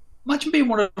 Imagine being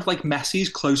one of Messi's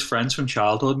close friends from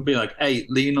childhood and being like, "Hey,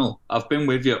 Lionel, I've been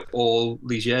with you all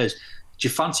these years. Do you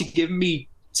fancy giving me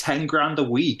 10 grand a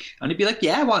week?" And he'd be like,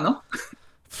 "Yeah, why not?"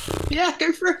 Yeah,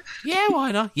 go for it. Yeah,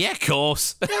 why not? Yeah, of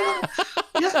course. Yeah.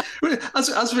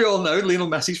 As we all know, Lionel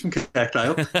Messi's from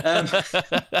Kirkdale.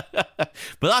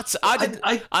 But that's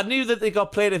I knew that they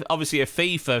got paid obviously a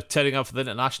fee for turning out for the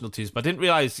international teams, but I didn't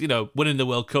realise, winning the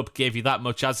World Cup gave you that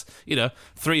much as,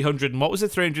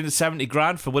 370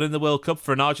 grand for winning the World Cup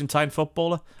for an Argentine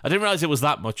footballer. I didn't realise it was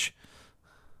that much.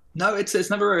 No, it's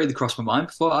never really crossed my mind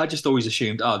before. I just always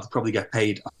assumed, they'd probably get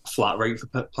paid a flat rate for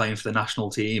playing for the national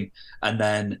team. And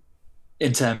then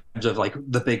in terms of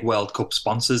the big World Cup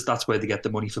sponsors, that's where they get the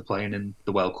money for playing in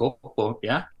the World Cup. But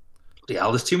yeah,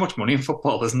 there's too much money in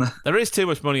football, isn't there? There is too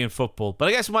much money in football. But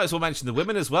I guess we might as well mention the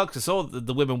women as well, because I saw that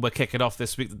the women were kicking off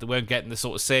this week that they weren't getting the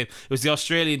sort of same. It was the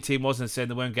Australian team, wasn't it, saying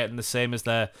they weren't getting the same as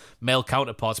their male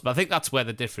counterparts. But I think that's where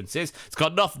the difference is. It's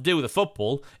got nothing to do with the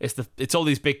football. It's all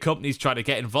these big companies trying to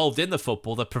get involved in the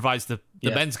football that provides the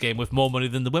men's game with more money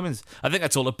than the women's. I think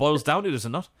that's all it boils down to, does it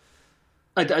not?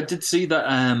 I did see that.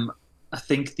 I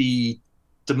think the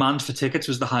demand for tickets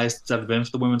was the highest it's ever been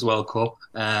for the Women's World Cup.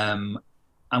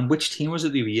 And which team was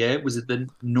it the other year? Was it the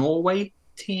Norway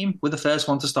team? Were the first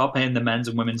one to start paying the men's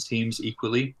and women's teams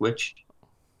equally? Which,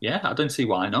 I don't see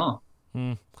why not.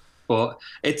 But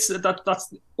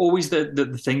that's always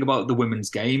the thing about the women's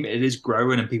game. It is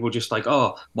growing, and people just like,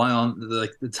 oh, why aren't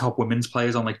the top women's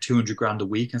players on like 200 grand a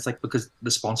week? And it's like because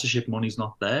the sponsorship money's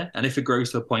not there. And if it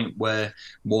grows to a point where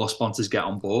more sponsors get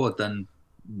on board, then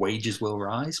wages will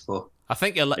rise. But I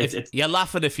think you're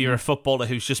laughing if you're a footballer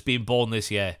who's just been born this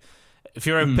year. If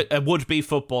you're a would-be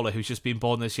footballer who's just been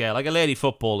born this year, like a lady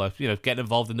footballer, getting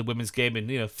involved in the women's game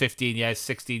in 15 years,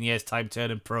 16 years time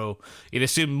turning pro, you'd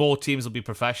assume more teams will be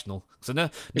professional. So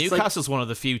Newcastle's one of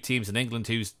the few teams in England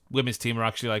whose women's team are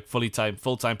actually like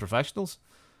full-time professionals.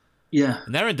 Yeah,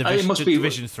 and they're in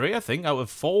Division 3, I think, out of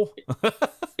 4.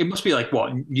 It must be like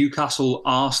what Newcastle,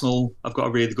 Arsenal. I've got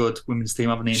a really good women's team,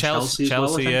 haven't they? Chelsea as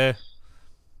well, yeah.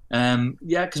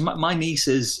 Because my niece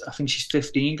is, I think she's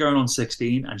 15 going on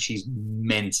 16, and she's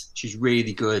mint. She's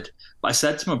really good. But I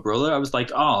said to my brother, I was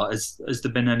like, oh, has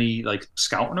there been any like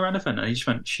scouting or anything? And he just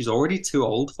went, she's already too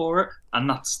old for it. And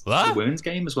that's the women's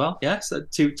game as well. Yeah, so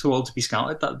too old to be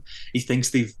scouted. That he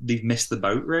thinks they've missed the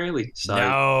boat, really. So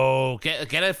no,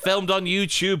 get it filmed on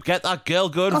YouTube. Get that girl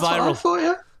going viral. For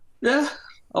you. Yeah.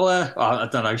 I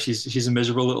don't know. She's a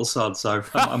miserable little sod, so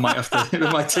I might have to.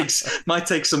 It might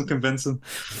take some convincing.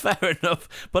 Fair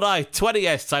enough. But 20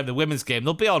 years time, the women's game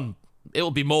it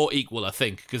will be more equal, I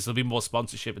think, because there'll be more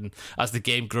sponsorship, and as the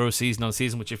game grows season on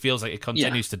season, which it feels like it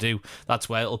continues to do, that's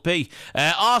where it'll be.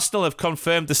 Arsenal have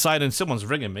confirmed the signing. Someone's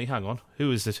ringing me. Hang on.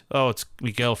 Who is it? Oh, it's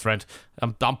my girlfriend.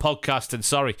 I'm podcasting,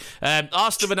 sorry.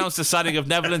 Arsenal have announced the signing of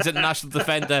Netherlands international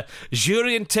defender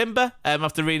Jurien Timber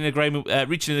after reaching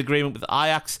an agreement with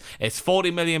Ajax. It's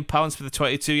 £40 million for the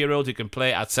 22-year-old who can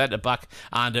play at centre-back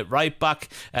and at right-back.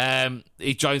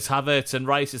 He joins Havertz and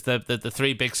Rice as the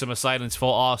three big summer signings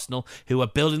for Arsenal, who are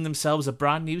building themselves a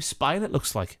brand new spine, it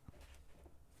looks like.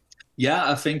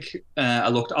 Yeah, I think I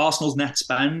looked. Arsenal's net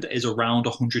spend is around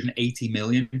 180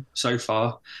 million so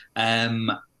far.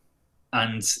 And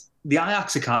the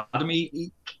Ajax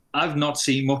Academy, I've not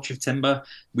seen much of Timber.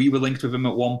 We were linked with him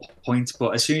at one point,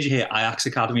 but as soon as you hear Ajax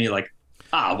Academy, you're like,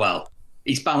 well,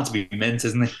 he's bound to be mint,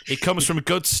 isn't he? He comes from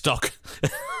good stock.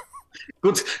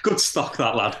 Good stock,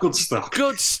 that lad. Good stock.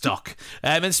 Good stock.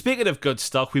 And speaking of good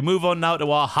stock, we move on now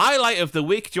to our highlight of the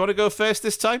week. Do you want to go first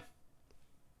this time?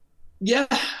 Yeah.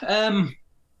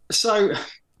 So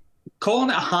calling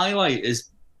it a highlight is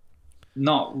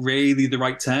not really the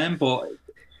right term, but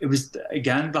it was,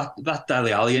 again, that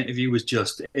Dele Alli interview was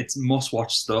just, it's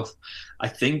must-watch stuff. I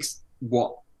think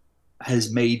what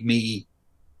has made me,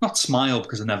 not smile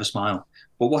because I never smile,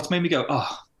 but what's made me go,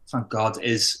 oh, thank God,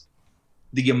 is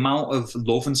the amount of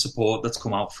love and support that's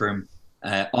come out from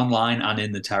online and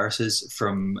in the terraces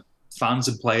from fans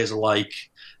and players alike.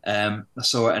 I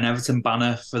saw an Everton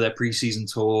banner for their pre-season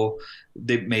tour.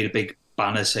 They made a big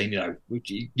banner saying,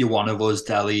 you're one of us,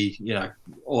 Dele,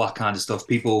 all that kind of stuff.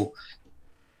 People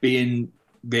being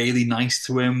really nice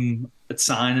to him at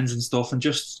signings and stuff, and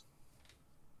just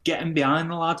getting behind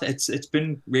the lad. It's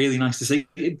been really nice to see.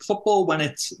 Football, when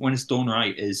it's done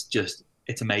right, is just,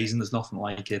 it's amazing. There's nothing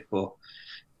like it, but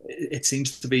it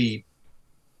seems to be,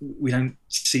 we don't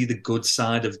see the good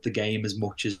side of the game as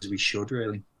much as we should,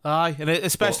 really. Aye, and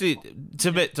especially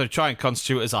to try and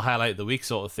constitute as a highlight of the week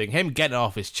sort of thing. Him getting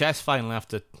off his chest finally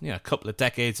after a couple of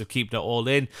decades of keeping it all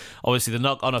in. Obviously, the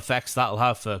knock-on effects that'll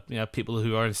have for people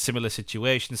who are in similar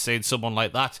situations. Seeing someone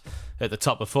like that at the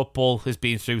top of football has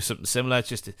been through something similar. It's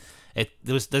just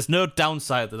there's no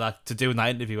downside to that, to doing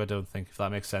that interview. I don't think, if that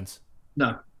makes sense.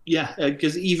 No. Yeah,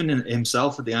 because even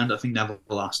himself at the end, I think Neville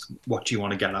asked, what do you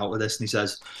want to get out of this? And he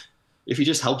says, if he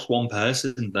just helps one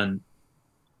person, then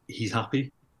he's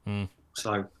happy.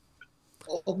 So,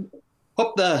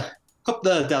 up the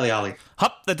Dele Alli.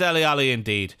 Up the Dele Alli,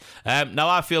 indeed. Now,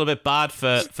 I feel a bit bad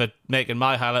for making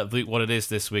my highlight of the week what it is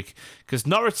this week, because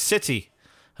Norwich City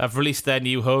have released their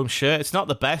new home shirt. It's not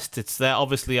the best. It's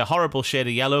obviously a horrible shade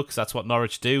of yellow, because that's what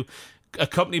Norwich do,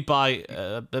 accompanied by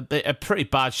a pretty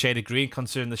bad shade of green,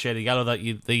 considering the shade of yellow that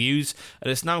they use,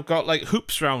 and it's now got like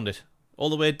hoops round it all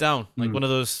the way down, like one of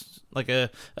those, like a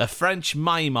French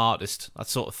mime artist, that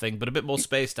sort of thing, but a bit more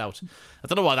spaced out. I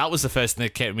don't know why that was the first thing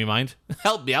that came to my mind.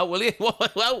 Help me out, will you?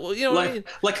 Well, you know, what I mean?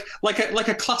 like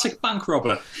a classic bank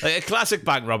robber. Like a classic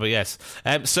bank robber, yes.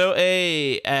 So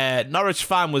a Norwich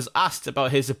fan was asked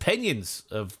about his opinions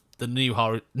of the new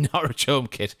Norwich home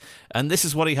kit, and this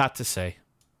is what he had to say.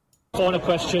 Final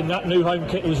question, that new home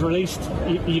kit was released. Are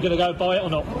you going to go buy it or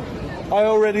not? I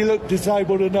already look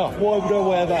disabled enough. Why would I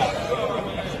wear that?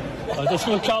 I just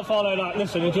can't follow that.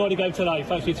 Listen, enjoy the game today.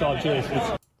 Thanks for your time. Cheers.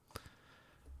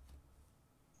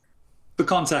 For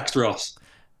context, Ross.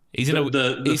 He's in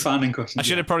the fan in question. I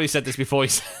should have probably said this before.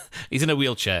 He's in a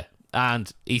wheelchair.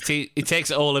 and he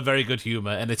takes it all in very good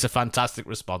humour, and it's a fantastic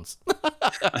response.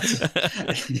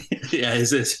 Yeah,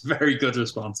 it's a very good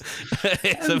response.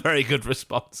 It's a very good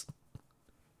response.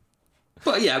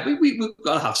 But yeah, we've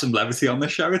got to have some levity on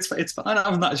this show. It's fine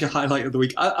having that as your highlight of the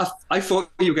week. I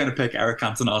thought you were going to pick Eric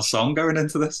Cantona's song going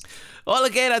into this. Well,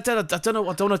 again, I don't know.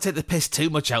 I don't want to take the piss too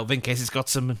much out of it in case it's got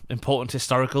some important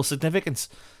historical significance,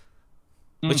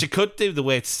 which it could do the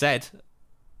way it's said.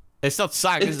 It's not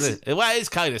sang, is it? Well, it is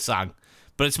kind of sang,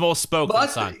 but it's more spoken than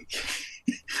sang.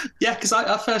 Yeah, because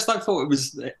I first thought it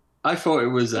was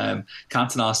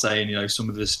Cantona saying, some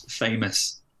of his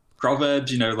famous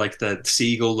proverbs, like the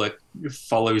seagull that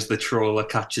follows the trawler,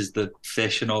 catches the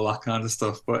fish, and all that kind of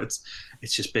stuff. But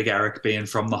it's just Big Eric being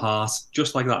from the heart,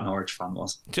 just like that Norwich fan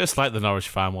was. Just like the Norwich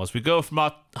fan was. We go from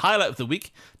our highlight of the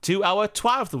week to our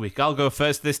twat of the week. I'll go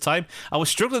first this time. I was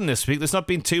struggling this week. There's not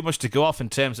been too much to go off in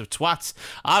terms of twats.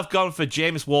 I've gone for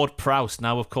James Ward-Prowse.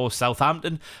 Now, of course,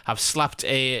 Southampton have slapped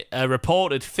a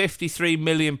reported £53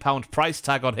 million price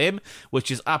tag on him,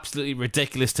 which is absolutely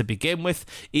ridiculous to begin with.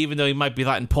 Even though he might be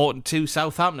that important to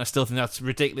Southampton, I still think that's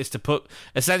ridiculous to put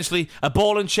essentially a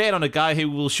ball and chain on a guy who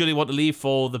will surely want to leave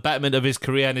for the betterment of his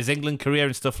career and his England career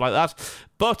and stuff like that.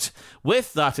 But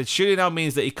with that, it surely now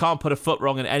means that he can't put a foot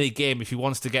wrong in any game if he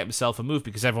wants to get himself a move,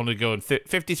 because everyone will go,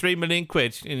 53 million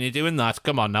quid, and you're doing that.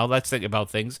 Come on now, let's think about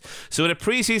things. So in a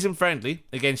pre-season friendly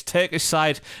against Turkish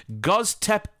side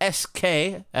Göztepe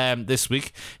SK this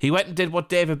week, he went and did what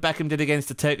David Beckham did against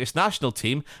the Turkish national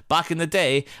team back in the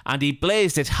day, and he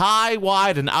blazed it high,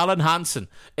 wide, and Alan Hansen.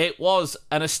 It was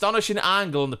an astonishing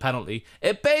angle on the penalty.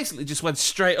 It basically just went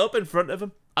straight up in front of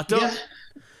him. I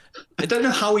don't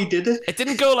know how he did it. It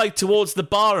didn't go towards the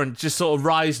bar and just sort of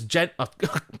rise gently.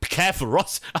 Be careful,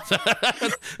 Ross.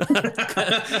 It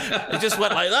just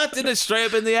went like that, didn't it? Straight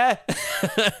up in the air.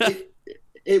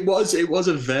 It was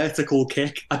a vertical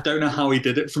kick. I don't know how he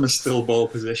did it from a still ball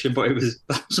position, but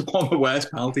that was one of the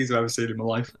worst penalties I've ever seen in my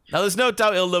life. Now, there's no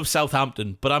doubt he'll love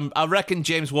Southampton, but I reckon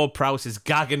James Ward-Prowse is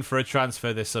gagging for a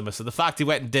transfer this summer. So the fact he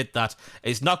went and did that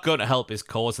is not going to help his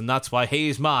cause, and that's why he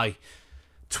is my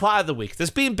twat of the week. There's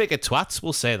been bigger twats,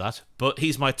 we'll say that, but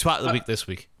he's my twat of the week this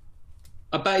week.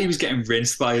 I bet he was getting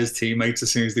rinsed by his teammates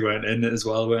as soon as they went in as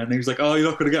well, weren't they? He was like, "Oh, you're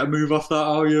not going to get a move off that,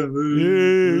 are you?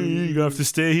 Yeah, you have to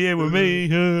stay here with me.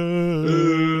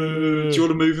 Do you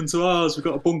want to move into ours? We've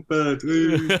got a bunk bed."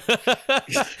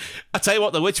 I tell you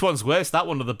what, though, which one's worse, that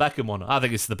one or the Beckham one? I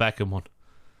think it's the Beckham one.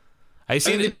 Have you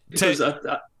seen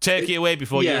Turkey away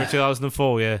before Euro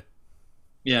 2004, yeah?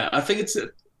 Yeah, I think it's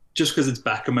just because it's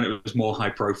Beckham and it was more high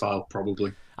profile,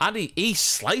 probably. And he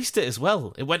sliced it as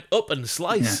well. It went up and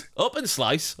slice. Yeah. Up and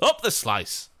slice. Up the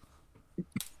slice.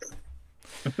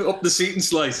 Up the seat and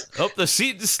slice. Up the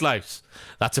seat and slice.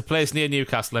 That's a place near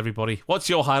Newcastle, everybody. What's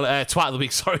your highlight? Twat of the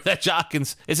week. Sorry there,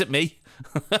 Jarkins. Is it me?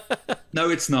 No,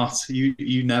 it's not.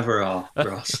 You never are,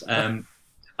 Ross.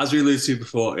 As we alluded to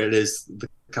before, it is the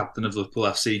captain of Liverpool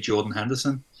FC, Jordan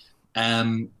Henderson.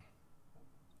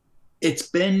 It's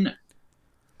been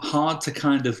hard to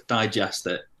kind of digest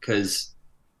it, because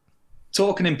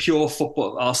talking in pure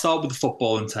football, I'll start with the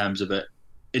football in terms of it.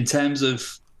 In terms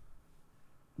of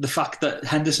the fact that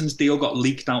Henderson's deal got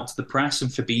leaked out to the press and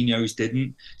Fabinho's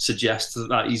didn't, suggests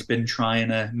that he's been trying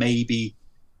to maybe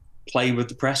play with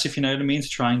the press, if you know what I mean, to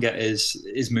try and get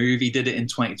his move. He did it in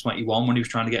 2021 when he was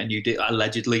trying to get a new deal.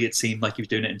 Allegedly, it seemed like he was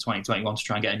doing it in 2021 to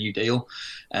try and get a new deal.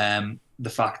 The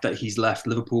fact that he's left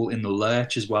Liverpool in the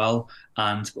lurch as well,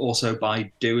 and also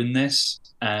by doing this,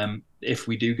 if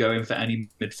we do go in for any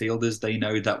midfielders, they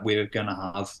know that we're going to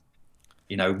have,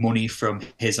 money from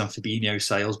his and Fabinho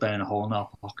sales burning a hole in our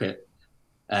pocket.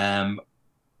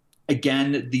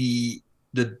 Again, the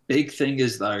big thing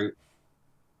is that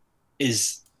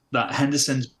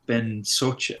Henderson's been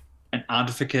such an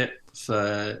advocate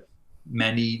for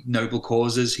many noble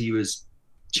causes. He was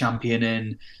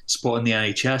championing supporting the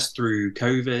NHS through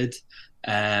COVID,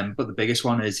 but the biggest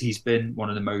one is he's been one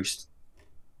of the most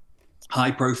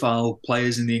high-profile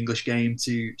players in the English game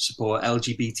to support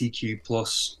LGBTQ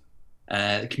plus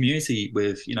community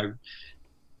with,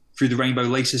 through the Rainbow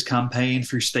Laces campaign,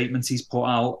 through statements he's put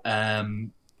out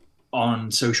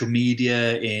on social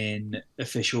media, in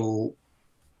official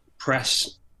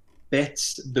press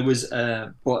bits. There was,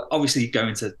 but obviously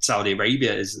going to Saudi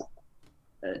Arabia is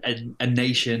a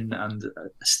nation and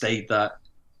a state that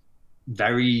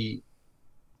very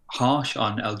harsh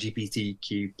on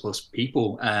LGBTQ plus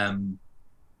people.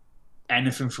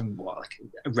 Anything from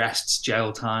arrests,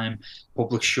 jail time,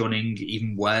 public shunning,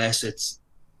 even worse. It's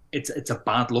a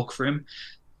bad look for him.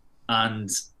 And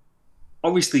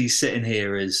obviously sitting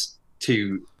here as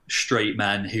two straight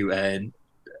men who earn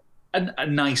a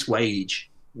nice wage,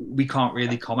 we can't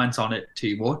really comment on it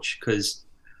too much, because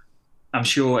I'm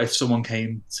sure if someone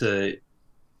came to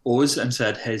us and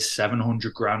said, here's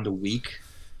 700 grand a week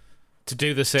to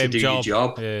do the same your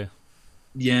job.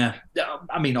 Yeah.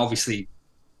 I mean, obviously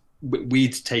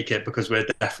we'd take it, because we're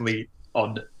definitely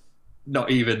on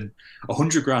not even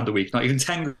 100 grand a week, not even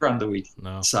 10 grand a week.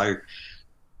 No. So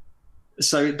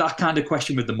that kind of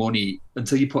question with the money,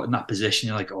 until you put in that position,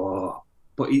 you're like, oh,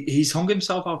 but he's hung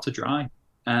himself out to dry.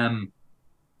 And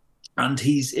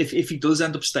if he does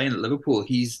end up staying at Liverpool,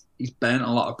 he's burnt a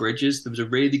lot of bridges. There was a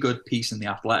really good piece in The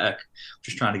Athletic,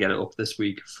 just trying to get it up this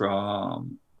week,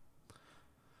 from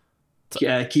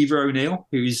Kiva O'Neill,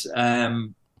 who's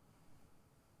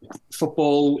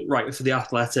football writer for The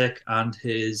Athletic, and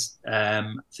his I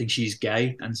think she's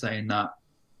gay, and saying that,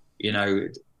 you know,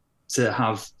 to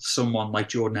have someone like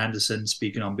Jordan Henderson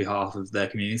speaking on behalf of their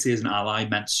community as an ally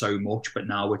meant so much, but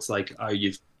now it's like, oh,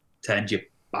 you've turned your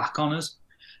back on us.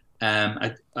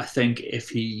 I think if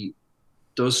he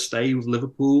does stay with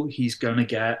Liverpool, he's going to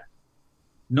get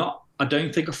I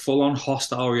don't think a full-on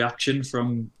hostile reaction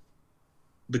from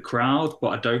the crowd, but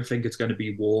I don't think it's going to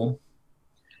be warm.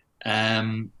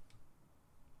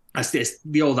 It's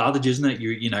the old adage, isn't it?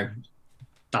 You know,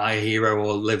 die a hero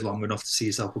or live long enough to see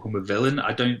yourself become a villain.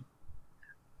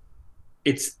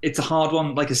 It's a hard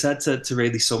one, like I said, to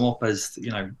really sum up as,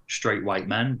 you know, straight white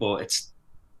men, but it's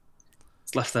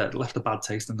left a bad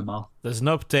taste in the mouth. There's an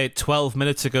update 12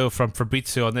 minutes ago from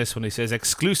Fabrizio on this one. He says,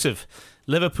 exclusive.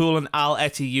 Liverpool and Al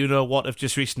Eti Yuno have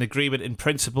just reached an agreement in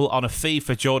principle on a fee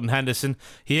for Jordan Henderson.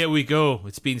 Here we go.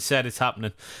 It's been said, it's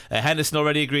happening. Henderson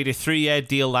already agreed a 3-year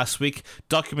deal last week.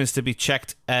 Documents to be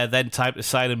checked, then time to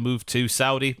sign and move to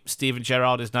Saudi. Steven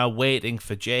Gerrard is now waiting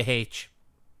for JH.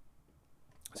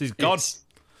 So he's gone.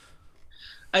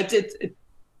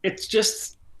 It's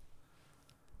just...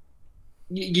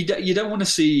 You don't want to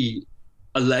see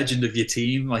a legend of your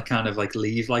team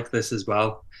leave like this as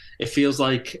well. It feels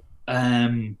like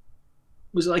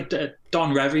was it like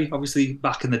Don Revie, obviously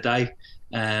back in the day,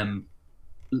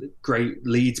 great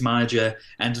Leeds manager,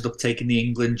 ended up taking the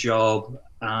England job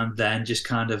and then just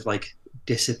kind of like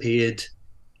disappeared.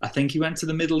 I think he went to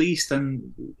the Middle East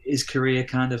and his career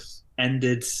kind of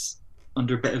ended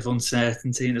under a bit of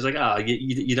uncertainty. And it's like,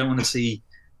 you don't want to see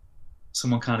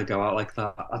someone kind of go out like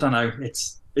that. I don't know.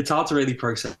 It's hard to really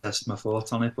process my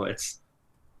thoughts on it, but it's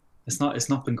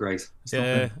not been great. It's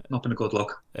not been a good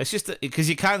look. It's just because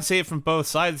you can't see it from both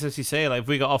sides, as you say. Like, if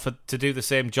we got offered to do the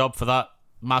same job for that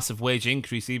massive wage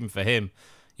increase, even for him,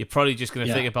 you're probably just going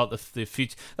to think about the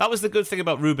future. That was the good thing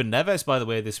about Ruben Neves, by the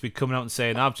way, this week, coming out and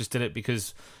saying, I've just did it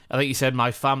because I think he said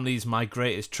my family's my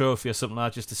greatest trophy or something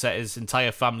like that, just to set his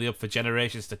entire family up for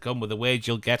generations to come with the wage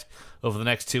you'll get over the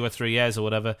next 2 or 3 years or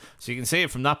whatever. So you can see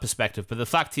it from that perspective. But the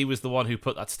fact he was the one who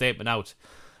put that statement out,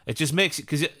 it just makes it,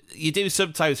 because you do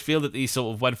sometimes feel that these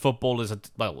sort of, when football as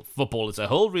a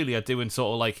whole really are doing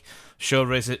sort of like show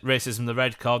racism the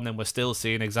red card, and then we're still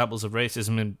seeing examples of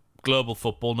racism in global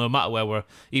football, no matter where we're,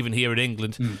 even here in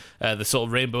England, the sort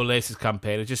of Rainbow Laces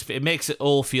campaign, it makes it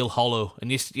all feel hollow,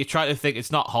 and you try to think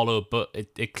it's not hollow, but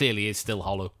it clearly is still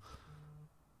hollow.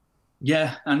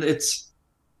 Yeah, and it's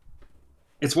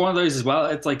one of those as well.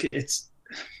 It's like it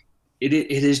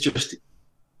is just,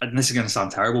 and this is going to sound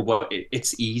terrible, but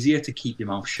it's easier to keep your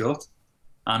mouth shut,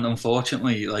 and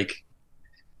unfortunately, like,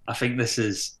 I think this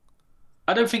is.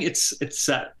 I don't think it's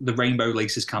set the Rainbow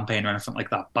Laces campaign or anything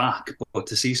like that back, but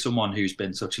to see someone who's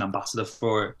been such an ambassador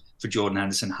for Jordan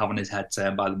Henderson having his head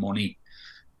turned by the money,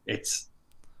 it's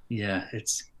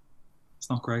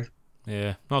not great.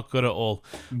 Yeah, not good at all.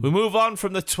 We move on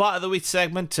from the twat of the week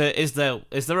segment to is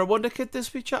there a wonder kid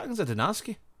this week, Chattings? I didn't ask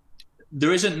you.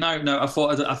 There isn't. No. I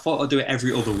thought I'd do it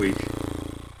every other week.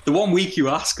 The one week you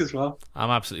ask as well.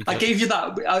 I'm absolutely. I gave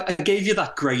you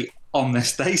that great on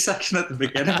this day section at the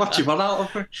beginning. What you want out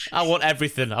of me? I want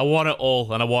everything. I want it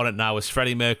all, and I want it now, as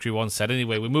Freddie Mercury once said.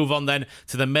 Anyway, we move on then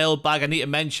to the mailbag. I need to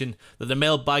mention that the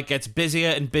mailbag gets busier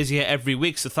and busier every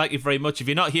week, so thank you very much. If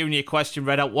you're not hearing your question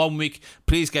read out one week,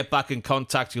 please get back in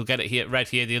contact. You'll get it read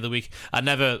here the other week. I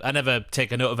never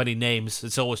take a note of any names.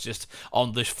 It's always just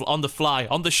on the fly,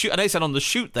 on the shoot. And I said on the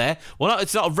shoot there. Well,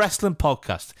 it's not a wrestling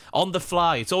podcast. On the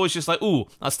fly. It's always just like, ooh,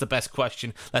 that's the best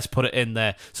question. Let's put it in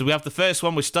there. So we have the first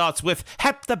one, which starts with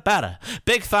Hep the Better.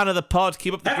 Big fan of the pod.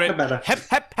 Keep up the great work.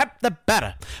 Hep the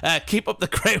Better. Keep up the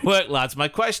great work, lads. My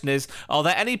question is, are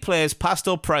there any players, past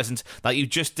or present, that you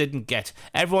just didn't get?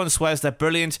 Everyone swears they're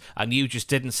brilliant and you just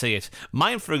didn't see it.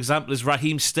 Mine, for example, is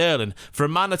Raheem Sterling. For a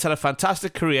man that's had a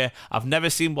fantastic career, I've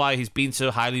never seen why he's been so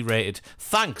highly rated.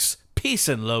 Thanks. Peace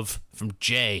and love from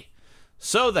Jay.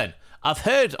 So then, I've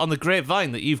heard on the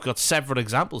grapevine that you've got several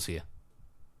examples here.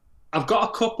 I've got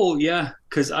a couple, yeah,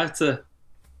 because I had to.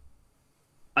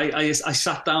 I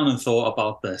sat down and thought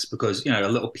about this because, a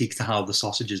little peek to how the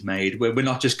sausage is made. We're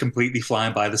not just completely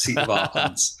flying by the seat of our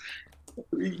pants.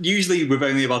 Usually, with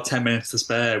only about 10 minutes to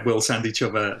spare, we'll send each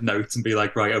other notes and be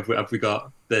like, right, have we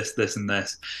got this, this, and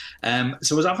this?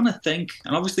 So I was having a think,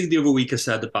 and obviously the other week I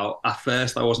said about, at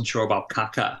first I wasn't sure about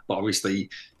Kaka, but obviously,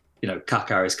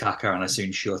 Kaka is Kaka, and I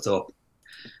soon shut up.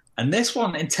 And this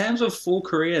one, in terms of full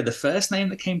career, the first name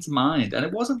that came to mind, and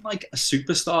it wasn't like a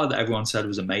superstar that everyone said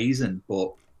was amazing,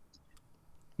 but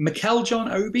Mikel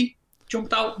John Obi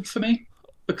jumped out for me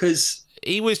because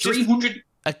he was just 300.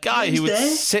 A guy who would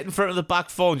sit in front of the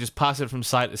back four and just pass it from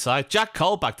side to side. Jack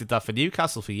Colback did that for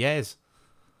Newcastle for years.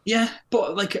 Yeah,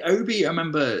 but like Obi, I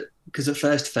remember because at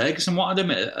first Ferguson wanted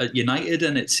him at United,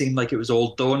 and it seemed like it was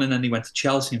all done, and then he went to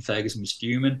Chelsea, and Ferguson was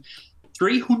fuming.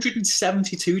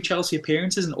 372 Chelsea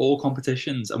appearances in all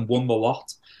competitions and won the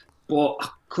lot, but I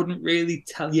couldn't really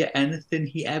tell you anything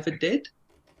he ever did.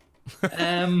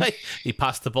 He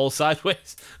passed the ball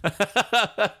sideways.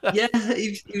 Yeah,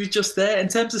 he was just there. In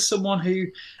terms of someone who,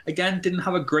 again, didn't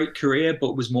have a great career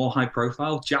but was more high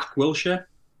profile, Jack Wilshere.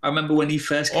 I remember when he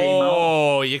first came out.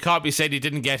 Oh, you can't be saying you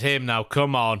didn't get him now.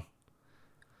 Come on.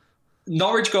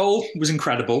 Norwich goal was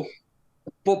incredible.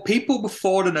 But people were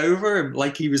falling over him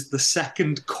like he was the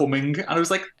second coming. And I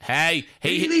was like, hey,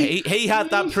 really? he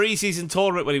had that pre-season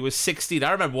tournament when he was 16.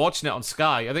 I remember watching it on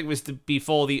Sky. I think it was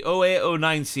before the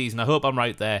 08-09 season. I hope I'm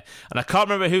right there. And I can't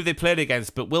remember who they played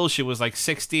against, but Wilshere was like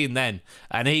 16 then.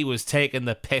 And he was taking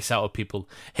the piss out of people.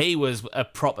 He was a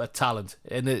proper talent.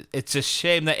 And it's a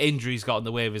shame that injuries got in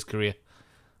the way of his career.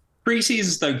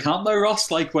 Pre-seasons don't count though,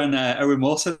 Ross. Like when Owen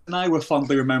Mawson and I were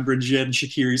fondly remembering Xherdan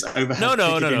Shaqiri's overhead.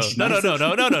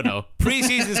 No.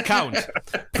 Pre-seasons count.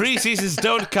 Pre-seasons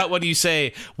don't count when you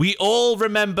say we all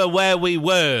remember where we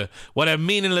were when a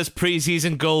meaningless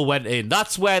pre-season goal went in.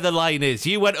 That's where the line is.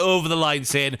 You went over the line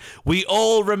saying we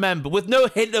all remember, with no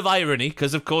hint of irony,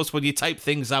 because of course when you type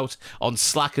things out on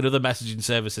Slack and other messaging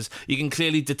services, you can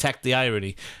clearly detect the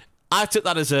irony. I took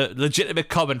that as a legitimate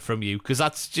comment from you because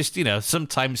that's just,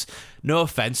 sometimes, no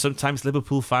offence, sometimes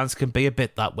Liverpool fans can be a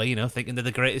bit that way, thinking they're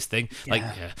the greatest thing. Yeah. Like,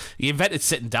 you invented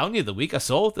sitting down the other week, I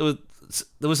saw. There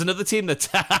was another team that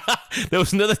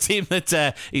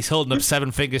he's holding up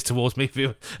 7 fingers towards me.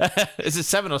 Is it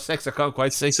 7 or 6? I can't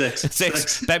quite see.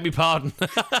 Six. Beg me pardon.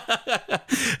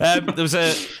 There was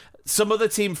some other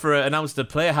team announced a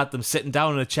player had them sitting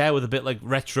down in a chair with a bit like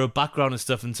retro background and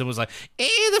stuff, and someone was like,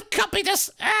 they've copied us,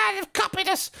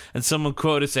 and someone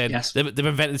quoted saying, yes. they've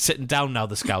invented sitting down now,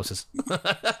 the Scousers.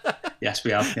 Yes, we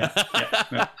have, yeah.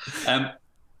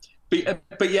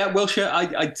 But yeah, Wilshere,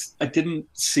 I didn't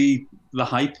see the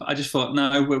hype. I just thought,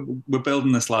 no, we're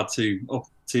building this lad up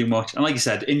too much, and like you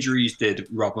said, injuries did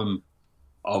rob him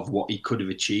of what he could have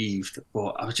achieved,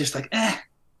 but I was just like,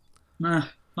 nah,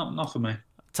 not for me.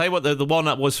 Tell you what, the one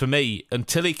that was for me,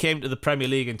 until he came to the Premier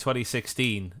League in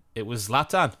 2016, it was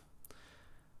Zlatan.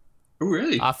 Oh,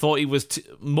 really? I thought he was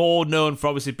more known for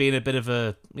obviously being a bit of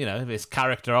a, his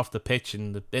character off the pitch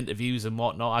and the interviews and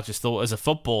whatnot. I just thought as a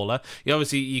footballer,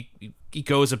 he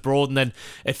goes abroad, and then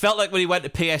it felt like when he went to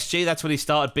PSG, that's when he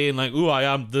started being like, I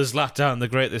am the Zlatan, the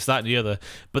great this, that and the other.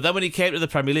 But then when he came to the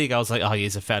Premier League, I was like,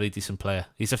 he's a fairly decent player.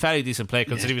 He's a fairly decent player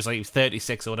considering he was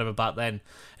 36 or whatever back then,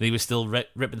 and he was still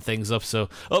ripping things up. So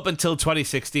up until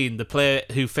 2016, the player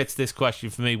who fits this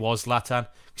question for me was Zlatan.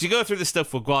 Because you go through the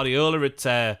stuff with Guardiola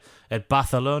at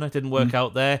Barcelona, didn't work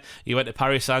out there. He went to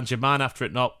Paris Saint-Germain after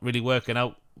it not really working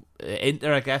out.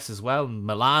 Inter, I guess, as well.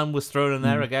 Milan was thrown in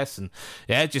there, I guess. And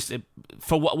just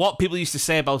for what people used to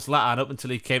say about Zlatan up until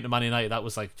he came to Man United, that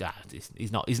was like,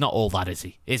 he's not all that, is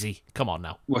he? Is he? Come on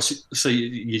now. Well, so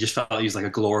you just felt like he was like a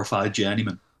glorified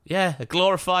journeyman. Yeah, a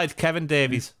glorified Kevin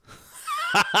Davies.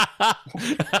 I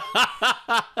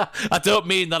don't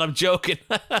mean that, I'm joking.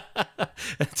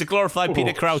 It's a glorified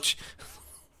Peter Crouch.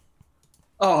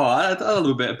 Oh, I love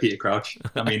a bit of Peter Crouch.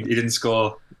 I mean, he didn't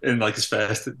score in like his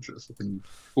first. Steady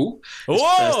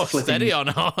on.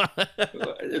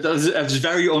 It was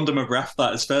very under my breath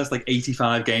that his first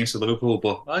 85 games for Liverpool,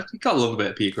 but I gotta love a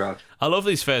bit of Peter Crouch. I love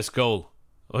his first goal.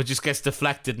 Or it just gets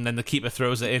deflected and then the keeper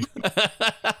throws it in.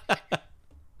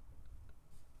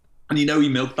 And he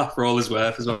milked that for all his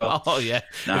worth as well. Oh yeah.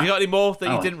 Have you got any more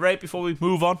that you didn't rate before we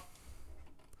move on?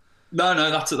 No,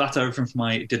 that's everything for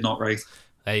my did not rate.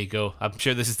 There you go. I'm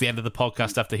sure this is the end of the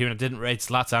podcast after hearing I didn't rate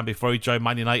Zlatan before he joined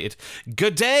Man United.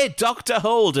 Good day, Dr.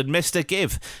 Hold and Mr.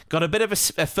 Give. Got a bit of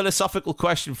a philosophical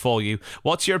question for you.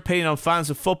 What's your opinion on fans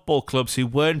of football clubs who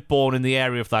weren't born in the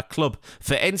area of that club?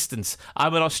 For instance,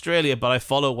 I'm in Australia, but I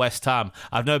follow West Ham.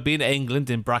 I've never been to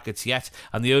England in brackets yet,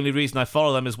 and the only reason I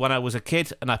follow them is when I was a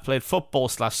kid and I played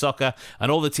football/soccer,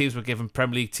 and all the teams were given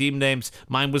Premier League team names.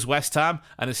 Mine was West Ham,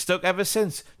 and it's stuck ever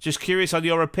since. Just curious on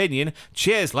your opinion.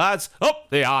 Cheers, lads. Up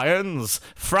the Irons.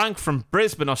 Frank from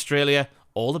Brisbane, Australia.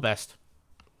 All the best.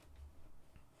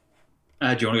 Do you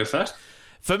want to go first?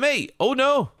 For me, oh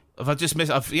no. I've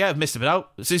missed a bit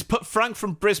out. So he's put Frank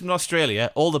from Brisbane,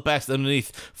 Australia, all the best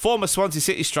underneath. Former Swansea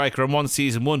City striker and one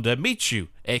season wonder, Michu,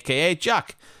 a.k.a.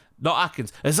 Jack. Not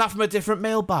Atkins. Is that from a different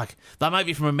mailbag? That might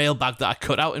be from a mailbag that I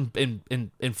cut out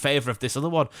in favour of this other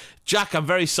one. Jack, I'm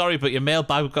very sorry, but your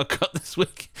mailbag got cut this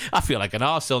week. I feel like an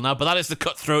arsehole now, but that is the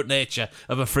cutthroat nature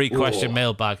of a free question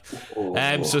mailbag.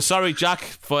 So sorry, Jack,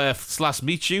 for slash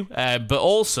meet you. But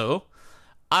also,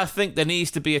 I think there needs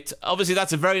to be obviously,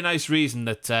 that's a very nice reason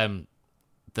that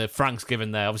Frank's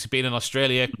given there. Obviously, being in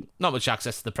Australia, not much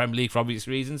access to the Premier League for obvious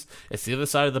reasons. It's the other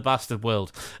side of the bastard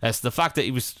world. It's the fact that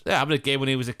he was having a game when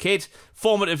he was a kid,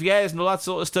 formative years and all that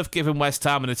sort of stuff, given West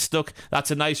Ham, and it's stuck.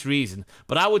 That's a nice reason.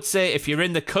 But I would say if you're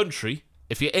in the country,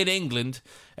 if you're in England,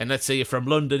 and let's say you're from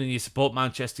London and you support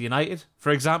Manchester United,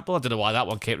 for example, I don't know why that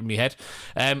one came to my head.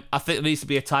 I think there needs to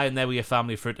be a tie in there with your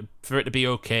family for it to be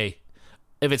okay.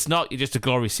 If it's not, you're just a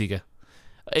glory seeker.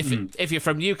 If you're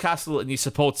from Newcastle and you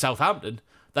support Southampton,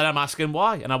 then I'm asking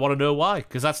why, and I want to know why,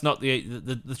 because that's not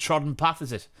the trodden path,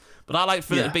 is it? But I like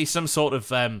for there to be some sort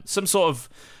of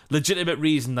legitimate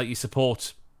reason that you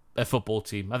support a football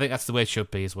team. I think that's the way it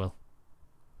should be as well.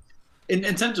 In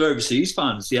terms of overseas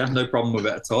fans, no problem with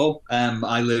it at all.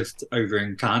 I lived over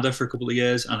in Canada for a couple of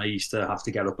years, and I used to have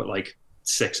to get up at like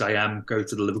 6 a.m, go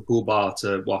to the Liverpool bar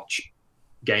to watch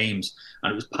games,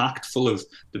 and it was packed full of.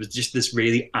 There was just this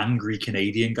really angry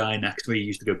Canadian guy next to me. He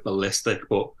used to go ballistic,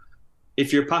 but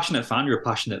if you're a passionate fan, you're a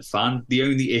passionate fan. The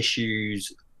only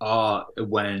issues are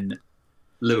when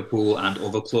Liverpool and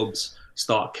other clubs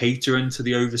start catering to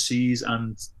the overseas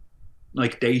and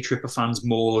like day tripper fans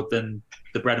more than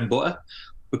the bread and butter,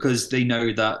 because they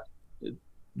know that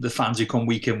the fans who come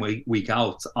week in, week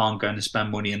out aren't going to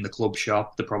spend money in the club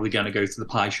shop. They're probably going to go to the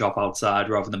pie shop outside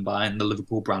rather than buying the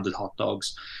Liverpool branded hot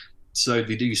dogs. So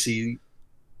they do see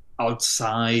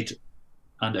outside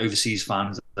and overseas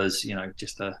fans as,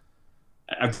 just a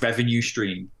revenue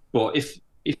stream. But if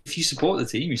you support the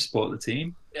team, you support the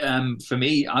team. For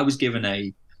me, I was given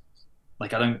I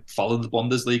don't follow the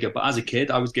Bundesliga, but as a kid,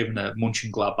 I was given a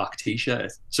Mönchengladbach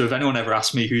t-shirt. So if anyone ever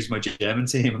asked me who's my German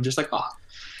team, I'm just like,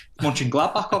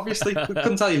 Mönchengladbach, obviously. I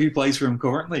couldn't tell you who plays for him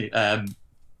currently.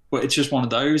 But it's just one of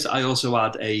those. I also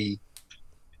had a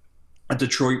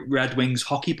Detroit Red Wings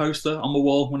hockey poster on my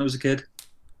wall when I was a kid.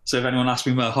 So if anyone asked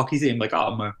me my hockey team, like,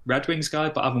 I'm a Red Wings guy,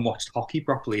 but I haven't watched hockey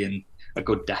properly in a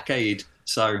good decade.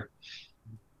 So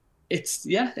it's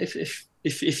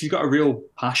if you've got a real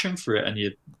passion for it and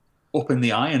you're up in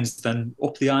the irons, then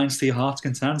up the irons to your heart's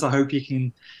content. I hope you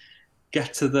can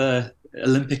get to the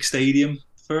Olympic Stadium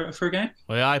for a game.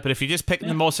 Well, yeah, but if you're just picking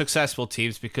the more successful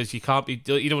teams because you don't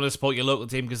want to support your local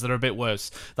team because they're a bit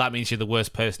worse, that means you're the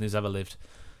worst person who's ever lived.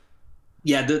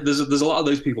 Yeah, there's a lot of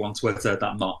those people on Twitter that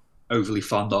I'm not overly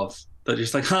fond of. They're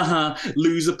just like, haha,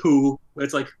 loser pool.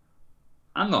 It's like,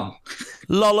 hang on.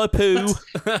 Lollapoo.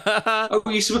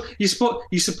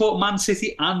 You support Man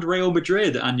City and Real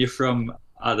Madrid, and you're from,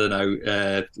 I don't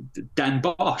know, Den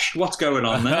Bosch. What's going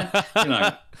on there?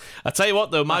 I tell you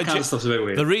what, though, that kind of stuff's a bit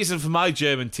weird. The reason for my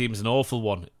German team is an awful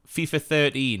one. FIFA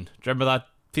 13. Do you remember that?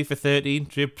 FIFA 13?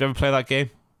 Did you ever play that game?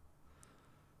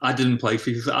 I didn't play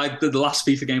FIFA. The last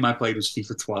FIFA game I played was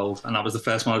FIFA 12, and that was the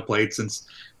first one I played since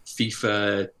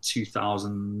FIFA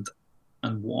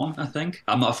 2001, I think.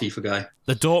 I'm not a FIFA guy.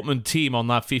 The Dortmund team on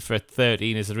that FIFA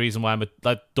 13 is the reason why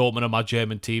Dortmund are my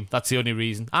German team. That's the only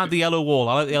reason. And the yellow wall.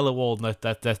 I like the yellow wall and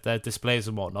their displays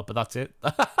and whatnot, but that's it.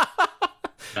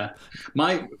 Yeah.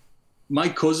 My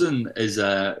cousin was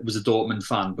a Dortmund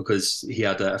fan because he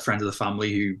had a friend of the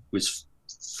family who was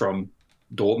from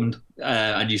Dortmund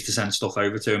and used to send stuff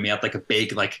over to him. He had like a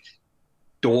big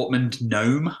Dortmund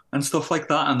gnome and stuff like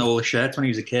that, and all the shirts when he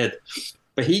was a kid.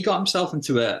 But he got himself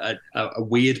into a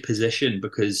weird position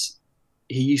because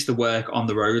he used to work on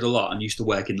the road a lot and used to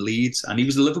work in Leeds, and he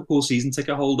was a Liverpool season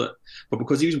ticket holder. But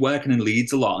because he was working in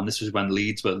Leeds a lot, and this was when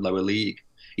Leeds were lower league,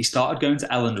 he started going to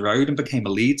Elland Road and became a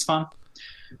Leeds fan.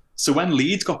 So when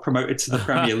Leeds got promoted to the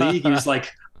Premier League, he was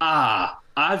like,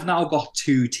 I've now got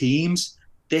two teams.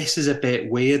 This is a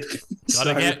bit weird.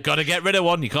 Gotta get rid of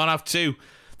one. You can't have two.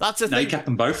 That's the No, thing. he kept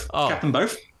them both. Oh. Kept them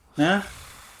both. Yeah.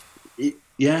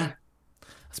 Yeah.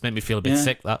 That's made me feel a bit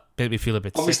sick. That made me feel a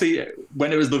bit sick. Obviously,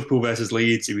 when it was Liverpool versus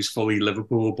Leeds, he was fully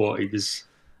Liverpool, but he was.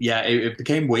 Yeah, it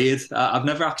became weird. I've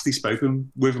never actually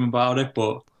spoken with him about it,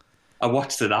 but I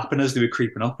watched it happen as they were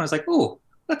creeping up, and I was like, oh.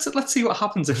 Let's see what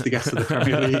happens if they get to the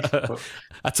Premier League. But,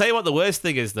 I tell you what, the worst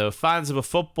thing is though, fans of a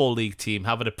football league team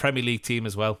having a Premier League team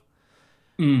as well.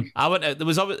 I went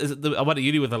to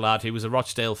uni with a lad who was a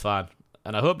Rochdale fan,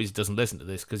 and I hope he doesn't listen to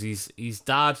this because his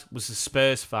dad was a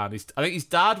Spurs fan. I think his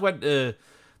dad went to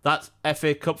that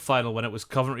FA Cup final when it was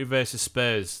Coventry versus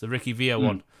Spurs, the Ricky Villa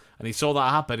one, and he saw that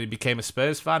happen. He became a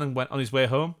Spurs fan and went on his way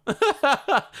home.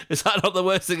 Is that not the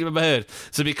worst thing you've ever heard?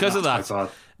 So because of that.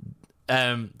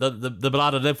 The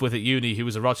lad I lived with at uni, who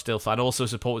was a Rochdale fan, also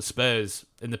supported Spurs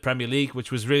in the Premier League,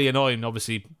 which was really annoying.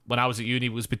 Obviously, when I was at uni,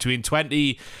 it was between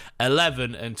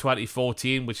 2011 and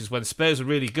 2014, which is when Spurs were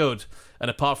really good. And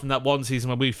apart from that one season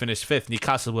when we finished fifth,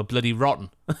 Newcastle were bloody rotten.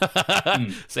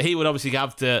 So he would obviously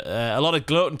have a lot of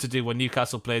gloating to do when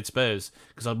Newcastle played Spurs,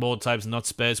 because more times than not,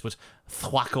 Spurs would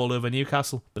thwack all over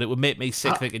Newcastle. But it would make me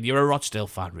sick thinking, you're a Rochdale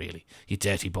fan, really, you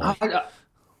dirty boy.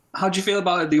 How do you feel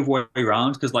about it the other way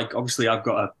around? Because, like, obviously, I've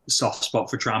got a soft spot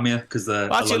for Tranmere because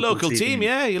that's your local team.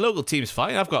 Yeah, your local team's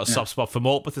fine. I've got a soft spot for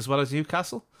Morpeth as well as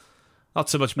Newcastle. Not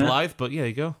so much Blythe, but yeah,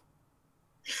 you go.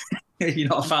 You're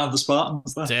not a fan of the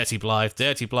Spartans, then? Dirty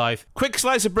Blythe. Quick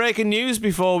slice of breaking news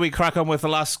before we crack on with the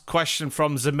last question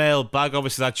from the mailbag.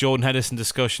 Obviously, that Jordan Henderson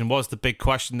discussion was the big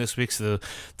question this week, so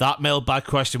that mailbag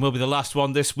question will be the last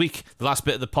one this week, the last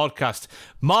bit of the podcast.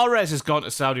 Mahrez has gone to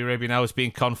Saudi Arabia now. It's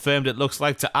been confirmed, it looks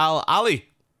like, to Al Ali.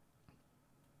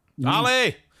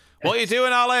 Ali! What are you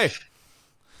doing, Ali?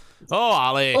 Oh,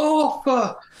 Ali. Oh,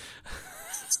 fuck.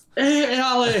 Hey,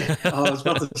 Ali. I was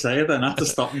about to say it then. I had to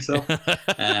stop myself.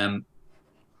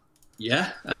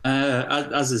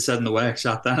 As I said in the work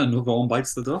chat, then another one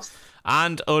bites the dust.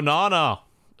 And Onana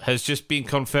has just been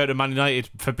confirmed to Man United.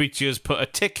 Fabrizio's put a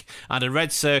tick and a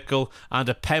red circle and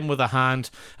a pen with a hand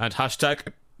and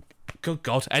hashtag, good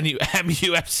God,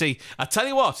 MUFC. I tell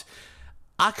you what,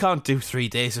 I can't do 3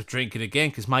 days of drinking again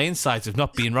because my insides have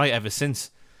not been right ever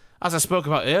since. As I spoke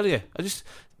about earlier, I just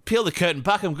peel the curtain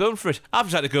back, I'm going for it. I've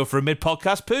just had to go for a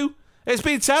mid-podcast poo. It's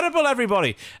been terrible,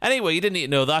 everybody. Anyway, you didn't need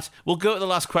to know that. We'll go to the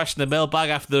last question in the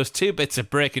mailbag after those 2 bits of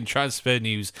breaking transfer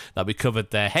news that we covered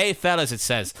there. Hey, fellas, it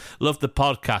says, love the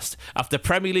podcast. After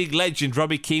Premier League legend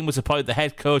Robbie Keane was appointed the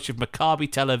head coach of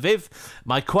Maccabi Tel Aviv,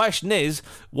 my question is,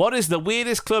 what is the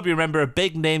weirdest club you remember a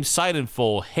big name signing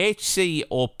for? HC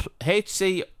or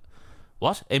HC...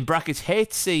 What? In brackets,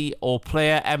 HC or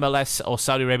player, MLS or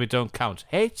Saudi Arabia don't count.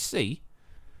 HC?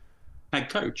 Head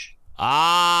coach. You're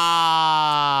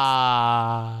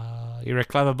a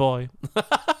clever boy.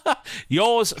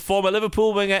 Yours, former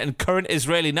Liverpool winger and current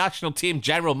Israeli national team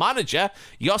general manager,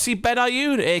 Yossi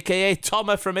Benayoun, a.k.a.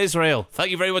 Toma from Israel.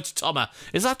 Thank you very much, Toma.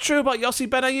 Is that true about Yossi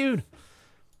Benayoun?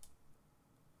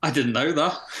 I didn't know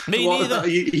that. Me neither.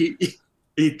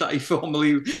 He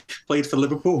formerly played for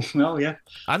Liverpool. Oh, yeah.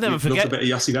 I never forget. A bit of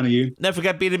Yossi Benayoun. Never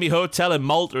forget being in my hotel in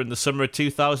Malta in the summer of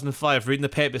 2005, reading the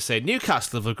paper saying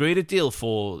Newcastle have agreed a deal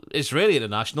for Israeli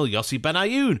international Yossi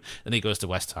Benayoun, and he goes to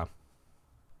West Ham.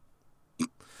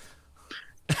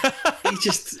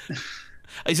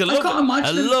 He's a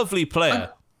lovely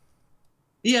player.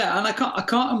 And I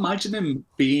can't imagine him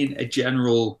being a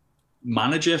general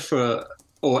manager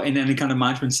or in any kind of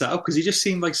management setup because he just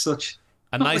seemed like such.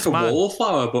 Not nice like a man.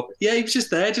 wallflower, but yeah, he was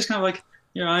just there, just kind of like,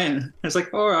 you're right. And it's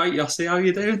like, all right, Yossi, how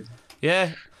you doing?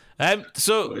 Yeah.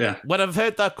 When I've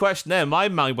heard that question there, my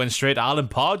mind went straight to Alan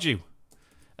Pardew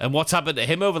and what's happened to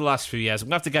him over the last few years. I'm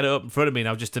going to have to get it up in front of me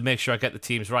now just to make sure I get the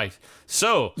teams right.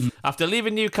 So, after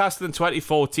leaving Newcastle in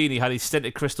 2014, he had his stint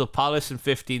at Crystal Palace in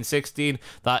 15-16,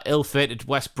 that ill-fated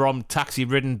West Brom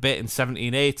taxi-ridden bit in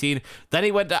 17-18. Then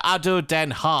he went to ADO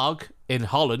Den Haag in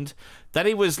Holland. Then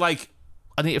he was like,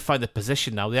 I need to find the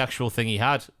position now, the actual thing he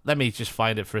had. Let me just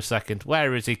find it for a second.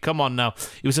 Where is he? Come on now.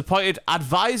 He was appointed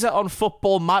advisor on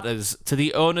football matters to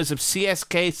the owners of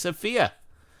CSK Sofia.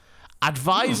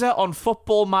 Advisor on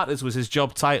football matters was his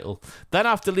job title. Then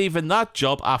after leaving that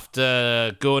job,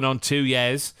 after going on 2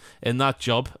 years in that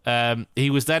job, he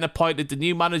was then appointed the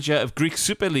new manager of Greek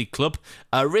Super League club,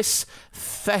 Aris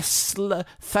Thessalonica.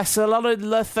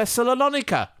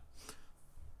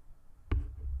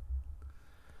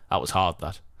 That was hard,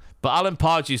 that. But Alan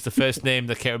Pardew is the first name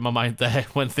that came in my mind there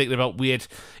when thinking about weird.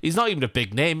 He's not even a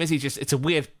big name, is he? It's a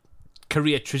weird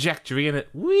career trajectory, isn't it?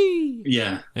 Whee!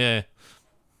 Yeah. Yeah.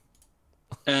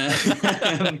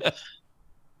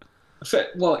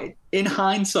 Well, in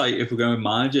hindsight, if we're going with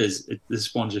managers,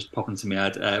 this one just popped into my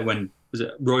head when was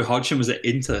it Roy Hodgson was at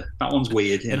Inter? That one's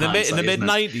weird. In the mid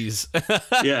 90s.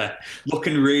 Yeah,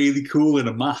 looking really cool in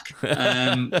a Mac.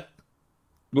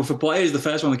 But for players, the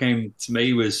first one that came to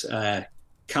me was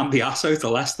Cambiasso to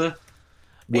Leicester.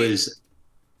 Was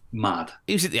mad.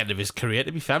 He was at the end of his career,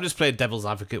 to be fair. I'm just playing devil's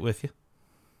advocate with you.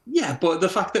 Yeah, but the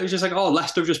fact that it was just like, oh,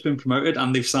 Leicester have just been promoted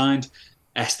and they've signed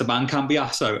Esteban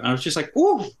Cambiasso, and I was just like,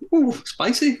 ooh,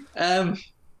 spicy.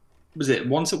 Was it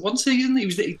one season?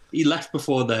 He left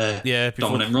before the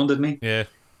dominant run, didn't he? Yeah.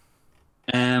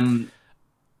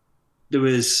 There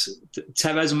was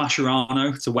Tevez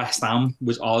Mascherano to West Ham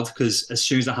was odd because as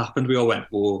soon as that happened, we all went,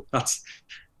 oh, that's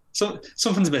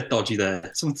something's a bit dodgy there.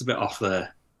 Something's a bit off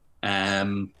there.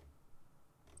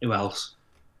 Who else?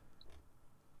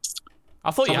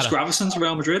 I thought Thomas Gravesen to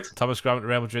Real Madrid. Thomas Gravesen to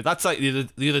Real Madrid. That's like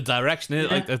the other direction,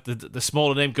 isn't it? Like the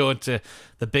smaller name going to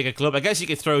the bigger club. I guess you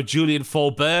could throw Julian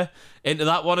Faubert into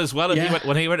that one as well.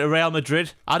 When he went to Real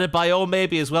Madrid. Adebayor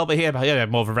maybe as well, but he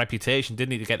had more of a reputation,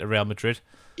 didn't he, to get to Real Madrid?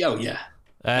 Oh, yeah.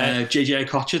 JJ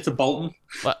Okocha to Bolton.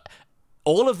 But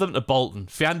all of them to Bolton.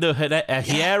 Fernando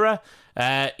Hierro,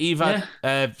 Ivan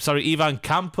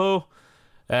Campo.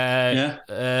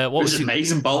 What was it?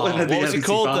 Amazing Bolton. What was he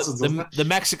called? The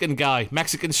Mexican guy,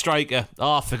 Mexican striker.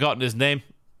 Oh, I've forgotten his name.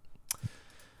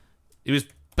 He was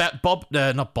not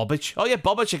Bobic. Oh yeah,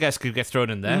 Bobic. I guess could get thrown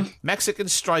in there. Mexican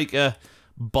striker,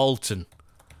 Bolton.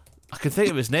 I can think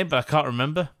of his name, but I can't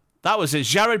remember. That was it.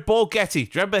 Jared Borghetti. Do you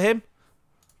remember him?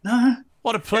 No.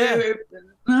 What a player!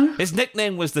 No. His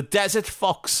nickname was the Desert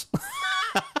Fox.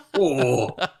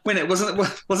 Oh, wait! Wasn't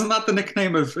that the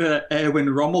nickname of Erwin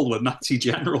Rommel, the Nazi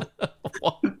general?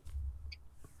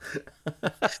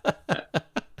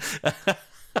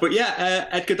 But yeah,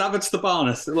 Edgar Davids to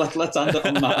Barnes. Let's end it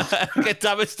on that. Edgar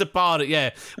Davids to Barnes, yeah.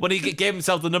 When he gave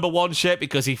himself the number 1 shirt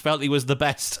because he felt he was the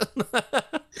best.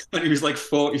 When he was like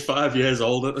 45 years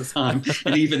old at the time.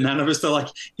 And even then I was still like,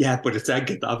 yeah, but it's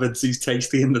Edgar Davids. He's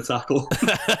tasty in the tackle.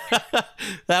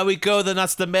 There we go. Then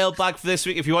that's the mailbag for this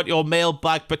week. If you want your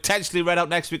mailbag potentially read out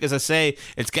next week, as I say,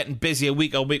 it's getting busier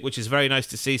week on week, which is very nice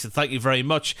to see. So thank you very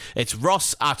much. It's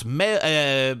Ross at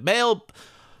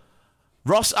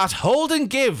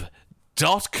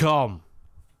holdandgive.com.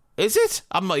 Is it?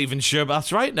 I'm not even sure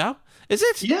that's right now. Is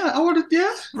it? Yeah, I would have,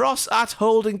 yeah. Ross at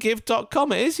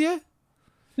holdandgive.com. It is, yeah.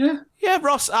 Yeah. Yeah,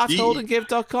 Ross at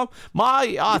holdandgive.com.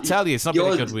 I tell you, it's not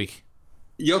been a good week.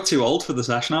 You're too old for the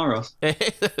session now, Ross.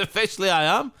 Officially, I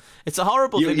am. It's a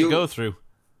horrible thing to go through.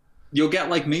 You'll get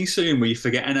like me soon where you're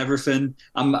forgetting everything.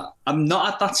 I'm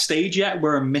not at that stage yet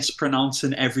where I'm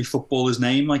mispronouncing every footballer's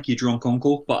name like your drunk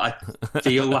uncle, but I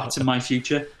feel that's in my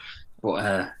future.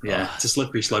 But it's a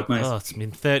slippery slope, mate. Oh, it's my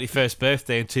 31st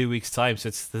birthday in 2 weeks' time,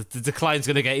 so the decline's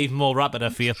going to get even more rapid, I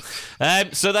feel.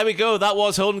 So there we go. That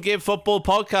was Hold and Give Football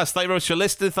Podcast. Thank you very much for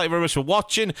listening. Thank you very much for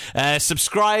watching.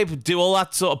 Subscribe. Do all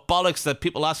that sort of bollocks that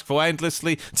people ask for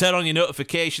endlessly. Turn on your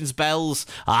notifications bells.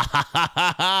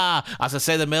 As I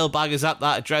say, the mailbag is at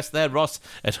that address there, Ross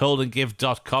at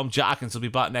holdandgive.com. Jack Atkins will be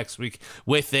back next week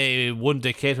with a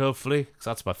Wonder Kid, hopefully, because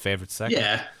that's my favourite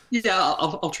segment. Yeah,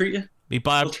 I'll treat you. Me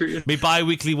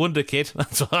bi-weekly Wonder Kid.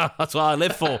 That's what I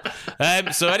live for.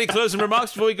 So any closing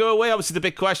remarks before we go away? Obviously, the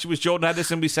big question was Jordan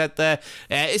Henderson. We said there,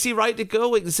 is he right to go?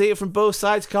 We can see it from both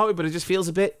sides, can't we? But it just feels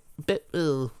a bit.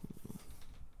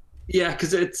 Yeah,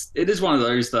 because it is one of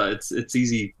those that it's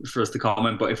easy for us to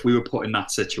comment. But if we were put in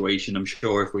that situation, I'm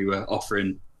sure if we were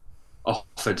offered a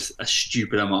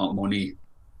stupid amount of money,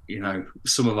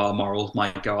 some of our morals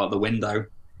might go out the window.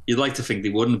 You'd like to think they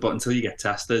wouldn't, but until you get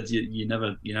tested, you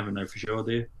never know for sure,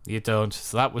 do you? You don't.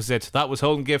 So that was it. That was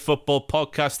Hold and Give Football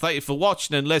Podcast. Thank you for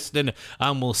watching and listening,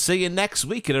 and we'll see you next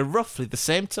week at roughly the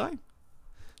same time.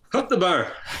 Up the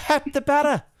bar. Up the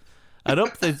batter. And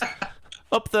up the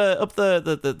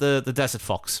Desert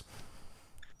Fox.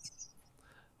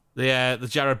 The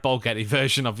Jared Borghetti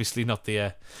version, obviously not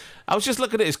the. I was just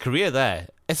looking at his career there.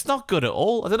 It's not good at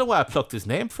all. I don't know where I plucked his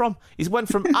name from. He's went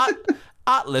from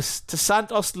Atlas to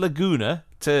Santos Laguna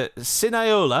to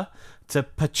Sinaiola to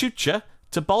Pachuca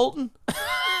to Bolton.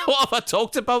 What have I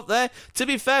talked about there? To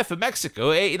be fair, for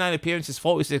Mexico, 89 appearances,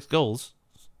 46 goals.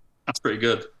 That's pretty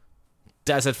good.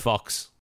 Desert Fox.